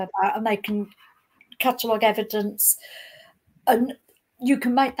talk to them about, and they can catalogue evidence. And you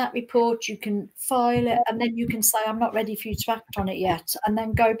can make that report, you can file it, and then you can say, I'm not ready for you to act on it yet, and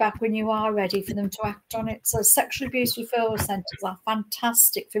then go back when you are ready for them to act on it. So sexual abuse referral centres are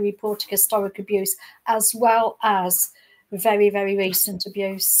fantastic for reporting historic abuse, as well as very, very recent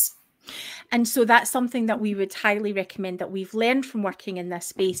abuse. And so that's something that we would highly recommend, that we've learned from working in this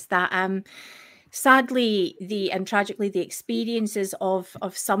space, that sadly and tragically the experiences of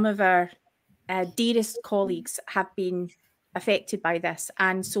some of our dearest colleagues have been affected by this.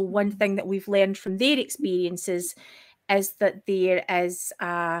 And so one thing that we've learned from their experiences is that there is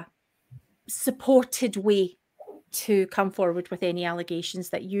a supported way to come forward with any allegations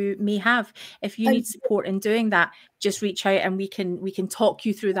that you may have. If you need support in doing that, just reach out and we can talk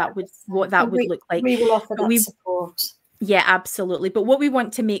you through that, with what that would look like. We will offer that support. Yeah, absolutely. But what we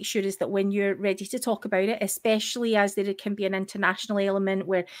want to make sure is that when you're ready to talk about it, especially as there can be an international element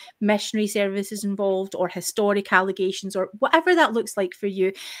where missionary service is involved, or historic allegations, or whatever that looks like for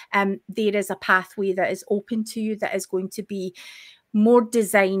you, there is a pathway that is open to you that is going to be more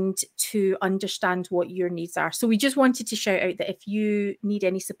designed to understand what your needs are. So we just wanted to shout out that if you need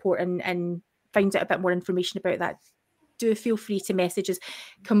any support and find out a bit more information about that, do feel free to message us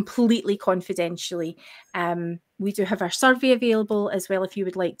completely confidentially. We do have our survey available as well if you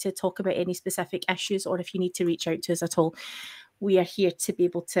would like to talk about any specific issues, or if you need to reach out to us at all. We are here to be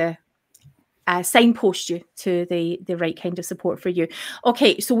able to signpost you to the right kind of support for you.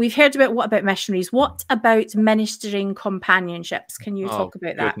 Okay, so we've heard about what about missionaries. What about ministering companionships? Can you talk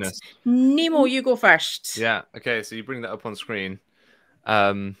about that? Nemo, you go first. Yeah, okay, so you bring that up on screen.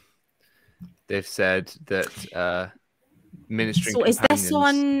 they've said that ministering so companions... is this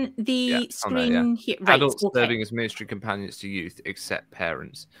on the screen on there, here? Right, adults serving as ministry companions to youth except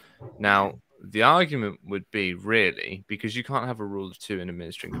parents. Now, the argument would be, really, because you can't have a rule of two in a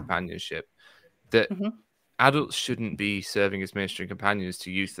ministering companionship, that adults shouldn't be serving as ministering companions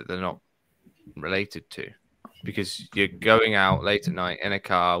to youth that they're not related to. Because you're going out late at night in a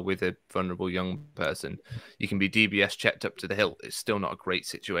car with a vulnerable young person. You can be DBS checked up to the hilt. It's still not a great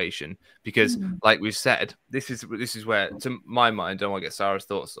situation because, like we've said, this is where, to my mind, I don't want to get Sarah's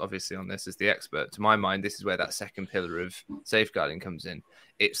thoughts, obviously, on this as the expert. To my mind, this is where that second pillar of safeguarding comes in.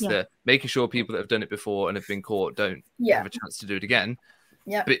 It's the making sure people that have done it before and have been caught don't have a chance to do it again.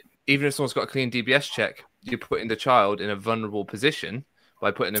 Yeah. But even if someone's got a clean DBS check, you're putting the child in a vulnerable position by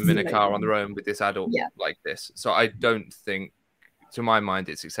putting them in a car on their own with this adult like this. So I don't think, to my mind,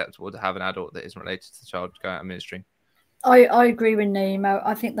 it's acceptable to have an adult that isn't related to the child going out and ministering. I agree with Nemo.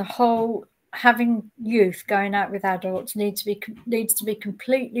 I think the whole having youth going out with adults needs to be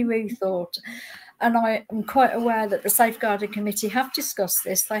completely rethought. And I am quite aware that the Safeguarding Committee have discussed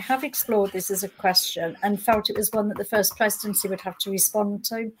this. They have explored this as a question and felt it was one that the First Presidency would have to respond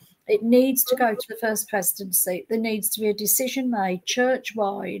to. It needs to go to the First Presidency. There needs to be a decision made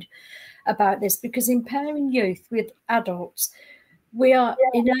church-wide about this, because in pairing youth with adults, we are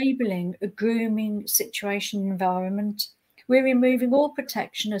enabling a grooming situation environment. We're removing all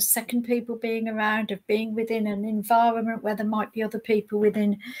protection of second people being around, of being within an environment where there might be other people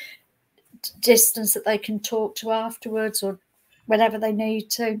within distance that they can talk to afterwards or whenever they need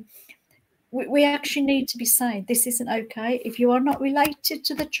to. We actually need to be saying this isn't okay. If you are not related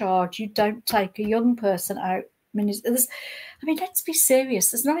to the charge, you don't take a young person out. I mean, let's be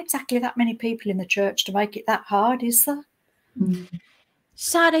serious. There's not exactly that many people in the church to make it that hard, is there?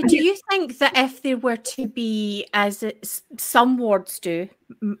 Sarah, do you think that if there were to be, as some wards do,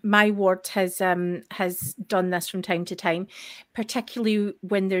 my ward has done this from time to time, particularly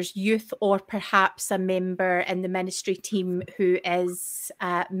when there's youth or perhaps a member in the ministry team who is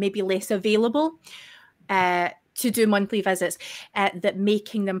maybe less available to do monthly visits, that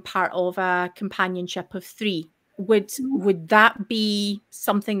making them part of a companionship of 3, would that be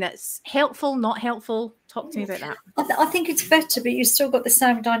something that's helpful, not helpful? Talk to me about that. I think it's better, but you've still got the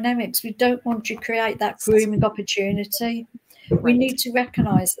same dynamics. We don't want to create that grooming opportunity. We need to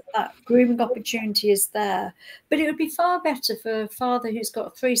recognise that grooming opportunity is there. But it would be far better for a father who's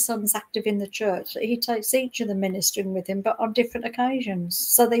got 3 sons active in the church that he takes each of them ministering with him, but on different occasions.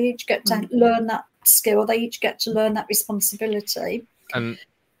 So they each get to learn that skill. They each get to learn that responsibility.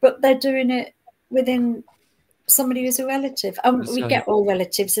 But they're doing it within somebody who's a relative. We get all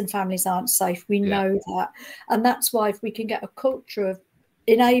relatives and families aren't safe. We know that. And that's why if we can get a culture of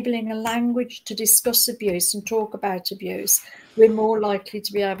enabling a language to discuss abuse and talk about abuse, we're more likely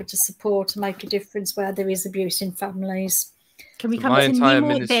to be able to support and make a difference where there is abuse in families. Can we come to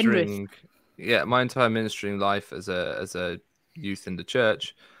Nemo, then Ruth? Yeah, my entire ministering life as a youth in the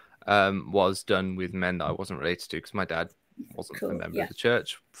church was done with men that I wasn't related to, because my dad wasn't a member of the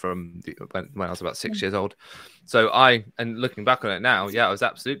church from when I was about 6 years old. So and looking back on it now, I was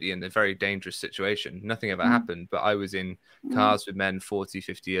absolutely in a very dangerous situation. Nothing ever happened, but I was in cars with men 40,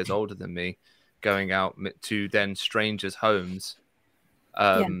 50 years older than me, going out to then strangers' homes.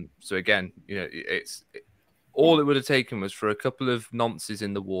 So again, all it would have taken was for a couple of nonces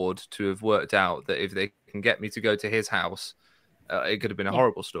in the ward to have worked out that if they can get me to go to his house, it could have been a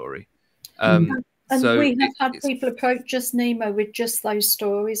horrible story. And so we have had people approach us, Nemo, with just those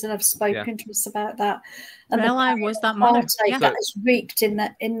stories, and have spoken to us about that. And I was that mother. That has wreaked in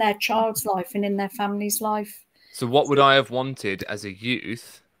their child's life and in their family's life. So what would I have wanted as a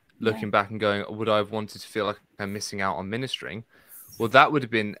youth, looking back and going, would I have wanted to feel like I'm missing out on ministering? Well, that would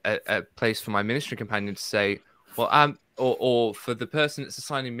have been a place for my ministry companion to say, well, or for the person that's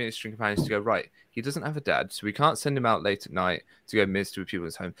assigning ministering companions to go, right, he doesn't have a dad, so we can't send him out late at night to go minister with people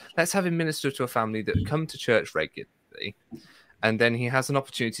at home. Let's have him minister to a family that come to church regularly, and then he has an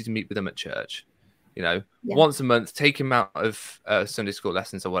opportunity to meet with them at church. Once a month, take him out of Sunday school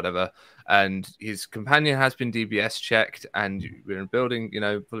lessons or whatever, and his companion has been DBS checked, and we're in a building,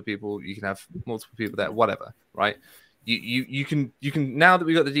 full of people. You can have multiple people there, whatever, right? You can now that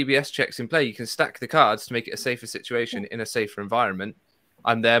we've got the DBS checks in play, you can stack the cards to make it a safer situation in a safer environment.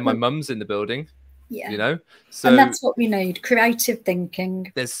 I'm there, my mum's in the building. So and that's what we need, creative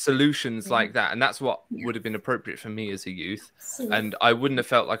thinking. There's solutions like that, and that's what would have been appropriate for me as a youth. And I wouldn't have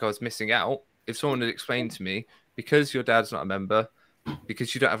felt like I was missing out if someone had explained to me, because your dad's not a member,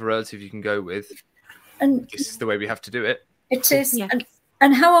 because you don't have a relative you can go with, and this is the way we have to do it. It is.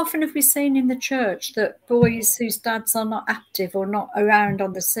 And how often have we seen in the church that boys whose dads are not active or not around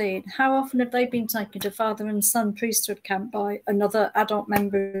on the scene, how often have they been taken to father and son priesthood camp by another adult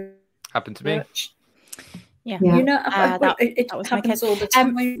member? Happened to me. Yeah. You know, that was happens all the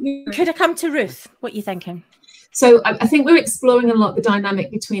time. Could I come to Ruth? What are you thinking? So I think we're exploring a lot the dynamic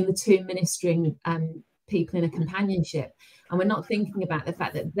between the two ministering people in a companionship. And we're not thinking about the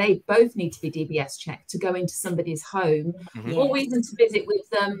fact that they both need to be DBS checked to go into somebody's home, or even to visit with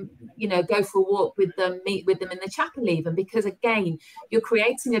them, you know, go for a walk with them, meet with them in the chapel even, because again, you're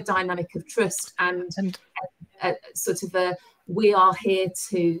creating a dynamic of trust and sort of a, we are here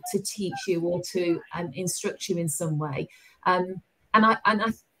to teach you or to instruct you in some way.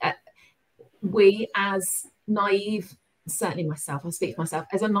 We as naive, certainly myself, I'll speak for myself,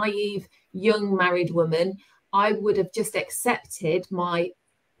 as a naive young married woman, I would have just accepted my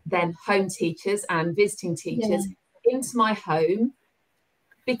then home teachers and visiting teachers into my home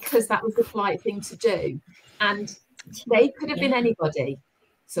because that was the polite thing to do. And they could have been anybody.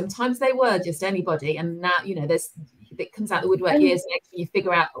 Sometimes they were just anybody. And now, you know, it comes out the woodwork years later, you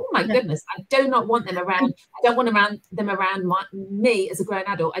figure out, oh my goodness, I do not want them around. I don't want them around me as a grown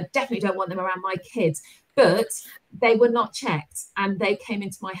adult. I definitely don't want them around my kids. But they were not checked and they came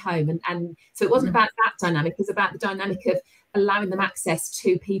into my home. And so it wasn't about that dynamic. It was about the dynamic of allowing them access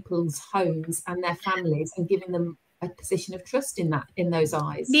to people's homes and their families and giving them a position of trust in those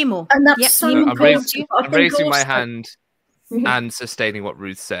eyes. Nemo. And that's so important. I'm raising my hand and sustaining what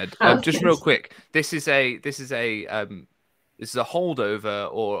Ruth said. Just real quick, this is a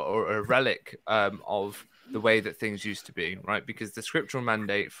holdover or a relic of the way that things used to be, right? Because the scriptural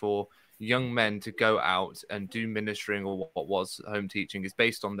mandate for young men to go out and do ministering or what was home teaching is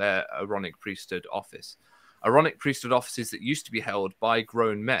based on their Aaronic priesthood office. Aaronic priesthood offices that used to be held by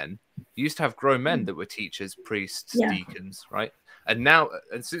grown men, you used to have grown men that were teachers, priests, deacons, right? And now,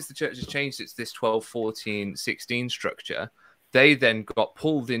 and since the church has changed, it's this 12, 14, 16 structure, they then got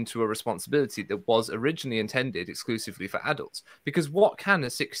pulled into a responsibility that was originally intended exclusively for adults. Because what can a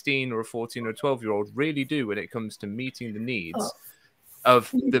 16 or a 14 or a 12-year-old really do when it comes to meeting the needs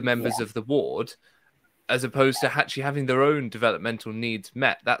of the members of the ward, as opposed to actually having their own developmental needs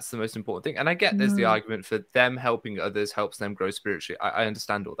met? That's the most important thing. And I get there's the argument for them helping others helps them grow spiritually. I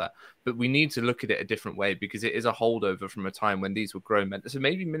understand all that. But we need to look at it a different way because it is a holdover from a time when these were grown men. So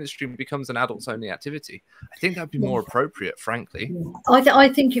maybe ministry becomes an adults-only activity. I think that'd be more appropriate, frankly. I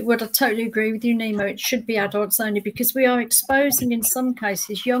think it would. I totally agree with you, Nemo. It should be adults only because we are exposing, in some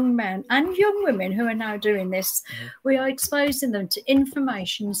cases, young men and young women who are now doing this. We are exposing them to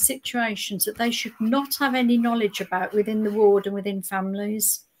information, situations that they should not have any knowledge about within the ward and within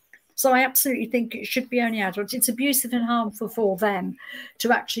families. So I absolutely think it should be only adults. It's abusive and harmful for them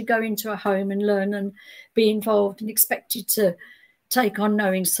to actually go into a home and learn and be involved and expected to take on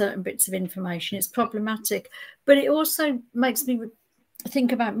knowing certain bits of information. It's problematic. But it also makes me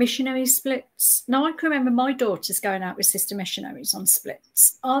think about missionary splits. Now, I can remember my daughters going out with sister missionaries on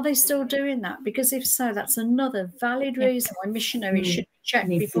splits. Are they still doing that? Because if so, that's another valid reason why missionaries should check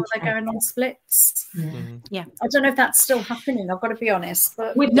before they're going on splits. I don't know if that's still happening, I've got to be honest.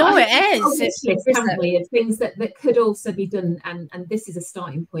 But no, it is. It's things that could also be done, and this is a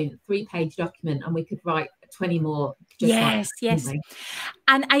starting point, 3-page document, and we could write 20 more. Yes.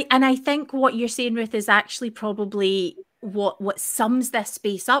 And I think what you're saying, Ruth, is actually probably what sums this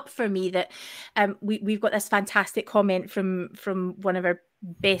space up for me, that we've got this fantastic comment from one of our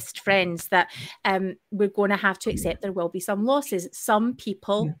best friends that we're going to have to accept there will be some losses. Some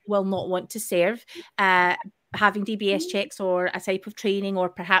people will not want to serve having DBS checks or a type of training, or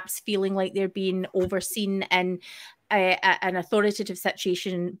perhaps feeling like they're being overseen in an authoritative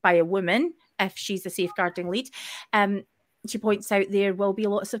situation by a woman if she's a safeguarding lead. She points out there will be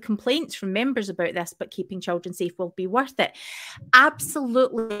lots of complaints from members about this, but keeping children safe will be worth it.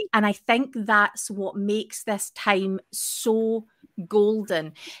 Absolutely. And I think that's what makes this time so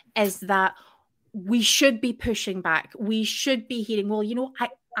golden, is that we should be pushing back. We should be hearing, well, you know,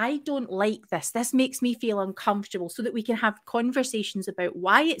 I don't like this. This makes me feel uncomfortable, so that we can have conversations about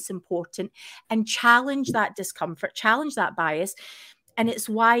why it's important and challenge that discomfort, challenge that bias. And it's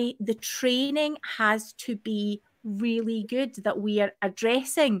why the training has to be really good, that we are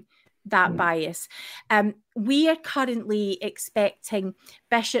addressing that bias. We are currently expecting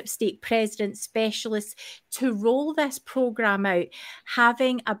bishops, stake presidents, specialists to roll this program out,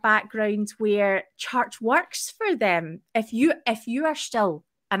 having a background where church works for them. If you are still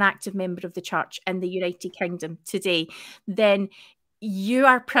an active member of the church in the United Kingdom today, then you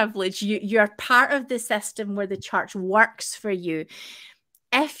are privileged. You are part of the system where the church works for you.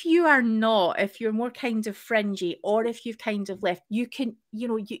 if you are not, if you're more kind of fringy, or if you've kind of left, you can,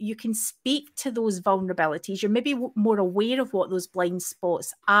 you can speak to those vulnerabilities. You're maybe more aware of what those blind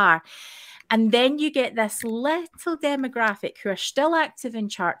spots are. And then you get this little demographic who are still active in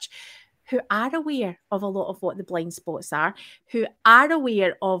church, who are aware of a lot of what the blind spots are, who are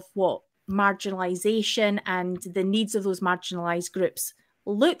aware of what marginalisation and the needs of those marginalised groups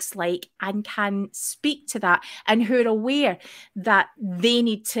looks like, and can speak to that, and who are aware that they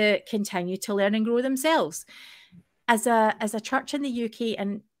need to continue to learn and grow themselves. As a church in the UK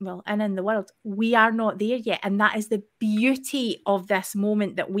and in the world, we are not there yet. And that is the beauty of this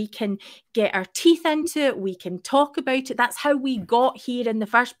moment, that we can get our teeth into it, we can talk about it. That's how we got here in the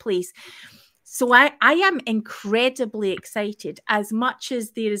first place. So I am incredibly excited, as much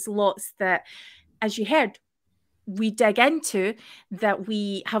as there is lots that, as you heard, we dig into, that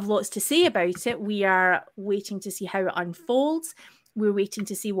we have lots to say about it. We are waiting to see how it unfolds. We're waiting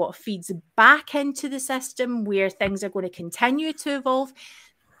to see what feeds back into the system, where things are going to continue to evolve.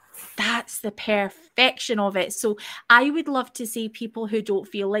 That's the perfection of it. So I would love to see people who don't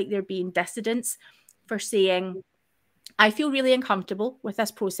feel like they're being dissidents for saying, I feel really uncomfortable with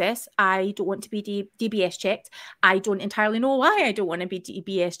this process. I don't want to be DBS checked. I don't entirely know why I don't want to be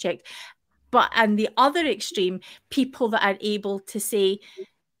DBS checked. But on the other extreme, people that are able to say,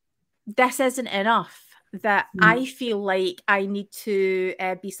 this isn't enough, that I feel like I need to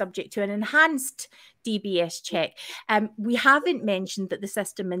be subject to an enhanced DBS check. We haven't mentioned that the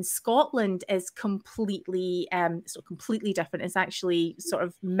system in Scotland is completely different. It's actually sort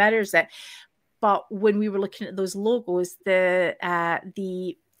of mirrors it. But when we were looking at those logos,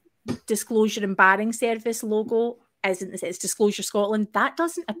 the Disclosure and Barring Service logo it's Disclosure Scotland, that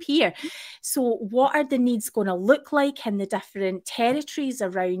doesn't appear. So what are the needs going to look like in the different territories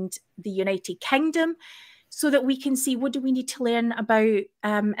around the United Kingdom, so that we can see what do we need to learn about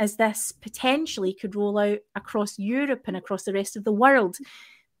as this potentially could roll out across Europe and across the rest of the world.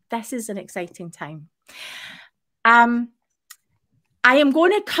 This is an exciting time. I am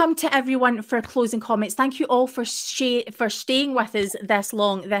going to come to everyone for closing comments. Thank you all for staying with us this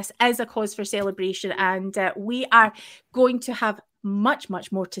long. This is a cause for celebration, and we are going to have much,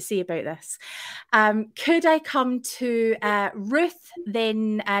 much more to say about this. Could I come to Ruth,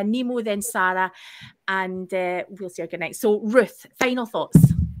 then Nemo, then Sarah, and we'll say our goodnight. So Ruth, final thoughts.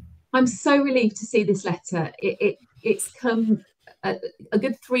 I'm so relieved to see this letter. It's come a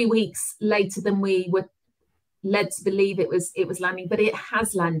good 3 weeks later than we were led to believe it was landing, but it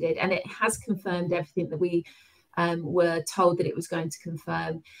has landed, and it has confirmed everything that we were told that it was going to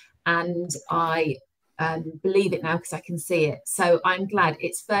confirm. And I believe it now because I can see it. So I'm glad.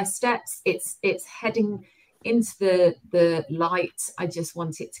 It's first steps. It's heading into the light. I just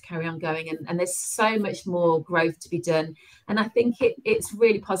want it to carry on going, and there's so much more growth to be done. And I think it's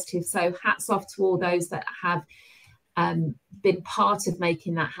really positive. So hats off to all those that have been part of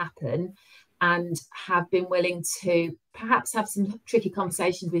making that happen, and have been willing to perhaps have some tricky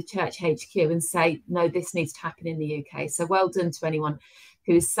conversations with Church HQ and say, no, this needs to happen in the UK. So well done to anyone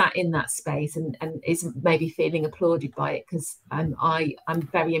who's sat in that space and isn't maybe feeling applauded by it, because I'm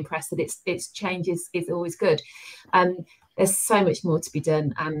very impressed that its change is always good. There's so much more to be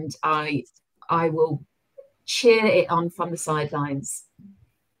done, and I will cheer it on from the sidelines.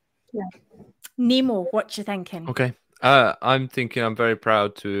 Yeah. Nemo, what you thinking? Okay. I'm thinking I'm very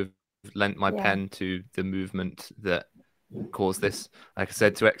proud to have lent my pen to the movement that caused this. Like I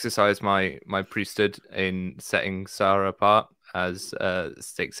said, to exercise my priesthood in setting Sarah apart as a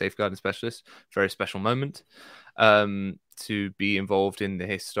state safeguarding specialist, very special moment, to be involved in the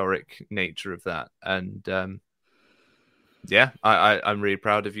historic nature of that. And I'm really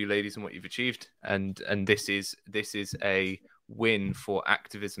proud of you ladies and what you've achieved. And this is a win for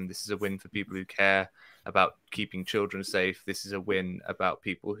activism. This is a win for people who care about keeping children safe. This is a win about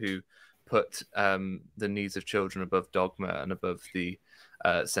people who put the needs of children above dogma and above the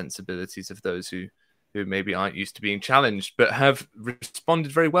sensibilities of those who maybe aren't used to being challenged, but have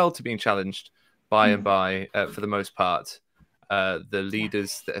responded very well to being challenged by and by, for the most part. The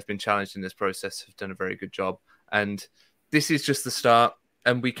leaders that have been challenged in this process have done a very good job. And this is just the start,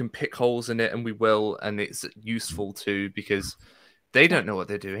 and we can pick holes in it, and we will, and it's useful too, because they don't know what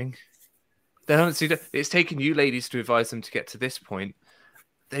they're doing. They don't see that. It's taken you ladies to advise them to get to this point.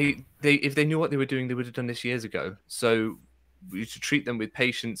 They if they knew what they were doing, they would have done this years ago. So we should treat them with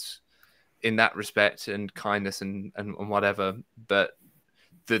patience in that respect, and kindness and whatever. But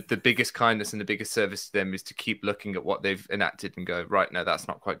the biggest kindness and the biggest service to them is to keep looking at what they've enacted and go, right, no, that's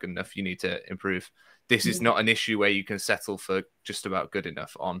not quite good enough. You need to improve. This is not an issue where you can settle for just about good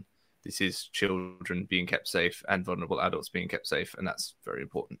enough on. this is children being kept safe and vulnerable adults being kept safe, and that's very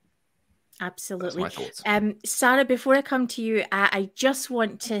important. Absolutely. That's my thoughts. Sarah, before I come to you, I just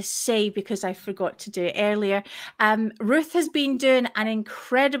want to say, because I forgot to do it earlier, Ruth has been doing an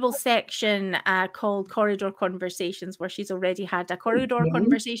incredible section called Corridor Conversations, where she's already had a corridor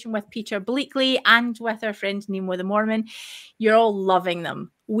conversation with Peter Bleakley and with our friend Nemo the Mormon. You're all loving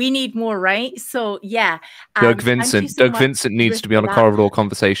them. We need more, right? So yeah. Doug Vincent. Doug Vincent needs to be on a corridor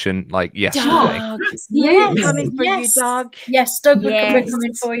conversation like yesterday. Doug, yes. Coming for you, Doug. Yes, Doug, we're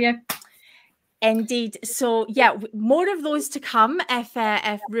coming for you. Indeed. So yeah, more of those to come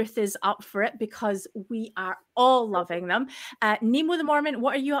if Ruth is up for it, because we are all loving them. Nemo the Mormon,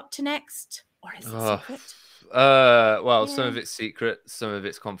 what are you up to next? Or is it secret? Well, some of it's secret, some of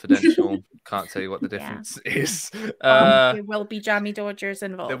it's confidential. Can't tell you what the difference is. There will be Jammy Dodgers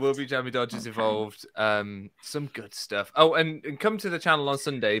involved. There will be Jammy Dodgers involved. Some good stuff. Oh, and come to the channel on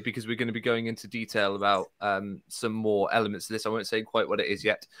Sunday, because we're going to be going into detail about some more elements of this. I won't say quite what it is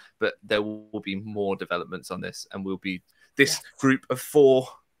yet, but there will be more developments on this, and this group of 4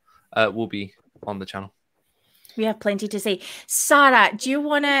 will be on the channel. We have plenty to say. Sarah, do you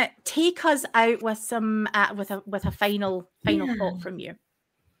want to take us out with some with a final thought from you?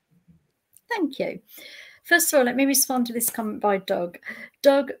 Thank you. First of all, let me respond to this comment by Doug.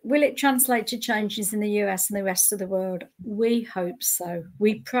 Doug, will it translate to changes in the US and the rest of the world? We hope so.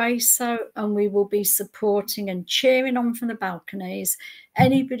 We pray so, and we will be supporting and cheering on from the balconies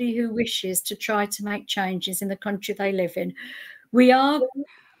anybody who wishes to try to make changes in the country they live in. We are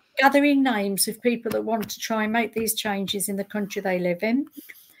gathering names of people that want to try and make these changes in the country they live in.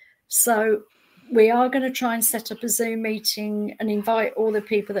 So we are going to try and set up a Zoom meeting and invite all the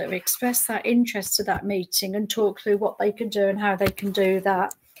people that have expressed that interest to that meeting and talk through what they can do and how they can do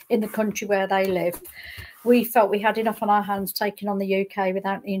that in the country where they live. We felt we had enough on our hands taking on the UK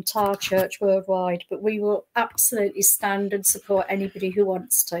without the entire church worldwide, but we will absolutely stand and support anybody who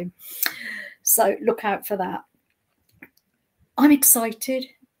wants to. So look out for that. I'm excited.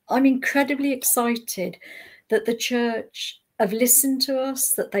 I'm incredibly excited that the church have listened to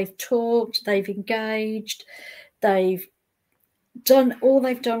us, that they've talked, they've engaged, they've done all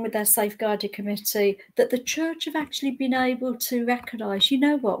they've done with their safeguarding committee, that the church have actually been able to recognise, you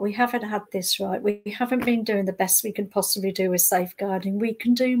know what, we haven't had this right. We haven't been doing the best we can possibly do with safeguarding. We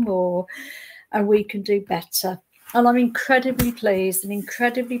can do more and we can do better. And I'm incredibly pleased and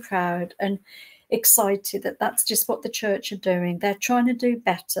incredibly proud and excited that that's just what the church are doing. They're trying to do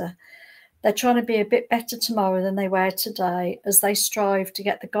better. They're trying to be a bit better tomorrow than they were today, as they strive to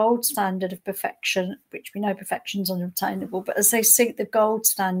get the gold standard of perfection, which we know perfection is unobtainable, but as they seek the gold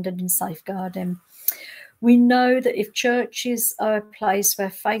standard in safeguarding. We know that if churches are a place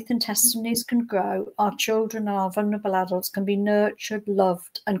where faith and testimonies can grow, our children and our vulnerable adults can be nurtured,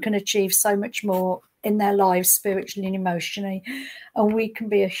 loved, and can achieve so much more in their lives spiritually and emotionally. And we can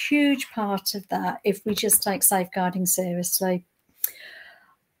be a huge part of that if we just take safeguarding seriously.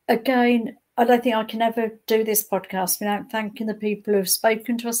 Again, I don't think I can ever do this podcast without thanking the people who have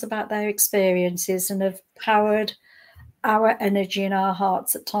spoken to us about their experiences and have powered our energy in our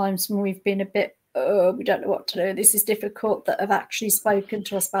hearts at times when we've been a bit, we don't know what to do, this is difficult, that have actually spoken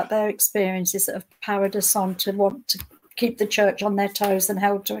to us about their experiences, that have powered us on to want to keep the church on their toes and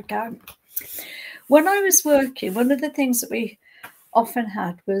held to account. When I was working, one of the things that we often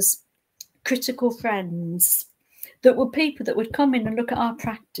had was critical friends that were people that would come in and look at our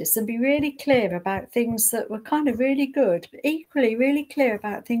practice and be really clear about things that were kind of really good, but equally really clear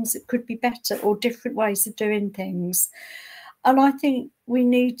about things that could be better or different ways of doing things. And I think we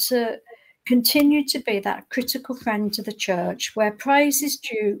need to continue to be that critical friend to the church. Where praise is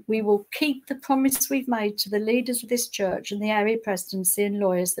due, we will keep the promise we've made to the leaders of this church and the area presidency and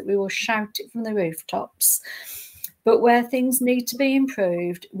lawyers that we will shout it from the rooftops. But where things need to be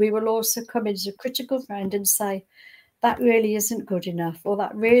improved, we will also come in as a critical friend and say, that really isn't good enough, or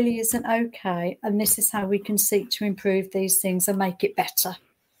that really isn't okay, and this is how we can seek to improve these things and make it better.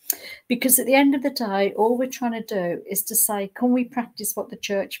 Because at the end of the day, all we're trying to do is to say, can we practice what the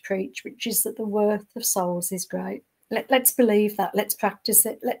church preach, which is that the worth of souls is great. Let's believe that. Let's practice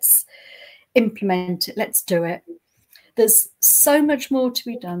it. Let's implement it. Let's do it. There's so much more to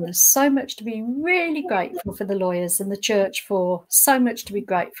be done. There's so much to be really grateful for the lawyers and the church for. So much to be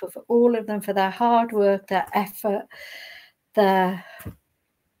grateful for all of them, for their hard work, their effort, their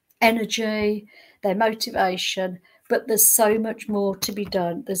energy, their motivation. But there's so much more to be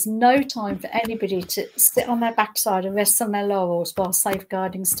done. There's no time for anybody to sit on their backside and rest on their laurels while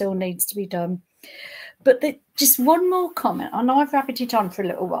safeguarding still needs to be done. But just one more comment. I know I've rabbited on for a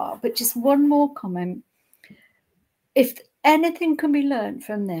little while, but just one more comment. If anything can be learned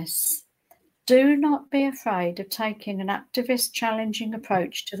from this. Do not be afraid of taking an activist, challenging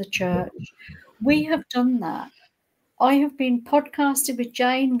approach to the church. We have done that. I have been podcasting with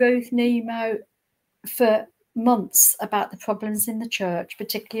Jane, Ruth, Nemo for months about the problems in the church,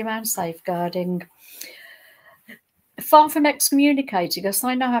 particularly around safeguarding. Far from excommunicating us,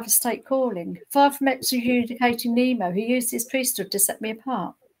 I now have a state calling. Far from excommunicating Nemo, who used his priesthood to set me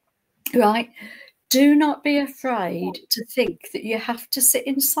apart. Right? Do not be afraid to think that you have to sit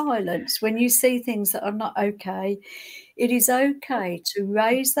in silence when you see things that are not okay. It is okay to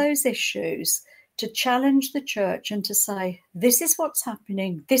raise those issues, to challenge the church and to say, this is what's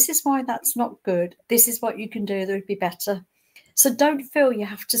happening. This is why that's not good. This is what you can do that would be better. So don't feel you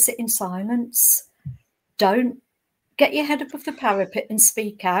have to sit in silence. Don't get your head above the parapet and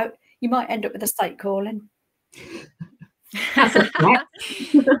speak out. You might end up with a state calling. Thank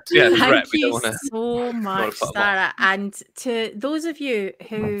you so much, Sarah. And to those of you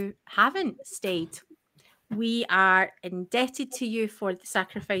who haven't stayed, we are indebted to you for the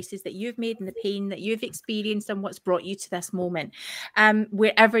sacrifices that you've made and the pain that you've experienced and what's brought you to this moment.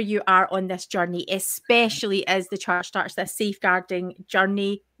 Wherever you are on this journey, especially as the church starts this safeguarding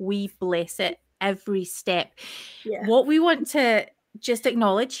journey, we bless it every step. Yeah. What we want to just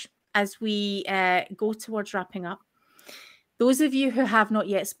acknowledge as we go towards wrapping up, those of you who have not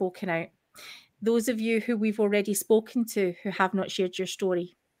yet spoken out, those of you who we've already spoken to who have not shared your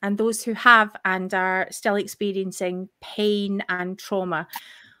story, and those who have and are still experiencing pain and trauma,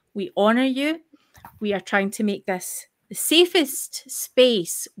 we honour you. We are trying to make this the safest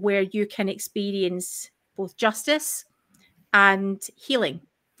space where you can experience both justice and healing.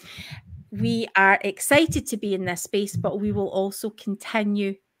 We are excited to be in this space, but we will also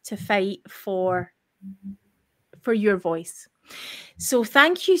continue to fight for your voice. So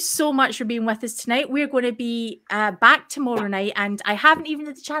thank you so much for being with us tonight. We're going to be back tomorrow night, and I haven't even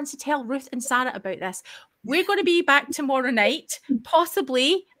had the chance to tell Ruth and Sarah about this. We're going to be back tomorrow night,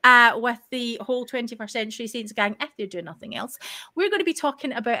 possibly with the whole 21st Century Saints gang, if they're doing nothing else. We're going to be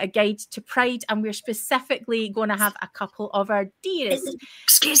talking about a guide to Pride, and we're specifically going to have a couple of our dearest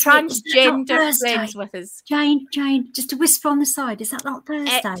transgender friends with us. Jane, just a whisper on the side. Is that not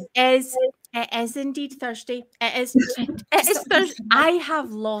Thursday? It is indeed Thursday. It is Thursday. I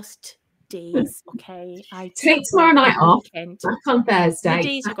have lost days, okay? I take tomorrow night off, back on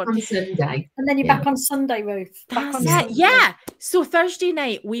Thursday, back on Sunday. And then you're back on Sunday, Ruth. Yeah. So Thursday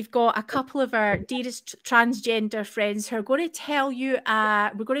night, we've got a couple of our dearest transgender friends who are going to tell you,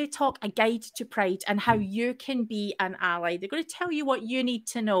 we're going to talk a guide to Pride and how you can be an ally. They're going to tell you what you need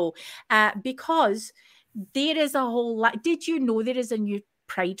to know because there is a whole lot. Did you know there is a new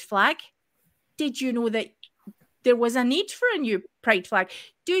Pride flag? Did you know that there was a need for a new Pride flag?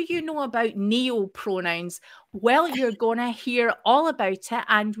 Do you know about neo-pronouns? Well, you're going to hear all about it,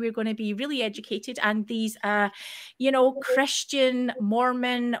 and we're going to be really educated. And these, Christian,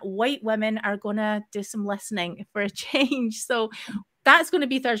 Mormon, white women are going to do some listening for a change. So that's going to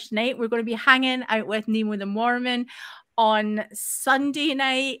be Thursday night. We're going to be hanging out with Nemo the Mormon on Sunday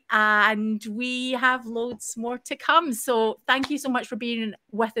night, and we have loads more to come. So thank you so much for being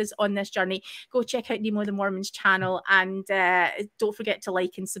with us on this journey. Go check out Nemo the Mormon's channel, and don't forget to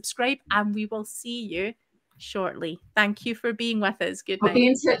like and subscribe, and we will see you shortly. Thank you for being with us. Good night. I'll be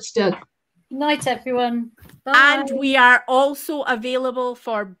in touch, Doug. Good night, everyone. Bye. And we are also available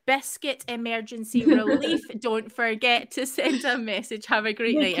for biscuit emergency relief. Don't forget to send a message. Have a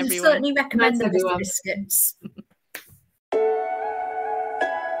great night, everyone. Certainly recommend the biscuits.